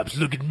 Cyclops.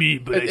 Look at me,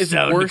 but It's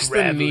worse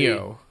than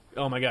Neo.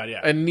 Oh my god,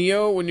 yeah. And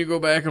Neo, when you go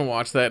back and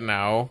watch that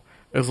now,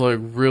 is like,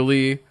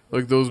 really?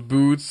 Like, those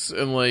boots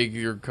and, like,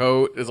 your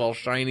coat is all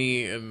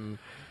shiny and...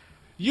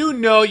 You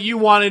know, you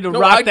wanted to No,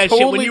 rock I that shit when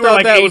totally you were thought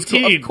like that 18. was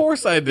cool. Of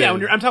course I did. Yeah,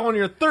 I'm talking when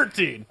you're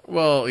 13.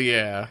 Well,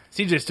 yeah.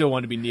 CJ still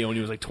wanted to be Neo when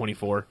he was like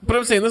 24. But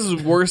I'm saying this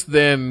is worse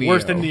than Neo.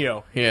 Worse than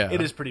Neo. Yeah.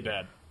 It is pretty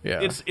bad.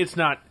 Yeah. It's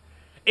not.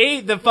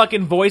 The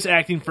fucking voice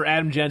acting for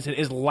Adam Jensen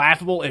is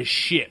laughable as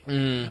shit.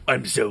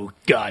 I'm so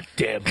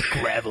goddamn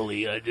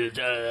gravelly.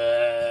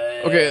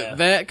 Okay,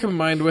 that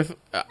combined with...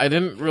 I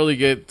didn't really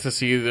get to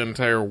see the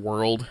entire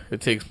world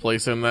it takes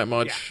place in that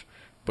much.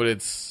 But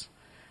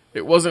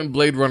it wasn't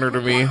Blade Runner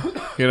to me,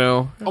 you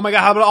know? Oh my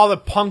god, how about all the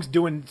punks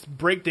doing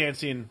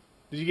breakdancing?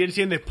 Did you get to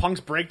see any of the punks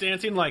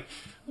breakdancing? Like,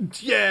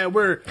 yeah,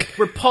 we're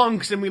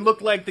punks and we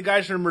look like the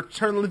guys from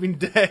Return of the Living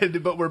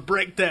Dead, but we're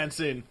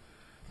breakdancing.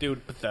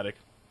 Dude, pathetic.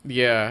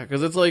 Yeah,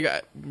 because it's like,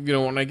 you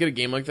know, when I get a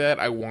game like that,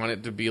 I want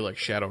it to be like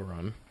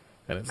Shadowrun.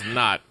 and it's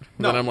not.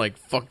 No. Then I'm like,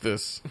 fuck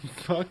this.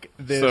 Fuck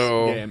this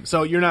So- game.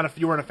 So you weren't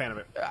a fan of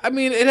it. I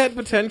mean, it had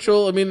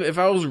potential. I mean, if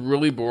I was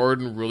really bored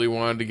and really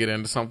wanted to get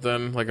into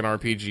something like an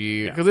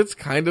RPG, because it's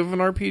kind of an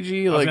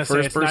RPG, I was like gonna say,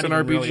 it's not first-person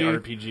even RPG. really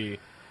RPG.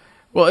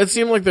 Well, it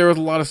seemed like there was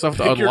a lot of stuff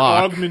to Pick your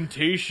unlock.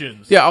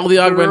 augmentations. Yeah, all the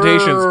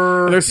augmentations.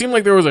 Grrr. And there seemed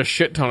like there was a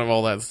shit ton of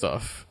all that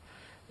stuff.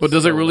 But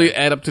does it So really bad.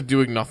 add up to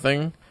doing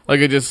nothing? Like,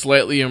 it just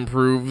slightly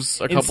improves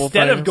a couple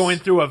Instead things? of going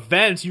through a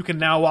vent, you can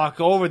now walk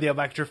over the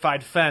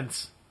electrified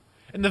fence.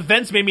 And the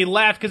vents made me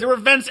laugh because there were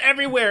vents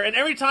everywhere. And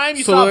every time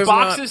you So saw there's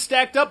boxes not-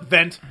 stacked up,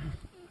 vent.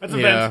 That's a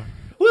Yeah. vent.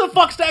 Who the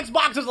fuck stacks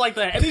boxes like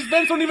that? And these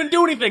vents don't even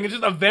do anything. It's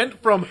just a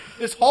vent from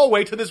this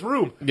hallway to this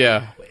room.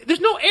 Yeah. There's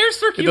no air It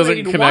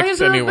circulating. doesn't Why connect is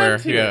there anywhere. A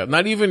vent here? Yeah.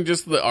 Not even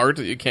just the art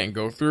that you can't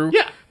go through.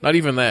 Yeah. Not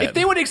even that. If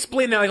they would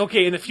explain that, like,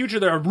 okay, in the future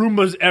there are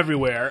Roombas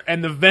everywhere,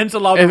 and the vents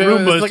allow the If it was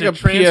Roombas like to a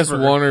transfer.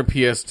 PS1 or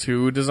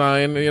PS2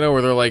 design, you know,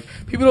 where they're like,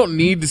 people don't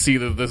need to see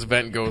that this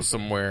vent goes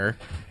somewhere.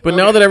 But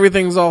now Okay. that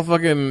everything's all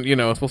fucking, you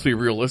know, supposed to be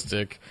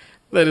realistic,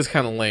 that is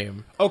kind of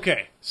lame.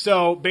 Okay,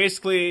 so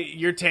basically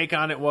your take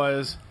on it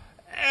was,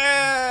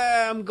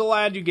 I'm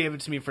glad you gave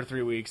it to me for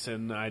 3 weeks,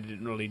 and I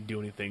didn't really do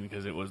anything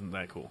because it wasn't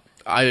that cool.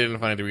 I didn't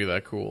find it to be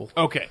that cool.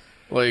 Okay,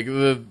 Like,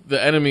 the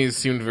enemies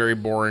seemed very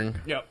boring.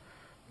 yep,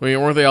 I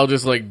mean, weren't they all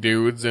just like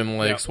dudes in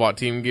like Yep. SWAT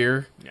team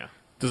gear? yeah.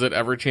 Does it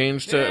ever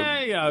change to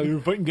Yeah, you're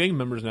fighting gang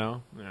members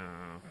now.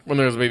 when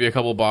there's maybe a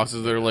couple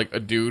bosses that are like a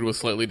dude with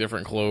slightly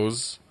different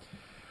clothes?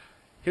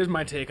 Here's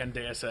my take on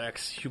Deus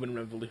Ex: Human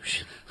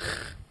Revolution.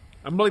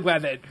 I'm really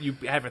glad that you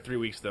had it for 3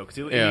 weeks, though, because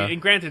Yeah.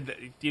 and granted, that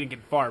you didn't get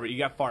far, but you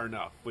got far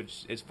enough,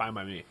 which is fine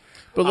by me.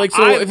 But like,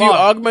 so I if you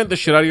love- augment the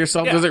shit out of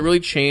yourself, Yeah. does it really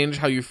change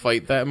how you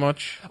fight that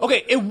much?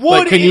 Okay, it would.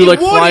 Like, can you, it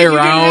like, would fly if you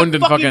didn't have around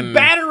and fucking-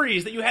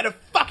 batteries that you had to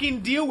fucking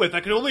deal with?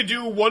 I could only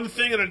do one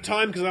thing at a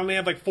time because I only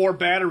have like 4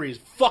 batteries.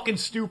 Fucking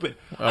stupid.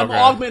 I'm Okay.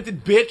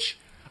 augmented, bitch.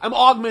 I'm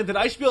augmented.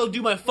 I should be able to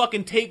do my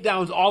fucking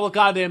takedowns all the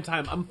goddamn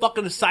time. I'm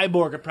fucking a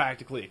cyborg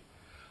practically.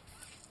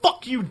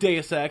 Fuck you,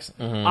 Deus Ex.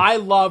 I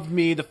loved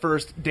me the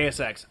first Deus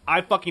Ex. I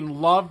fucking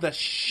loved the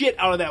shit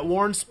out of that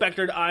Warren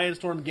Spector Iron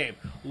Storm game.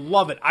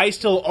 Love it. I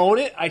still own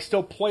it. I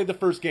still play the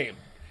first game.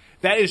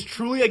 That is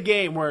truly a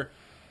game where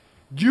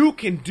you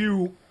can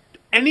do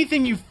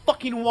anything you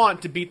fucking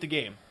want to beat the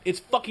game.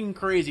 It's fucking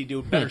crazy,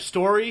 dude. Better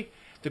story.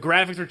 The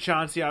graphics are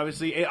chauncey,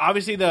 obviously.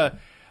 Obviously, the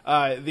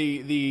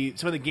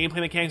some of the gameplay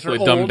mechanics are They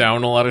old. dumb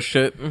down a lot of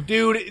shit.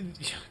 Dude,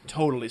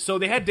 totally. So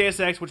they had Deus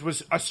Ex, which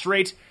was a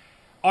straight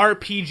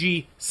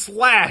RPG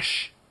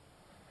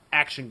 /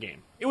 action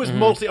game. It was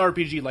mostly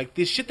RPG. Like,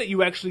 the shit that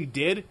you actually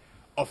did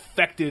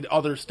affected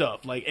other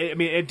stuff. Like, I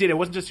mean, it did. It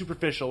wasn't just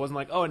superficial. It wasn't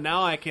like, oh,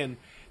 now I can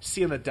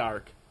see in the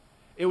dark.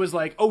 It was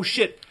like, oh,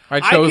 shit. I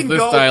chose can this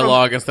go from-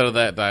 dialogue instead of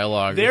that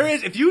dialogue. There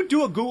is, if you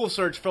do a Google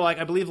search for, like,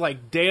 I believe,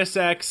 like, Deus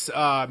Ex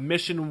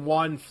Mission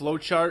 1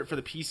 flowchart for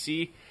the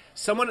PC,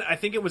 someone, I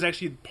think it was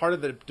actually part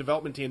of the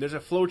development team, there's a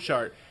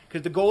flowchart,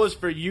 because the goal is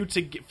for you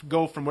to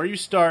go from where you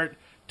start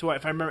to,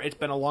 if I remember, it's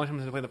been a long time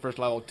since I played the first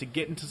level, to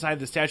get inside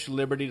the Statue of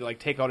Liberty to, like,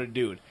 take out a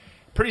dude.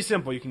 Pretty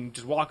simple. You can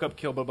just walk up,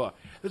 kill, blah, blah.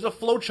 There's a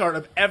flowchart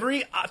of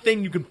every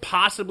thing you can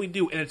possibly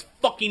do, and it's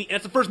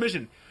the first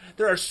mission.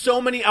 There are so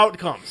many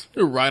outcomes.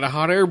 You ride a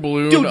hot air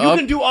balloon Dude, you up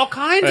can do all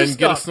kinds of and stuff.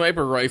 get a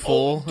sniper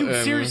rifle. Oh, dude,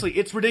 and- seriously,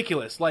 it's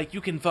ridiculous. Like,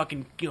 you can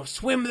fucking,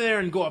 swim there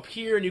and go up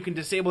here, and you can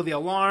disable the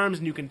alarms,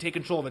 and you can take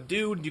control of a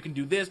dude, and you can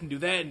do this and do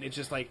that, and it's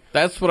just like,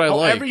 That's what I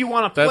like. however you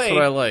want to play. That's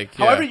what I like.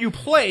 Yeah. However you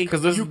play,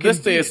 Because you can this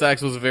beat Deus it.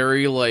 Ex was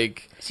very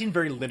like It seemed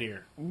very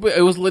linear.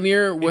 it was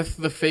linear with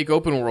the fake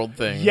open world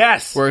thing.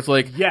 Yes. where it's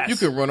like Yes. you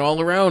can run all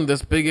around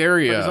this big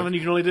area. There's something you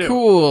can only do.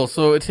 Cool.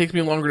 So it takes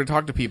me longer to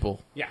talk to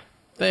people. Yeah.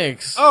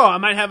 Thanks. Oh, I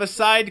might have a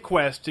side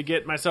quest to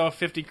get myself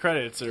 50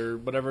 credits or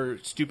whatever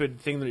stupid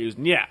thing they're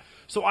using. Yeah.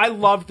 So I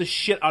loved the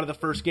shit out of the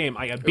first game.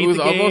 I got beat it was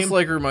the game. almost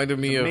like reminded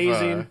me of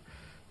amazing.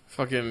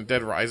 fucking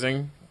Dead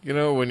Rising. You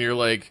know, when you're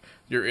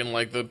in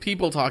like the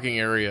people talking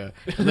area,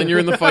 and then you're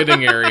in the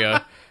fighting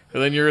area,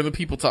 and then you're in the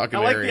people talking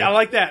area. I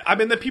like that. I'm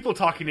in the people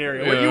talking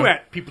area. Where Yeah. you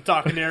at, people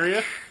talking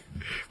area?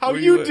 How Where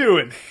you you at?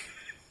 doing?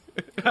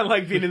 I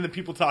like being in the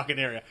people talking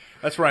area.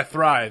 That's where I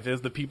thrive,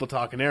 is the people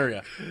talking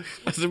area.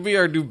 This would be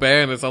our new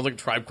band. It sounds like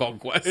Tribe Called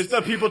Quest. It's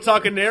the people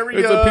talking area.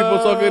 It's the people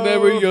talking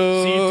area.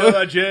 C to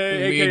the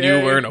J, Me and AKA.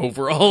 you wearing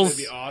overalls.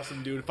 That'd be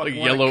awesome, dude. Like Fucking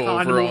want a yellow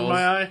condom over overalls.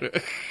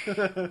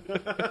 my eye.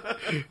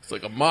 It's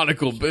like a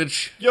monocle,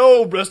 bitch.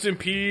 Yo, rest in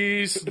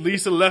peace,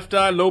 Lisa Left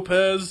Eye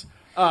Lopez.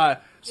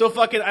 So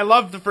fucking, I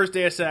loved the first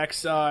Deus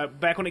Ex.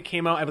 Back when it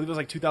came out, I believe it was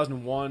like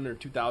 2001 or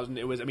 2000.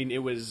 It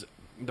was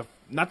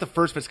not the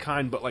first of its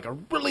kind, but like a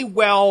really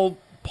well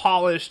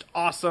polished,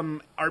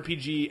 awesome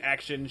RPG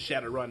action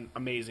Shadowrun,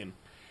 amazing.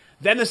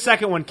 Then the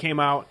second one came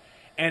out,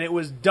 and it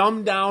was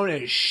dumbed down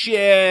as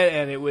shit,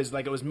 and it was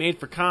like it was made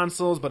for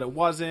consoles, but it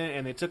wasn't,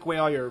 and they took away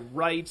all your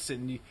rights,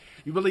 and you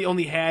really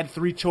only had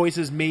 3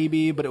 choices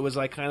maybe, but it was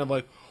like kind of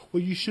like,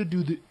 well, you should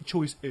do the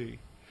choice A.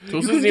 So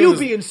You this can isn't do even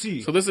B and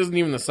C. So this isn't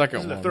even the second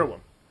This is one. the third one.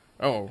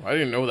 Oh, I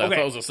didn't know that. I thought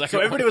it was the second So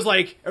everybody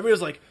one.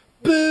 was like,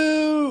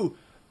 boo!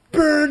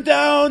 burn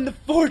down the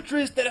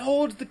fortress that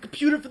holds the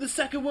computer for the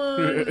second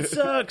one. It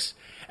sucks.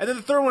 And then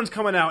the third one's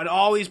coming out, and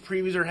all these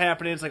previews are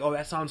happening. It's like, oh,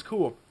 that sounds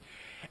cool.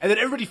 And then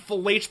everybody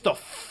fillets the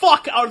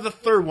fuck out of the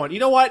third one. You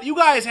know what? You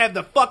guys have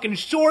the fucking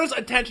shortest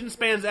attention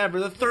spans ever.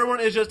 The third one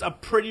is just a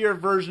prettier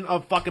version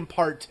of fucking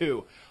part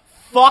 2.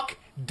 Fuck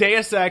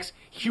Deus Ex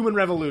Human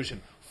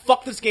Revolution.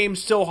 Fuck this game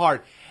so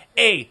hard.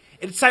 A,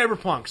 it's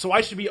Cyberpunk, so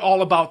I should be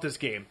all about this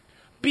game.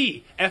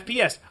 B,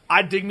 FPS.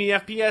 I dig me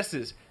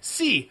FPSs.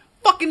 C,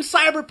 fucking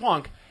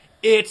Cyberpunk.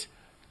 It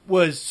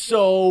was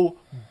so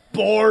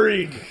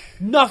boring.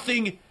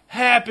 Nothing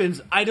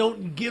happens. I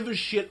don't give a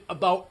shit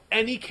about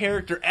any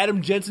character.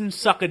 Adam Jensen,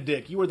 suck a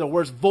dick. You are the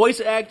worst voice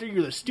actor.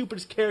 You're the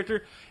stupidest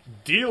character.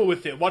 Deal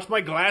with it. Watch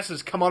my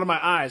glasses come out of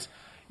my eyes.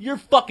 You're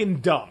fucking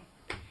dumb.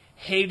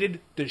 Hated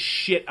the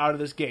shit out of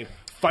this game.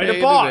 Fight a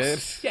Hated boss.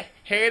 it. Yeah,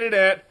 hated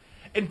it.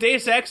 In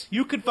Deus Ex,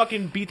 you could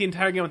fucking beat the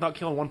entire game without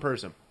killing one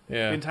person.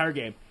 Yeah. The entire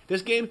game.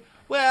 This game,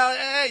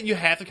 well, you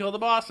have to kill the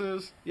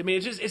bosses. I mean,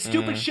 it's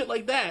stupid shit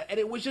like that. And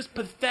it was just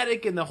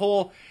pathetic, and the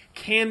whole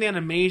canned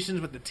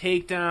animations with the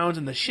takedowns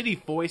and the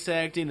shitty voice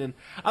acting. And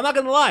I'm not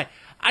going to lie,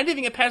 I didn't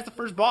even get past the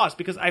first boss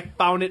because I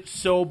found it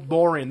so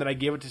boring that I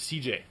gave it to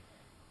CJ.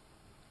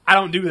 I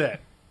don't do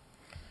that.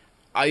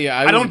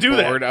 I don't do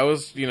that. bored. I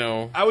was,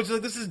 I was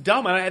like, this is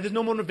dumb. There's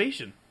no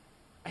motivation.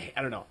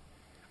 I don't know.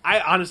 I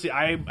honestly,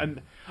 I'm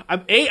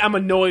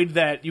annoyed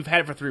that you've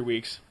had it for 3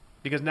 weeks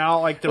because now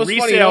like the Well,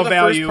 it's resale funny, the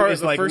value first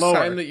is like the first lower.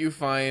 time that you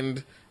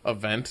find a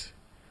vent,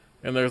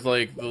 and there's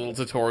like the little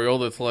tutorial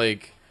that's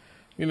like,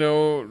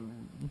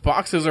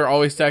 boxes are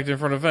always stacked in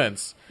front of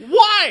vents,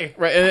 Why?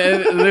 right?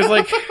 And there's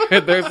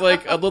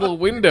like a little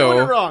window,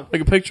 Doing it wrong.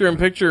 like a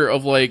picture-in-picture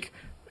of like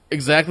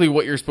exactly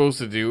what you're supposed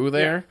to do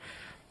there.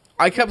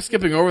 I kept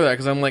skipping over that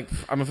because I'm like,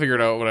 I'm gonna figure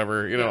it out,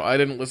 whatever. I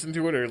didn't listen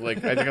to it, or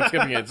like I kept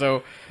skipping it.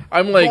 So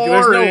I'm like,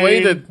 there's no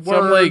way that. So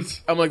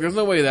Words. I'm like, there's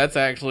no way that's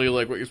actually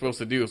like what you're supposed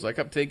to do. So I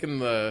kept taking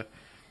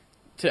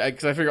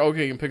because I figured,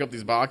 okay, you can pick up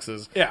these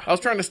boxes. Yeah. I was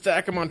trying to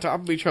stack them on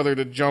top of each other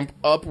to jump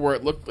up where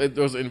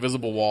there was an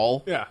invisible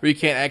wall. Yeah. Where you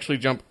can't actually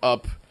jump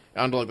up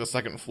onto like the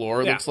second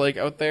floor. It Yeah. looks like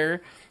out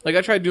there. Like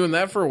I tried doing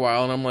that for a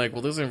while, and I'm like,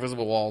 well, there's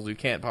invisible walls. You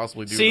can't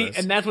possibly do See, this.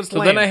 and that's what's so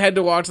lame. then I had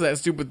to watch that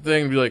stupid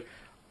thing and be like,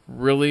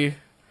 really.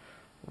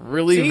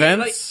 Really, See,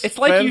 Vents? it's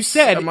like you Vents?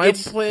 said, Am I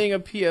it's- playing a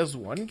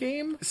PS1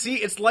 game? See,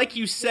 it's like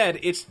you said.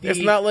 It's the It's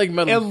not like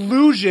Metal.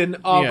 illusion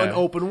of Yeah. an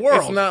open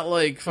world. It's not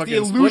like fucking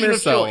illusion Splinter of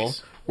Cell,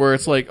 choice. where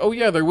it's like, oh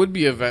yeah, there would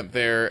be a vent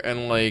there,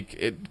 and like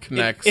it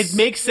connects. It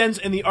makes sense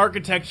in the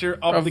architecture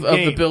of the of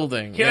game. the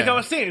building. Yeah, like yeah. I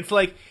was saying, it's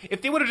like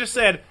if they would have just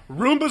said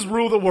Roombas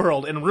rule the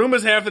world and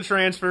Roombas have the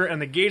transfer and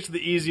the gates are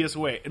the easiest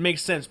way, it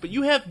makes sense. But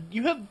you have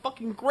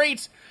fucking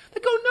grates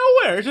that go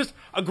nowhere. It's just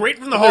a grate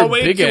from the They're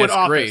hallway big to an ass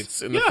office.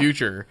 grates in the Yeah.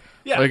 future.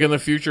 Yeah. Like in the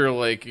future,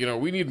 like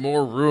we need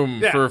more room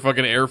Yeah. for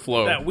fucking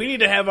airflow. Yeah, we need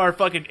to have our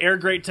fucking air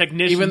grate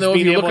technicians. Even though if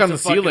being you look able on to the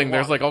ceiling, fucking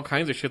there's walk. like all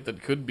kinds of shit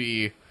that could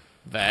be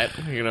that.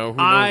 Who knows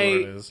what I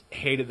it is?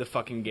 hated the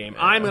fucking game.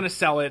 I'm going to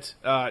sell it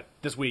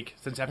this week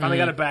since I finally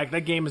got it back.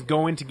 That game is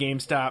going to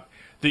GameStop,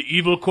 the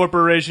evil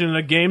corporation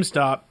of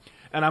GameStop,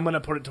 and I'm going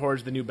to put it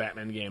towards the new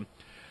Batman game.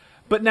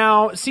 But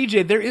now,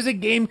 CJ, there is a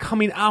game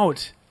coming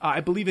out, I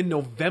believe in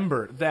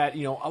November, that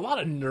a lot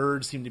of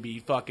nerds seem to be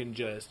fucking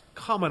just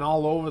coming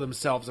all over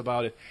themselves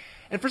about it.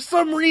 And for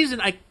some reason,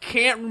 I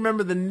can't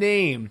remember the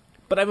name,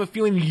 but I have a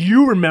feeling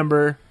you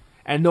remember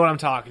and know what I'm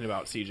talking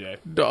about, CJ.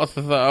 Doth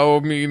thou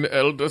mean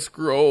Elder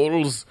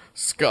Scrolls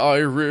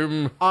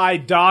Skyrim? I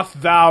doth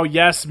thou,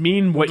 yes,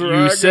 mean what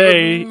you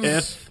say, Dragons.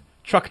 if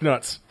truck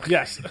nuts.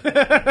 Yes.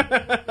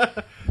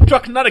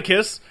 Truck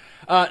nutticus.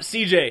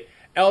 CJ,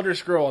 Elder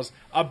Scrolls,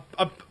 a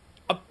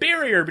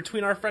barrier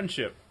between our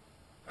friendship.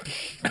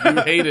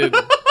 You hated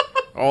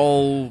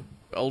all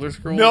Elder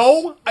Scrolls?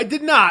 No, I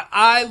did not.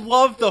 I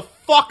love the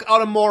fuck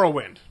out of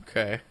Morrowind.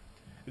 Okay.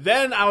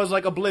 Then I was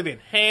like, Oblivion,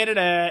 hated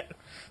it.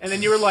 And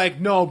then you were like,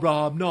 no,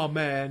 Rob, no,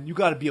 man, you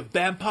gotta be a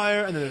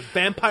vampire, and then there's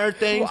vampire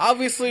things. Well,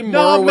 obviously,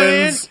 No,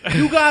 man, Morrowind's...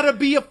 you gotta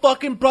be a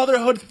fucking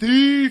Brotherhood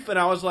thief. And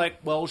I was like,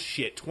 well,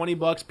 shit, $20,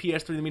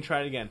 PS3, let me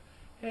try it again.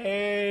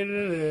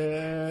 Hated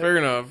it. Fair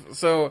enough.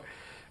 So,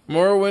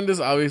 Morrowind is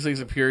obviously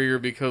superior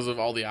because of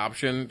all the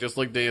option, just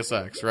like Deus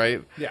Ex,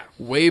 right? Yeah.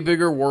 Way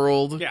bigger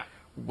world. Yeah.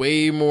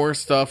 Way more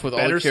stuff with all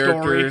Better the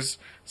characters.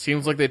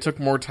 Seems like they took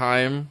more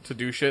time to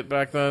do shit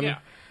back then. Yeah,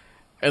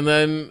 And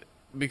then,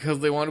 because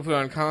they want to put it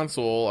on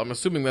console, I'm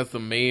assuming that's the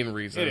main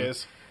reason. it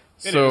is.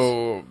 It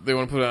So, they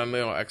want to put it on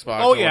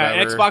Xbox Oh, or yeah,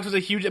 whatever. Xbox was a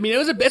huge... I mean,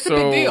 it's a big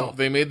So, deal.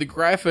 they made the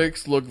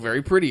graphics look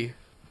very pretty.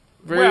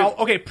 Very, Well,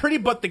 okay, pretty,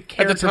 but the at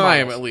character the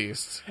time, models. at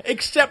least.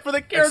 Except for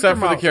the character Except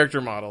for models. the character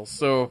models.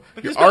 So,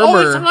 But your they spent all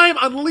this armor... time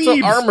on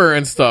leaves. So armor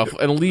and stuff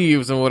and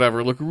leaves and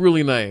whatever look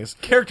really nice.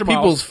 Character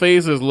People's models.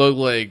 faces look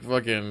like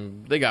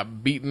fucking. They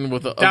got beaten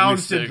with a Down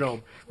ugly stick.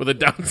 syndrome. With a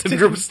Down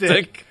syndrome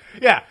stick.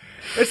 Yeah.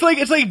 It's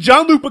like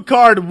Jean-Luc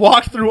Picard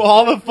walked through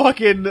all the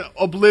fucking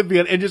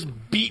Oblivion and just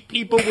beat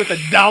people with a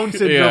Down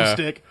syndrome Yeah.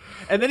 stick.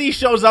 And then he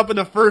shows up in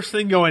the first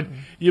thing going,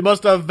 you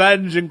must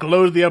avenge and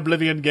close the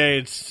Oblivion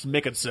gates.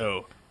 Make it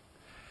so.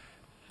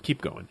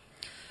 Keep going.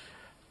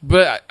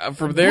 But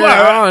from there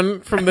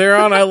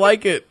on, I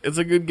like it. It's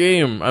a good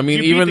game. I mean,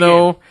 Did you beat even the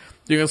though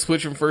you can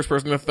switch from first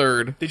person to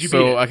third, Did you beat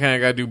so it? I kind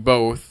of got to do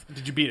both.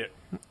 Did you beat it?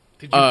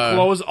 Did you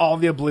close all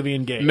the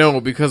Oblivion games?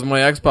 No, because my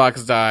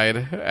Xbox died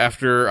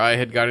after I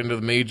had got into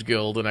the Mage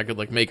Guild and I could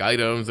like make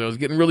items. And I was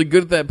getting really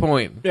good at that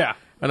point. Yeah,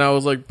 And I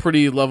was like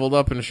pretty leveled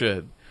up and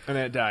shit. and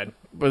then it died.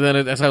 But then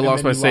as I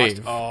lost my And then you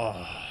save.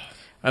 Oh,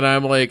 And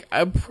I'm like,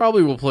 I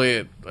probably will play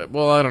it.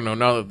 Well, I don't know.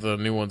 Now that the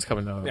new one's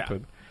coming out. Yeah.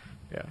 But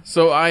yeah.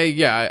 So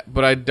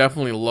but I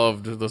definitely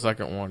loved the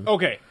second one.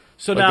 okay.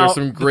 So Like now there's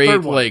some the great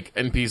third one. like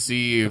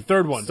NPC The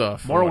third one.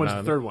 stuff. and Morrowind's the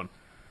whatnot. third one.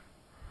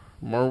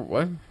 More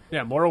what?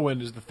 Yeah,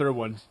 Morrowind is the third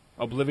one.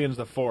 Oblivion's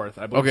the fourth.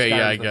 I believe Okay,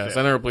 yeah, I Skyrim's the guess. fifth.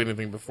 I never played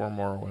anything before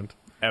Morrowind.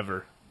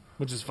 Ever,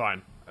 which is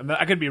fine.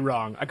 I could be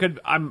wrong.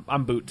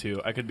 I'm boot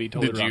too. I could be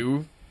totally Did wrong.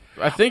 you?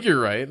 I think you're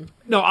right.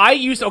 No, I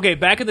used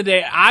back in the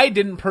day. I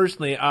didn't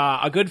personally.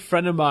 A good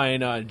friend of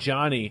mine,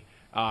 Johnny,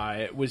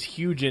 was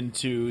huge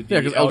into the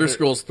Yeah, because Elder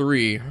Scrolls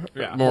 3, Yeah,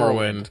 Morrowind,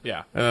 Morrowind,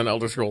 yeah. and then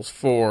Elder Scrolls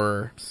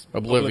 4,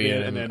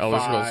 Oblivion, and then Elder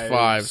Scrolls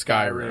 5,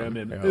 Skyrim.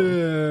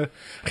 and,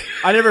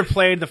 I never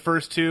played the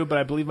first two, but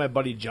I believe my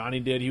buddy Johnny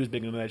did. He was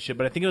big into that shit.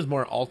 But I think it was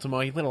more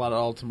Ultima. He played a lot of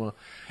Ultima.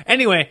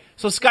 Anyway,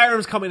 so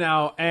Skyrim's coming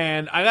out,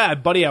 and I got a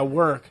buddy at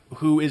work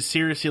who is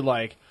seriously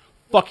like,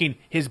 fucking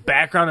his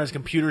background as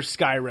computer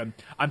Skyrim.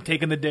 I'm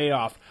taking the day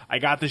off. I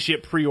got the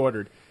shit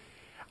pre-ordered.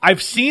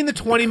 I've seen the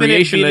 20-minute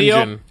creation video.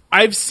 engine.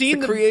 I've seen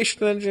The the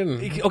creation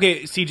engine.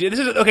 Okay, CJ, this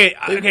is okay.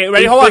 They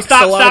Ready? Hold on. fixed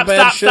a lot of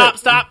bad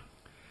Stop.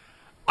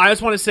 I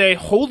just want to say,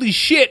 holy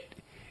shit,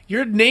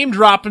 you're name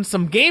dropping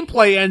some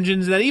gameplay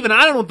engines that even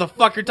I don't know what the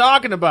fuck you're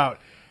talking about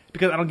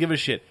because I don't give a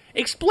shit.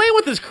 Explain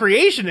what this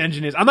creation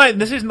engine is. I'm not.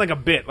 This isn't like a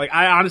bit. Like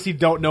I honestly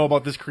don't know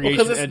about this creation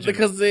engine.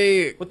 Because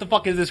they What the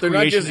fuck is this they're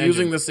creation not just engine?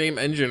 using the same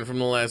engine from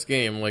the last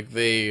game. Like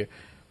they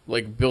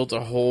built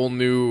a whole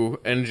new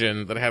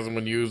engine that hasn't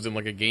been used in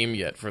like a game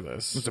yet for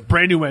this. It's a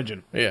brand new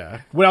engine.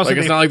 Yeah. What else Like did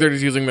it's they- not like they're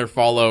just using their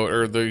Fallout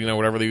or the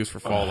whatever they use for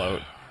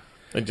Fallout.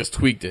 And just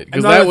tweaked it.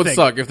 Because Another that would thing.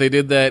 suck. If they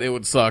did that, it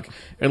would suck.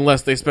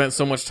 Unless they spent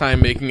so much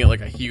time making it like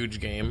a huge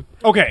game.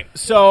 Okay,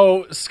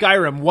 so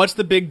Skyrim. What's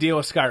the big deal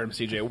with Skyrim,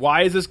 CJ?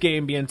 Why is this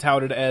game being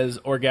touted as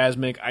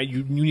orgasmic?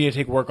 You need to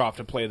take work off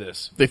to play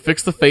this. They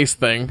fixed the face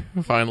thing,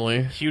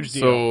 finally. Huge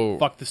deal. So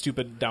Fuck the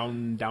stupid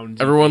down.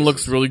 everyone faces.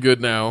 looks really good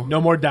now. No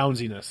more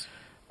downsiness.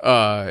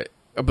 But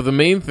the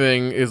main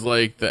thing is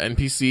like the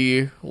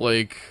NPC,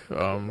 like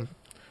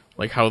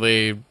how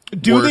they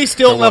Do work they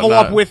still and level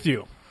whatnot. up with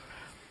you?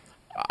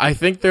 I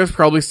think there's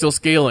probably still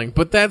scaling,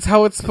 but that's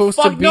how it's supposed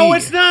to Fuck be. no,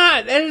 it's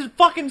not. That is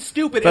fucking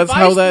stupid. That's if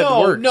how I, that no,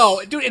 works.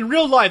 No, dude, in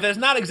real life, that's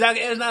not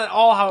exactly. That's not at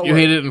all how it You works.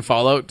 hate it in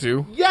Fallout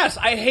too. Yes,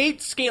 I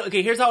hate scale.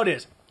 Okay, here's how it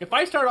is. If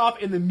I start off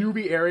in the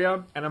newbie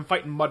area and I'm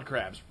fighting mud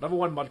crabs, level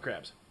 1 mud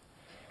crabs,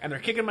 and they're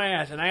kicking my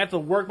ass, and I have to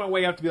work my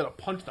way up to be able to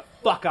punch the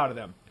fuck out of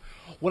them.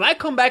 When I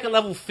come back at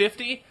level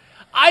 50,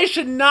 I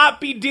should not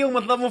be dealing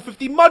with level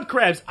 50 mud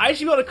crabs. I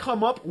should be able to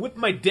come up, whip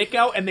my dick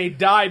out, and they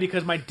die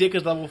because my dick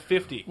is level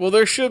 50. Well,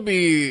 there should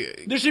be,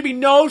 There should be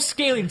no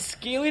scaling.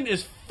 Scaling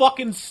is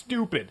fucking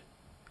stupid.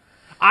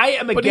 I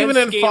am but against even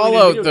in scaling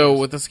Fallout video though,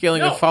 games. with the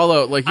scaling No. of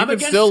Fallout, like you I'm can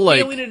against still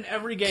like scaling in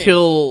every game.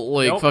 kill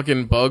like Nope.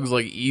 fucking bugs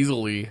like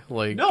easily.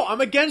 Like No,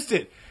 I'm against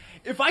it.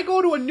 If I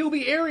go to a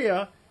newbie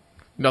area,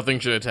 nothing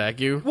should attack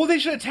you. well, they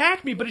should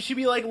attack me, but it should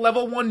be like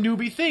level 1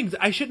 newbie things.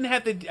 I shouldn't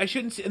have to. I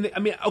shouldn't. I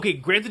mean, okay,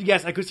 granted,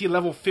 yes, I could see a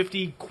level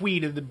 50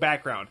 queen in the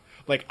background.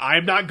 Like,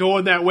 I'm not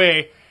going that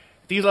way.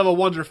 These level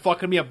 1s are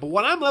fucking me up. But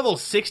when I'm level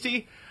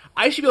 60,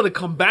 I should be able to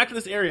come back to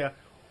this area,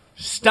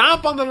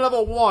 stomp on the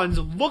level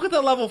 1s, look at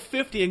the level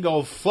 50, and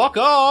go, fuck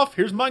off,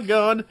 here's my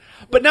gun.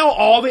 But now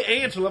all the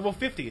ants are level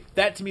 50.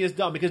 That to me is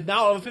dumb, because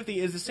now level 50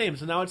 is the same.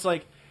 So now it's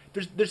like,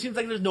 there seems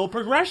like there's no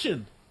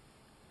progression.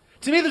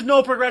 To me, there's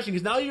no progression,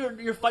 because now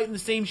you're fighting the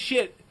same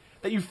shit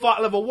that you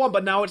fought level 1,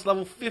 but now it's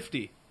level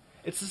 50.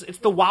 It's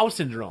the WoW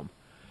syndrome.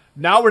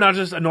 Now we're not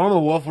just a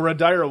normal wolf, we're a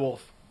dire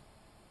wolf.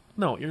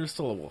 No, you're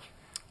still a wolf.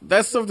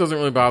 That stuff doesn't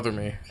really bother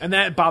me. And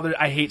that bothered.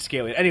 I hate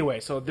scaling. Anyway,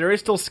 so there is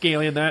still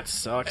scaling. That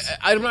sucks.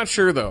 I'm not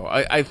sure though.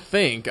 I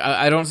think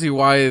I don't see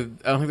why. I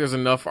don't think there's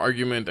enough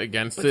argument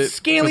against But it. 'Cause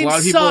scaling a lot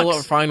of people sucks.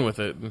 are fine with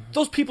it.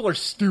 Those people are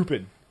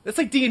stupid. That's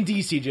like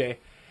D&D, CJ.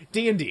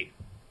 D&D.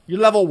 You're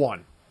level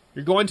 1.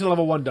 You're going to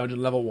level 1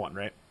 dungeon, level 1,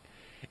 right?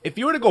 If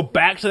you were to go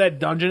back to that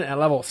dungeon at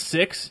level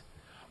 6,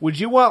 would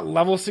you want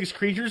level 6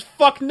 creatures?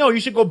 Fuck no.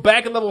 You should go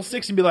back at level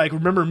 6 and be like,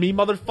 remember me,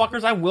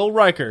 motherfuckers? I'm Will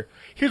Riker.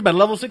 Here's my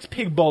level 6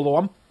 pig bolo.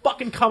 I'm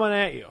fucking coming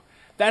at you.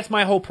 That's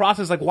my whole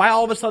process. Like, why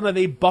all of a sudden are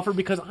they buffer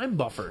because I'm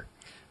buffer?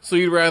 So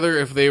you'd rather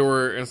if they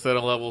were instead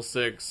of level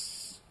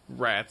 6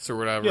 rats or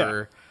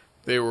whatever,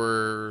 they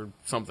were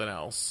something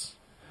else.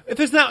 If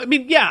it's not, I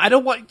mean, yeah, I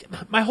don't want.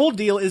 My whole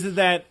deal is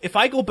that if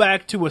I go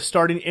back to a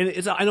starting,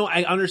 and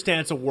I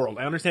understand it's a world.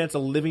 I understand it's a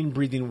living,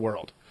 breathing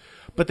world.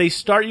 But they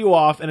start you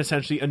off in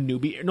essentially a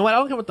newbie. No, I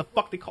don't care what the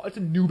fuck they call it. It's a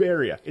noob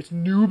area. It's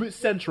noob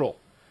central.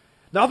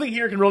 Nothing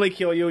here can really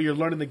kill you. You're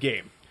learning the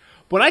game.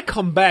 When I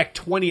come back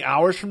 20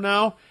 hours from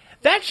now,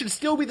 that should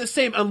still be the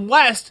same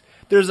unless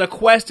there's a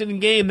quest in the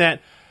game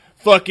that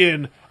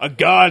fucking a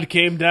god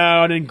came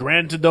down and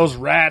granted those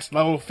rats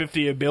level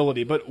 50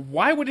 ability. But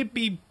why would it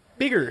be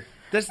bigger?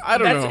 I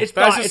don't know. It's That's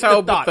thought, just it's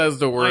how the thought.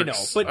 Bethesda works. I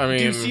know, but I mean,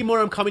 do you see where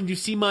I'm coming? Do you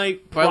see my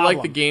But I problem?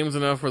 like the games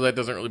enough where that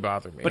doesn't really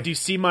bother me. But do you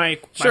see my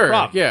sure,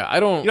 problem? yeah, I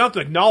don't. You don't have to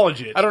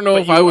acknowledge it. I don't know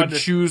but if you I would under-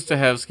 choose to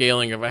have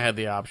scaling if I had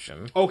the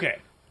option. Okay.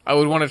 I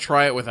would want to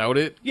try it without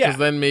it. Yeah. Because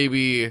then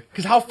maybe.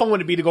 Because how fun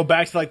would it be to go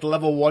back to like the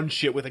level 1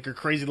 shit with like your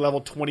crazy level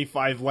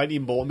 25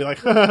 lightning bolt and be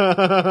like,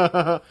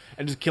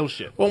 and just kill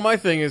shit. Well, my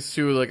thing is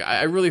too. Like,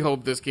 I really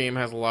hope this game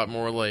has a lot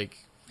more like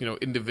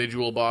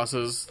individual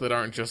bosses that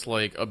aren't just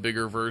like a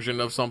bigger version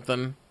of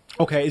something.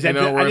 Okay, is that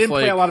You know, where I it's didn't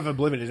play like- a lot of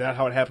Oblivion. Is that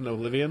how it happened to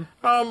Oblivion?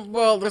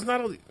 Well, there's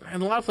not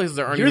in a lot of places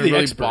there aren't You're even the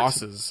really experts.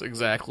 bosses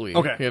exactly.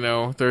 Okay.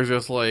 There's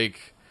just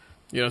like,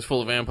 it's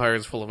full of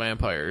vampires, full of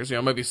vampires.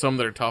 Might be some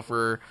that are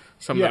tougher,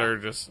 some Yeah. that are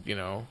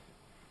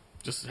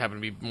just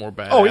happen to be more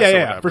badass. Oh, yeah, or yeah,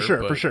 whatever, for sure,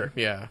 but, for sure.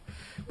 Yeah,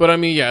 but I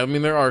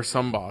mean, there are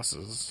some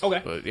bosses.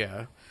 Okay. but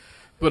yeah.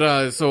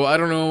 But so I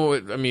don't know.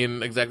 I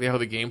mean, exactly how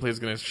the gameplay is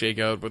going to shake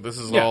out. But this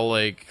is Yeah. all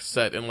like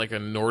set in like a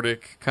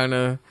Nordic kind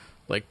of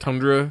like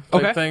tundra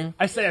type thing.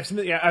 I've seen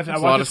it. Yeah, I It's a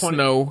watched lot of this one.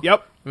 snow.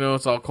 Yep.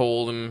 It's all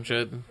cold and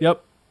shit.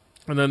 Yep.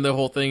 And then the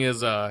whole thing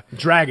is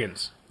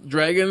Dragons.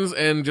 dragons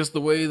and just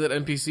the way that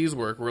NPCs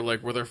work,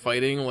 where they're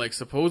fighting, like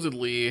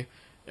supposedly,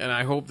 and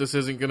I hope this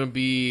isn't gonna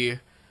be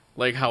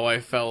like how I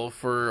fell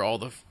for all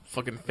the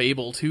fucking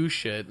Fable 2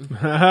 shit.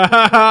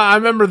 I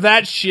remember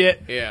that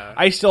shit. Yeah.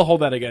 I still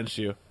hold that against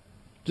you.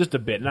 Just a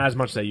bit. Not as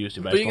much as I used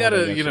to, but I But you still hold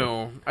it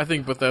gotta, against I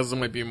think Bethesda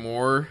might be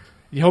more.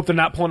 You hope they're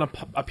not pulling a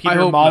I Peter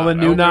hope not. I hope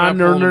Molyneux they're not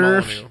pulling a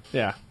nerf. Molyneux.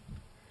 Yeah.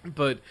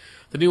 But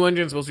the new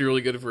engine's supposed to be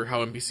really good for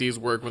how NPCs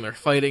work when they're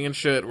fighting and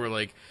shit, where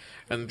like,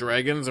 and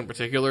dragons in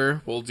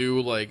particular will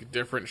do like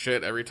different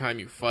shit every time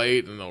you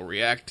fight, and they'll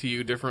react to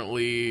you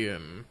differently,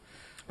 and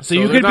So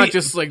you they're could not be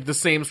just like the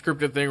same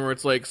scripted thing where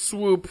it's like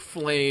swoop,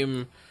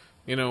 flame,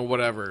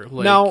 whatever.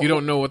 Like Now- you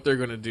don't know what they're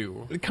gonna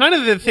do. kind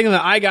of the thing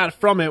that I got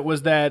from it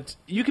was that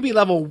you could be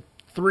level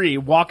 3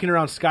 walking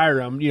around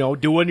Skyrim,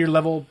 doing your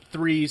level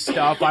 3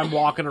 stuff. I'm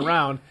walking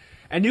around,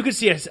 and you could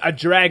see a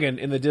dragon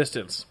in the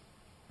distance.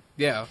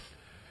 Yeah.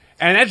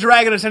 And that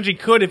dragon essentially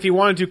could, if he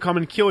wanted to, come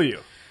and kill you.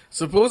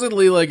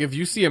 Supposedly, like if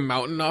you see a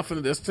mountain off in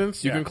the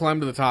distance, you Yeah. can climb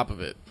to the top of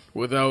it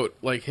without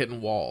like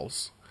hitting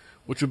walls,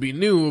 which would be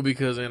new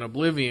because in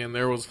Oblivion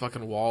there was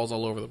fucking walls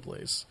all over the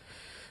place.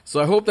 So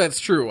I hope that's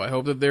true. I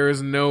hope that there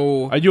is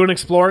no. Are you an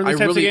explorer in these I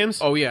types really, of games?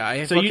 Oh yeah,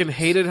 I So you- fucking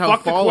hated how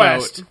fuck the Fallout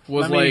quest.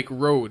 was Let me- like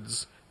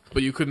roads,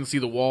 but you couldn't see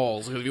the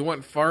walls because if you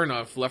went far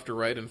enough left or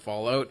right in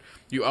Fallout,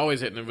 you always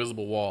hit an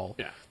invisible wall.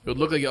 Yeah. It would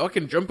look like I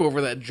can jump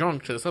over that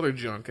junk to this other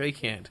junk. I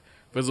can't.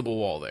 Visible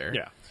wall there.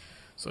 Yeah.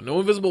 So no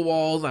invisible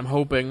walls. I'm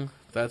hoping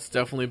that's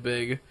definitely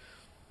big.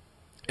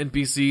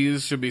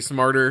 NPCs should be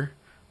smarter.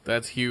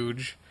 That's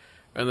huge.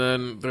 And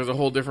then there's a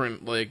whole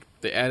different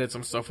they added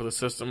some stuff with the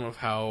system of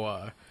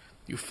how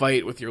you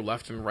fight with your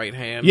left and right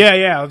hand.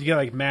 Yeah. You get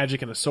like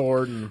magic and a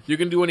sword, and You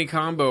can do any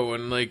combo,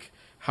 and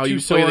how Two you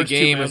play the swords, two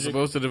game is magic.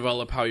 supposed to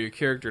develop how your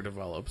character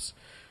develops.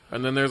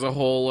 And then there's a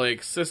whole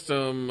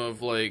system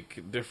of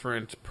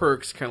different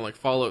perks, kind of like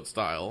Fallout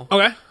style,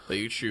 okay. that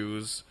you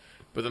choose.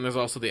 But then there's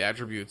also the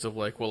attributes of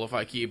if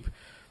I keep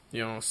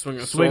swinging a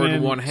sword Swinging,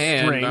 in one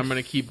hand, strength. I'm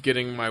going to keep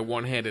getting my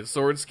one-handed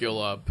sword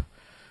skill up.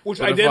 Which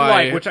But I if did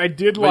like. Which I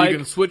did but like. you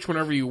can switch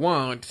whenever you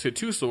want to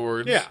 2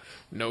 swords. Yeah.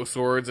 No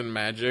swords and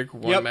magic.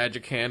 One Yep.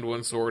 magic hand,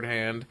 1 sword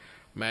hand.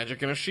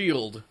 Magic and a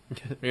shield.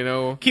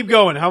 Keep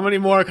going. How many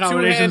more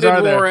combinations Two-handed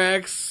are there? war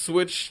axe,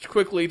 switched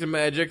quickly to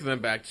magic, then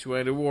back to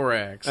two-handed war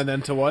axe. And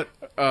then to what?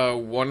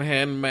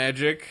 One-hand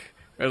magic,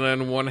 and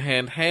then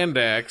one-hand hand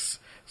axe,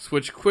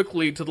 switch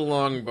quickly to the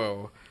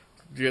longbow.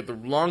 You get the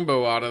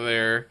longbow out of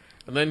there,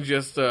 and then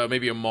just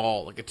maybe a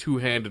maul, like a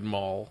two-handed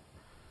maul.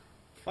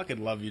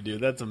 Fucking love you,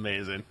 dude. That's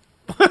amazing.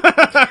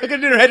 I can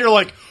in your head, you're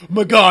like, oh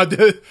my god,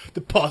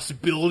 the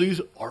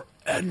possibilities are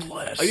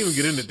endless. I didn't even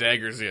get into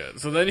daggers yet,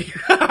 so then you...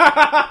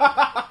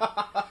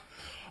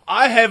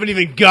 I haven't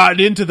even gotten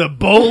into the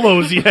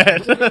bolos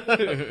yet.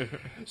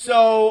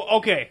 So,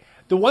 okay.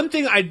 The one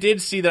thing I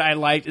did see that I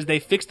liked is they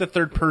fixed the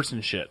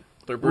third-person shit.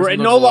 Third Where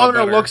person it looks no a lot longer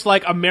better. looks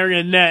like a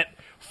marionette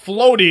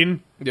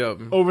floating Yep.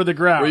 over the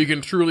ground. Where you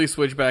can truly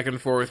switch back and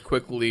forth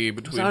quickly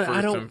between So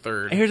first and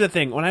third. Here's the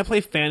thing: when I play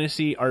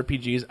fantasy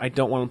RPGs, I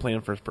don't want to play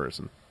in first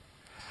person.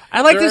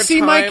 I like There to are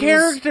see my times-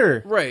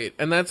 character. Right,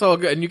 and that's all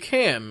good. And you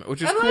can,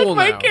 which is I cool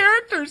like now. my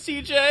character,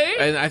 CJ.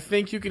 And I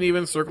think you can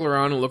even circle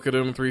around and look at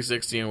him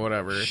 360 and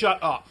whatever. Shut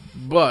up.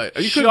 But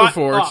you could Shut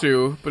before up.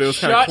 too, but it was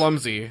kind of Shut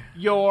clumsy.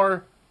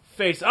 Your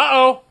face.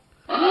 Uh-oh.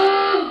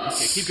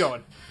 Okay, keep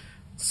going.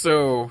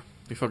 So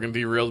you fucking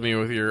derailed me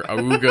with your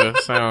auga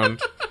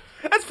sound.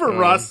 That's for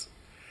Russ.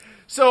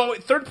 So,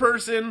 third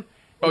person.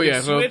 Oh you yeah,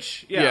 can so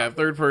switch.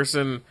 third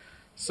person.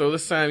 So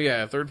this time,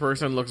 third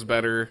person looks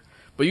better.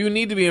 But you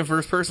need to be in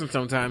first person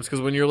sometimes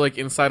because when you're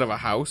inside of a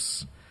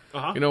house,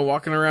 Uh-huh.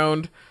 walking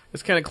around,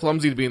 it's kind of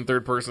clumsy to be in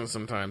third person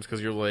sometimes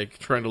because you're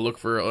trying to look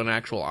for an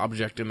actual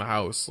object in the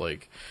house.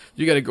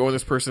 You got to go in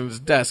this person's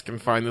desk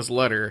and find this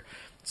letter.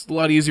 It's a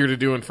lot easier to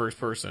do in first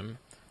person.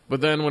 But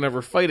then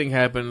whenever fighting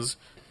happens,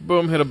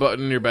 boom, hit a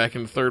button, you're back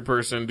in third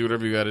person, do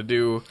whatever you got to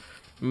do.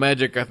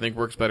 Magic, I think,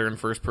 works better in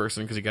first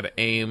person because you got to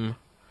aim.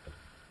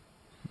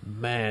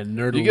 Man,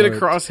 nerd You get a alert.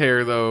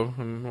 crosshair, though,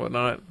 and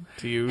whatnot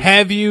to use.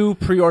 Have you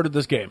pre-ordered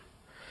this game?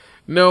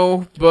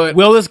 No, but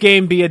Will this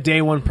game be a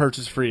day one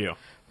purchase for you?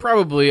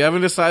 probably. I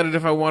haven't decided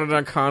if I want it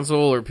on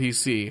console or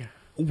PC.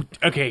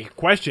 Okay,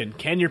 question.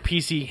 Can your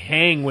PC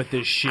hang with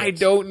this shit? I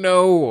don't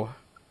know.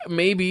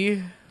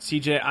 Maybe.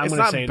 CJ, I'm It's going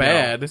to not say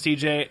bad. no.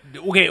 CJ,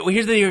 okay, well,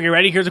 here's the thing. You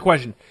ready? Here's a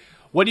question.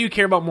 What do you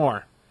care about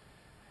more?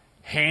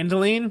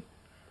 Handling?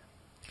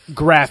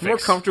 Graphics? It's more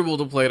comfortable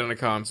to play it on a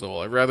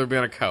console. I'd rather be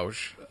on a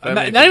couch. That Not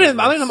makes even, a I'm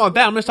not difference. even about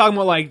that. I'm just talking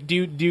about, like, do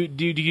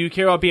you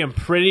care about being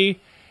pretty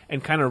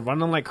and kind of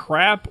running like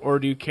crap, or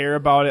do you care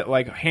about it,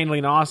 like,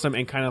 handling awesome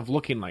and kind of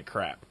looking like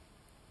crap?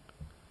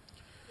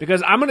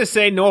 Because I'm going to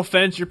say, no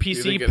offense, your Do you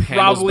PC think it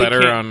handles probably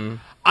better can't.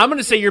 on... I'm going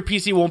to say your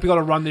PC won't be able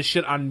to run this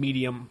shit on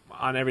medium,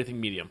 on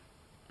everything medium.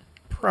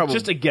 Probably.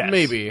 Just a guess.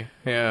 Maybe,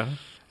 yeah.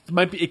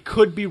 It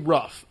could be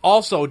rough.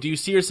 Also, do you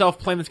see yourself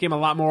playing this game a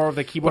lot more with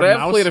a keyboard But I and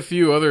have mouse? played a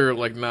few other,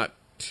 like, not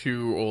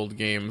too old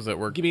games that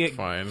work Give me a,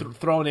 fine.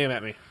 throw a name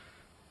at me.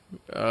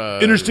 Uh,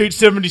 Interstate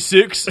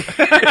 76.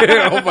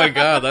 Oh my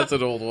god, that's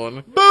an old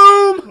one.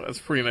 Boom! That's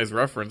a pretty nice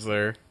reference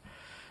there.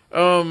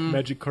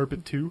 Magic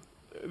Carpet 2.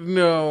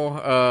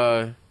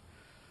 No,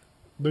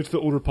 Knights of the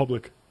Old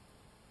Republic.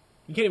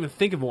 You can't even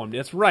think of one.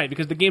 That's right,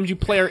 because the games you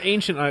play are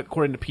ancient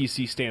according to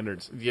PC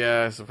standards.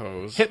 yeah, I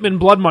suppose. Hitman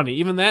Blood Money,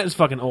 even that is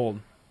fucking old.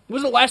 What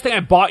was the last thing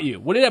I bought you?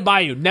 What did I buy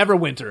you?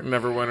 Neverwinter.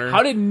 Neverwinter.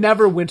 How did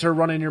Neverwinter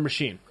run in your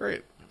machine?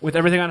 Great. With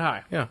everything on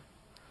high. Yeah,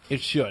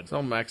 It should. it's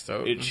all maxed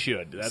out. It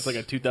should. That's like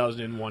a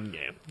 2001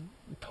 game.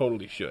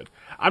 Totally should.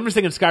 I'm just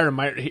thinking Skyrim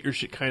might hit your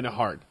shit kind of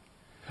hard.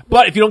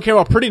 But if you don't care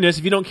about prettiness,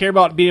 if you don't care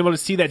about being able to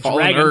see that Fallen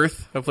dragon...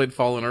 Earth. I played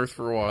Fallen Earth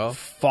for a while.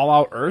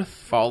 Fallout Earth?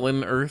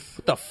 Fallen Earth.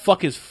 What the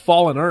fuck is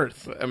Fallen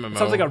Earth? MMO.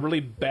 Sounds like a really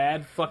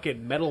bad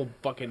fucking metal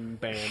fucking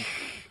band.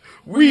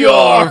 We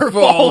are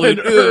Fallen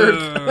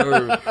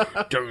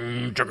Earth.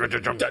 Dun, dun,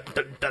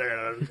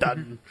 dun,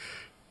 dun.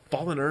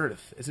 Fallen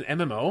Earth is an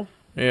MMO.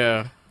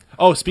 Yeah.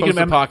 Oh, speaking of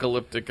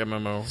Post-apocalyptic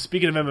MMO.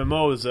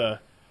 MMOs,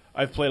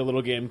 I've played a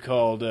little game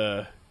called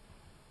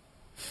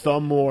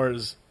Thumb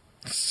Wars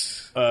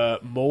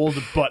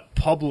Mold Butt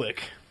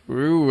Public.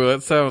 Ooh,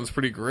 that sounds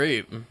pretty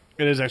great.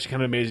 It is actually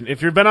kind of amazing.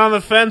 If you've been on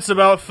the fence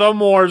about Thumb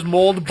Wars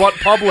Mold Butt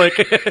Public,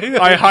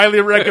 I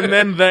highly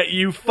recommend that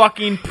you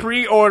fucking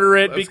pre-order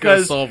it That's gonna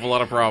because solve a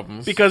lot of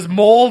problems.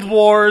 Mold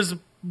Wars...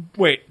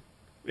 Wait,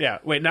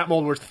 not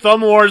Mold Wars.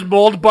 Thumb Wars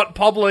Mold Butt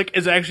Public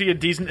is actually a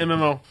decent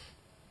MMO.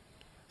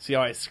 See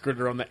how I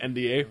skirted around the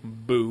NDA?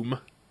 Boom.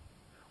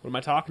 What am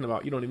I talking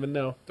about? You don't even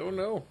know. Don't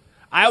know.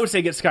 I would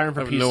say get Skyrim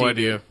for I have PC. no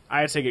idea.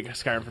 I would say get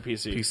Skyrim for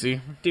PC.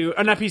 PC? Dude,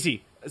 not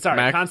PC. Sorry,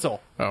 Mac?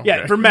 console. Oh, Yeah,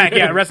 okay. for Mac.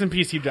 Yeah, rest in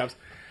peace, Steve Jobs.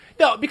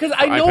 No, because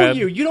I know iPad?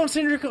 you. You don't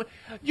sit in your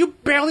you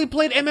barely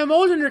played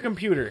MMOs on your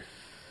computer.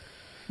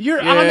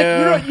 You're Yeah.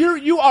 on the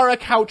you are a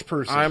couch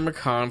person. I'm a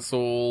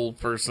console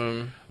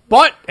person.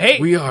 But hey,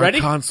 We are ready?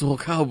 console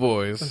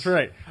cowboys. That's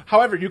right.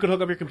 However, you could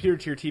hook up your computer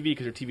to your TV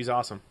because your TV's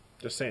awesome.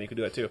 Just saying, you could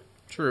do that too.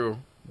 True.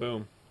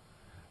 Boom.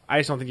 I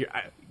just don't think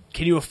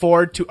can you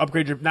afford to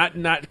upgrade your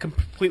not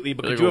completely,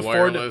 but Like could you a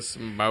afford? wireless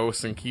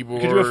mouse and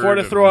keyboard. Could you afford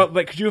to and- throw out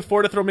could you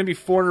afford to throw maybe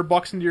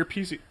 $400 into your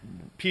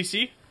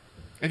PC?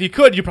 If you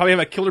could, you probably have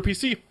a killer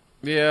PC.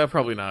 Yeah,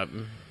 probably not.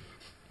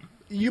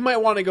 You might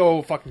want to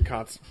go fucking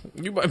cons.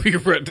 You might be a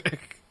redneck.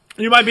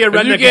 You might be a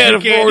redneck.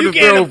 You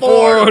can't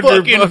afford to throw $400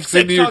 into your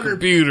 600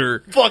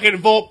 computer. fucking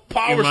volt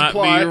power You might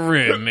supply. be a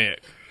redneck.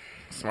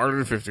 Smarter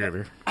than 50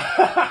 other.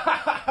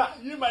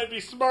 You might be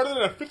smarter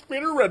than a 5th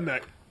grader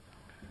redneck.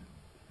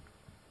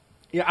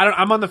 Yeah,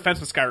 I'm on the fence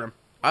with Skyrim.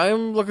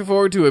 I'm looking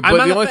forward to it, I'm but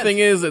on the the only fence. thing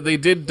is that they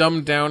did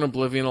dumb down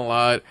Oblivion a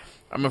lot.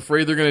 I'm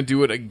afraid they're going to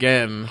do it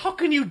again. How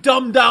can you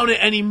dumb down it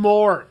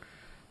anymore?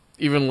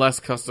 Even less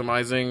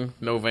customizing,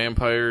 no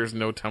vampires,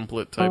 no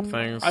template type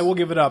things. I will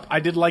give it up. I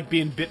did like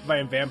being bit by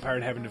a vampire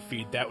and having to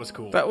feed. That was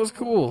cool. That was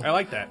cool. I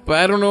like that. But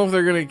I don't know if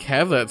they're going to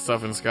have that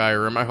stuff in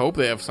Skyrim. I hope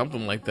they have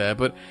something like that.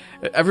 But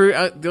the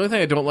only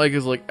thing I don't like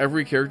is like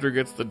every character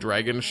gets the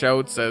dragon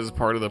shouts as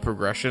part of the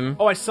progression.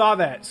 Oh, I saw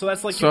that. So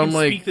that's like So you I'm can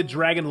like- speak the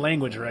dragon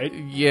language, right?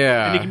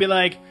 Yeah. And you can be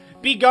like,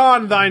 "Be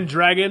gone, thine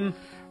dragon."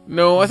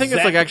 No, I think it's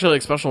Zach- like actually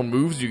like special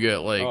moves you get,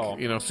 like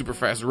Oh. super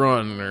fast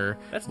run or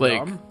That's like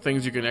dumb.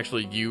 things you can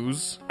actually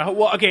use.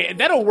 Well, okay,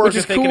 that'll work Which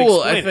is if they can cool,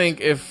 explain I it.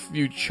 think, if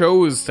you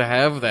chose to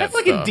have that. That's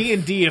like stuff.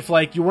 in D&D if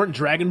like you weren't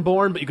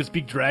dragonborn, but you could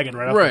speak dragon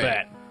right off Right. the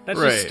bat. That's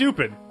Right. just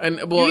stupid.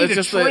 And well, You need it's to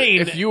just that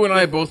train if you and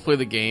I both play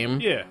the game,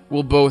 Yeah.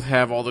 we'll both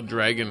have all the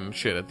dragon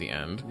shit at the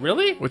end.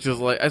 Really? Which is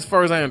like, as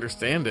far as I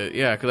understand it,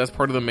 yeah, because that's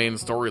part of the main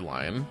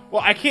storyline.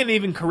 Well, I can't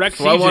even correct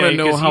So CJ I want to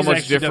know 'cause how he's much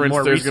actually done difference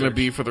more there's going to research.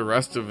 be for the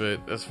rest of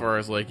it, as far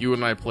as like you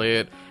and I play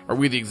it. Are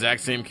we the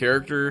exact same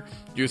character?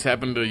 You just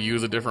happen to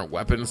use a different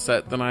weapon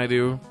set than I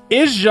do.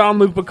 Is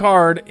Jean-Luc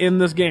Picard in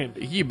this game?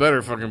 He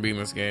better fucking be in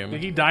this game.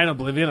 Did he die in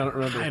Oblivion? I don't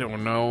remember. I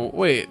don't know.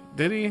 Wait,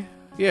 did he?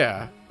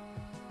 Yeah.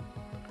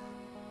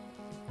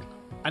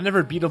 I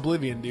never beat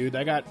Oblivion, dude.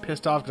 I got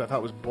pissed off because I thought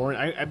it was boring.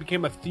 I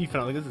became a thief,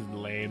 and I was like, this is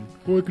lame.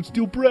 Oh, I can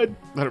steal bread.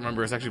 I don't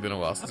remember. It's actually been a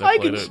while since I I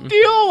played can it.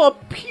 steal a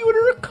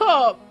pewter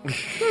cup.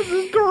 This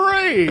is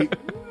great.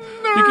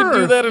 You could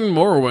do that in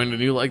Morrowind, and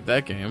you like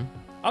that game.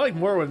 I like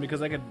Morrowind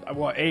because I could.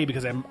 Well,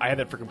 because I had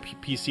that freaking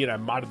PC and I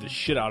modded the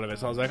shit out of it.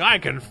 So I was like, I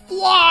can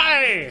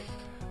fly.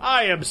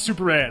 I am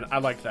Superman. I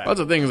like that. That's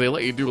the thing is they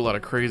let you do a lot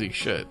of crazy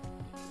shit.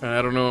 And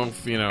I don't know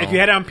if, you know... If you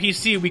had it on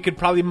PC, we could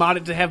probably mod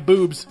it to have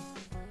boobs.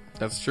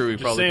 That's true, we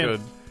Just probably saying.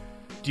 could.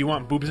 Do you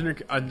want boobs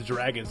on the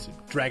dragons?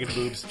 Dragon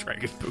boobs.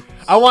 Dragon boobs.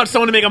 I want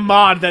someone to make a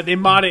mod that they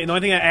mod it, and the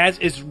only thing that adds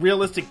is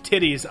realistic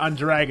titties on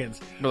dragons.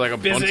 But like a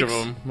bunch of Physics.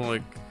 them.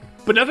 Like,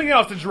 But nothing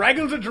else. The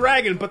dragon's a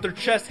dragon, but their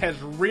chest has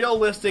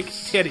realistic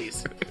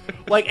titties.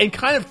 And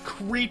kind of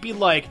creepy,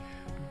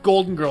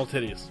 Golden Girl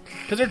titties.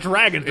 Because they're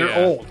dragons. They're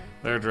yeah, old.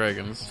 They're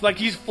dragons. It's like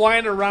he's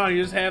flying around,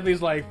 you just have these,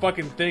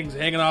 fucking things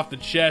hanging off the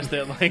chest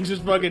that,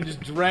 just fucking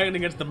just dragging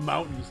against the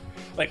mountains.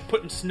 Like,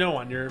 putting snow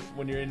on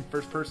when you're in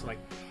first person. Like,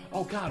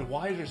 oh, God,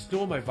 why is there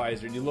snow in my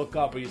visor? And you look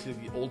up and you see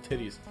the old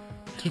titties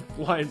just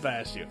flying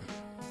past you.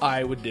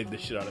 I would dig the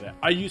shit out of that.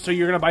 So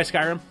you're going to buy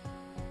Skyrim?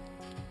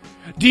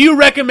 Do you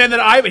recommend that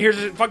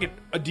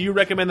do you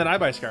recommend that I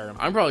buy Skyrim?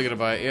 I'm probably gonna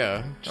buy it,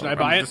 yeah. Should I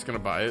buy it? I'm just gonna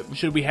buy it.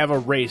 Should we have a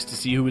race to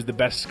see who is the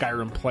best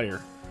Skyrim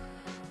player?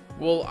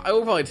 Well, I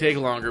will probably take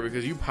longer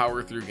because you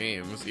power through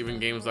games, even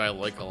games that I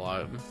like a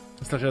lot.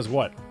 Such as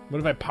what? What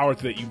if I power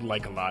through that you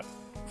like a lot?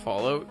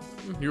 Fallout?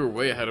 You were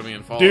way ahead of me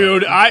in Fallout.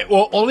 Dude,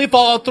 only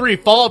Fallout 3.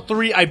 Fallout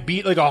 3 I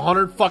beat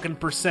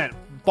 100%.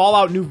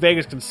 Fallout New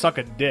Vegas can suck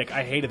a dick.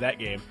 I hated that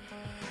game.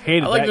 I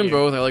like them game.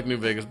 both. I like New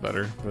Vegas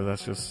better, but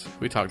that's just...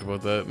 We talked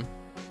about that.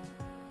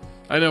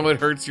 I know it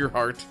hurts your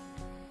heart.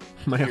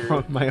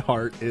 My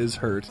heart is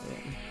hurt.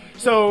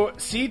 So,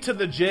 C to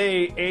the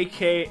J,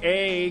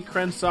 a.k.a.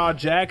 Crenshaw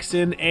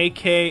Jackson,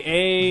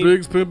 a.k.a.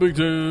 Biggs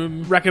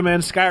Pimpington.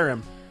 recommend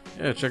Skyrim.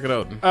 Yeah, check it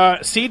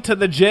out. C to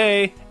the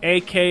J,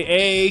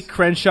 a.k.a.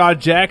 Crenshaw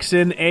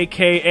Jackson,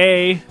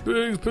 a.k.a.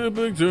 Biggs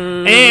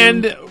Pimpington.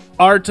 And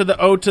R to the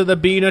O to the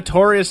B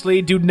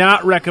notoriously do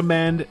not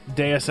recommend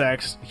Deus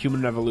Ex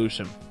Human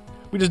Revolution.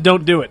 We just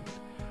don't do it.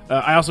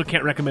 I also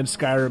can't recommend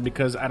Skyrim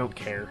because I don't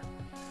care.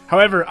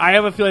 However, I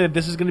have a feeling that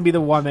this is going to be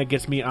the one that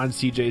gets me on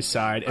CJ's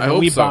side. And I then hope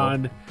we so.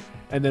 bond,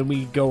 and then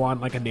we go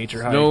on a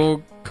nature hike.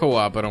 No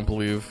co-op, I don't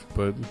believe,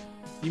 but...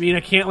 You mean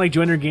I can't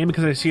join your game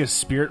because I see a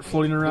spirit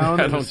floating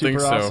around? I and don't it's super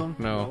think so, Awesome?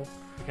 no.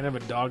 I can have a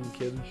dog and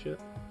kids and shit.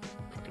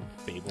 Fucking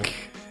fable.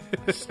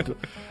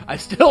 I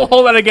still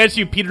hold that against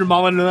you, Peter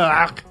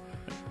Molyneux.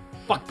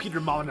 Fuck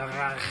Peter Molyneux.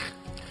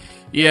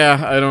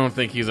 Yeah, I don't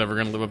think he's ever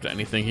going to live up to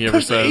anything he ever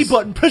Press the says. A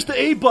button. Press the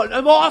A button.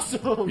 I'm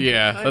awesome.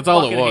 Yeah, I that's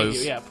all it fucking hate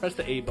was. you. Yeah, press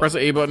the A button. Press the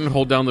A button,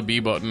 hold down the B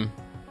button.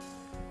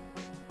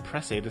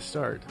 Press A to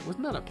start.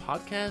 Wasn't that a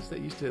podcast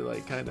that used to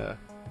kind of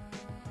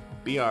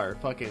be our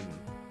fucking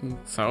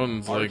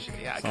Sounds arch?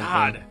 like Yeah, something.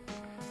 God.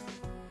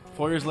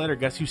 4 years later,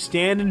 guess who's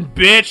standing,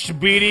 bitch?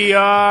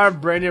 BDR,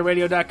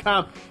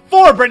 BrandNewRadio.com.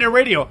 For Brand New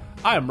Radio,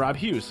 I am Rob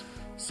Hughes.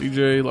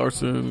 CJ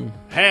Larson.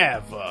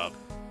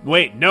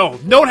 Wait, no.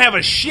 Don't have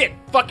a shit.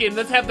 Fucking,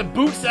 let's have the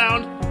boot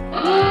sound.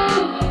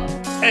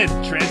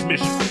 And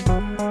transmission.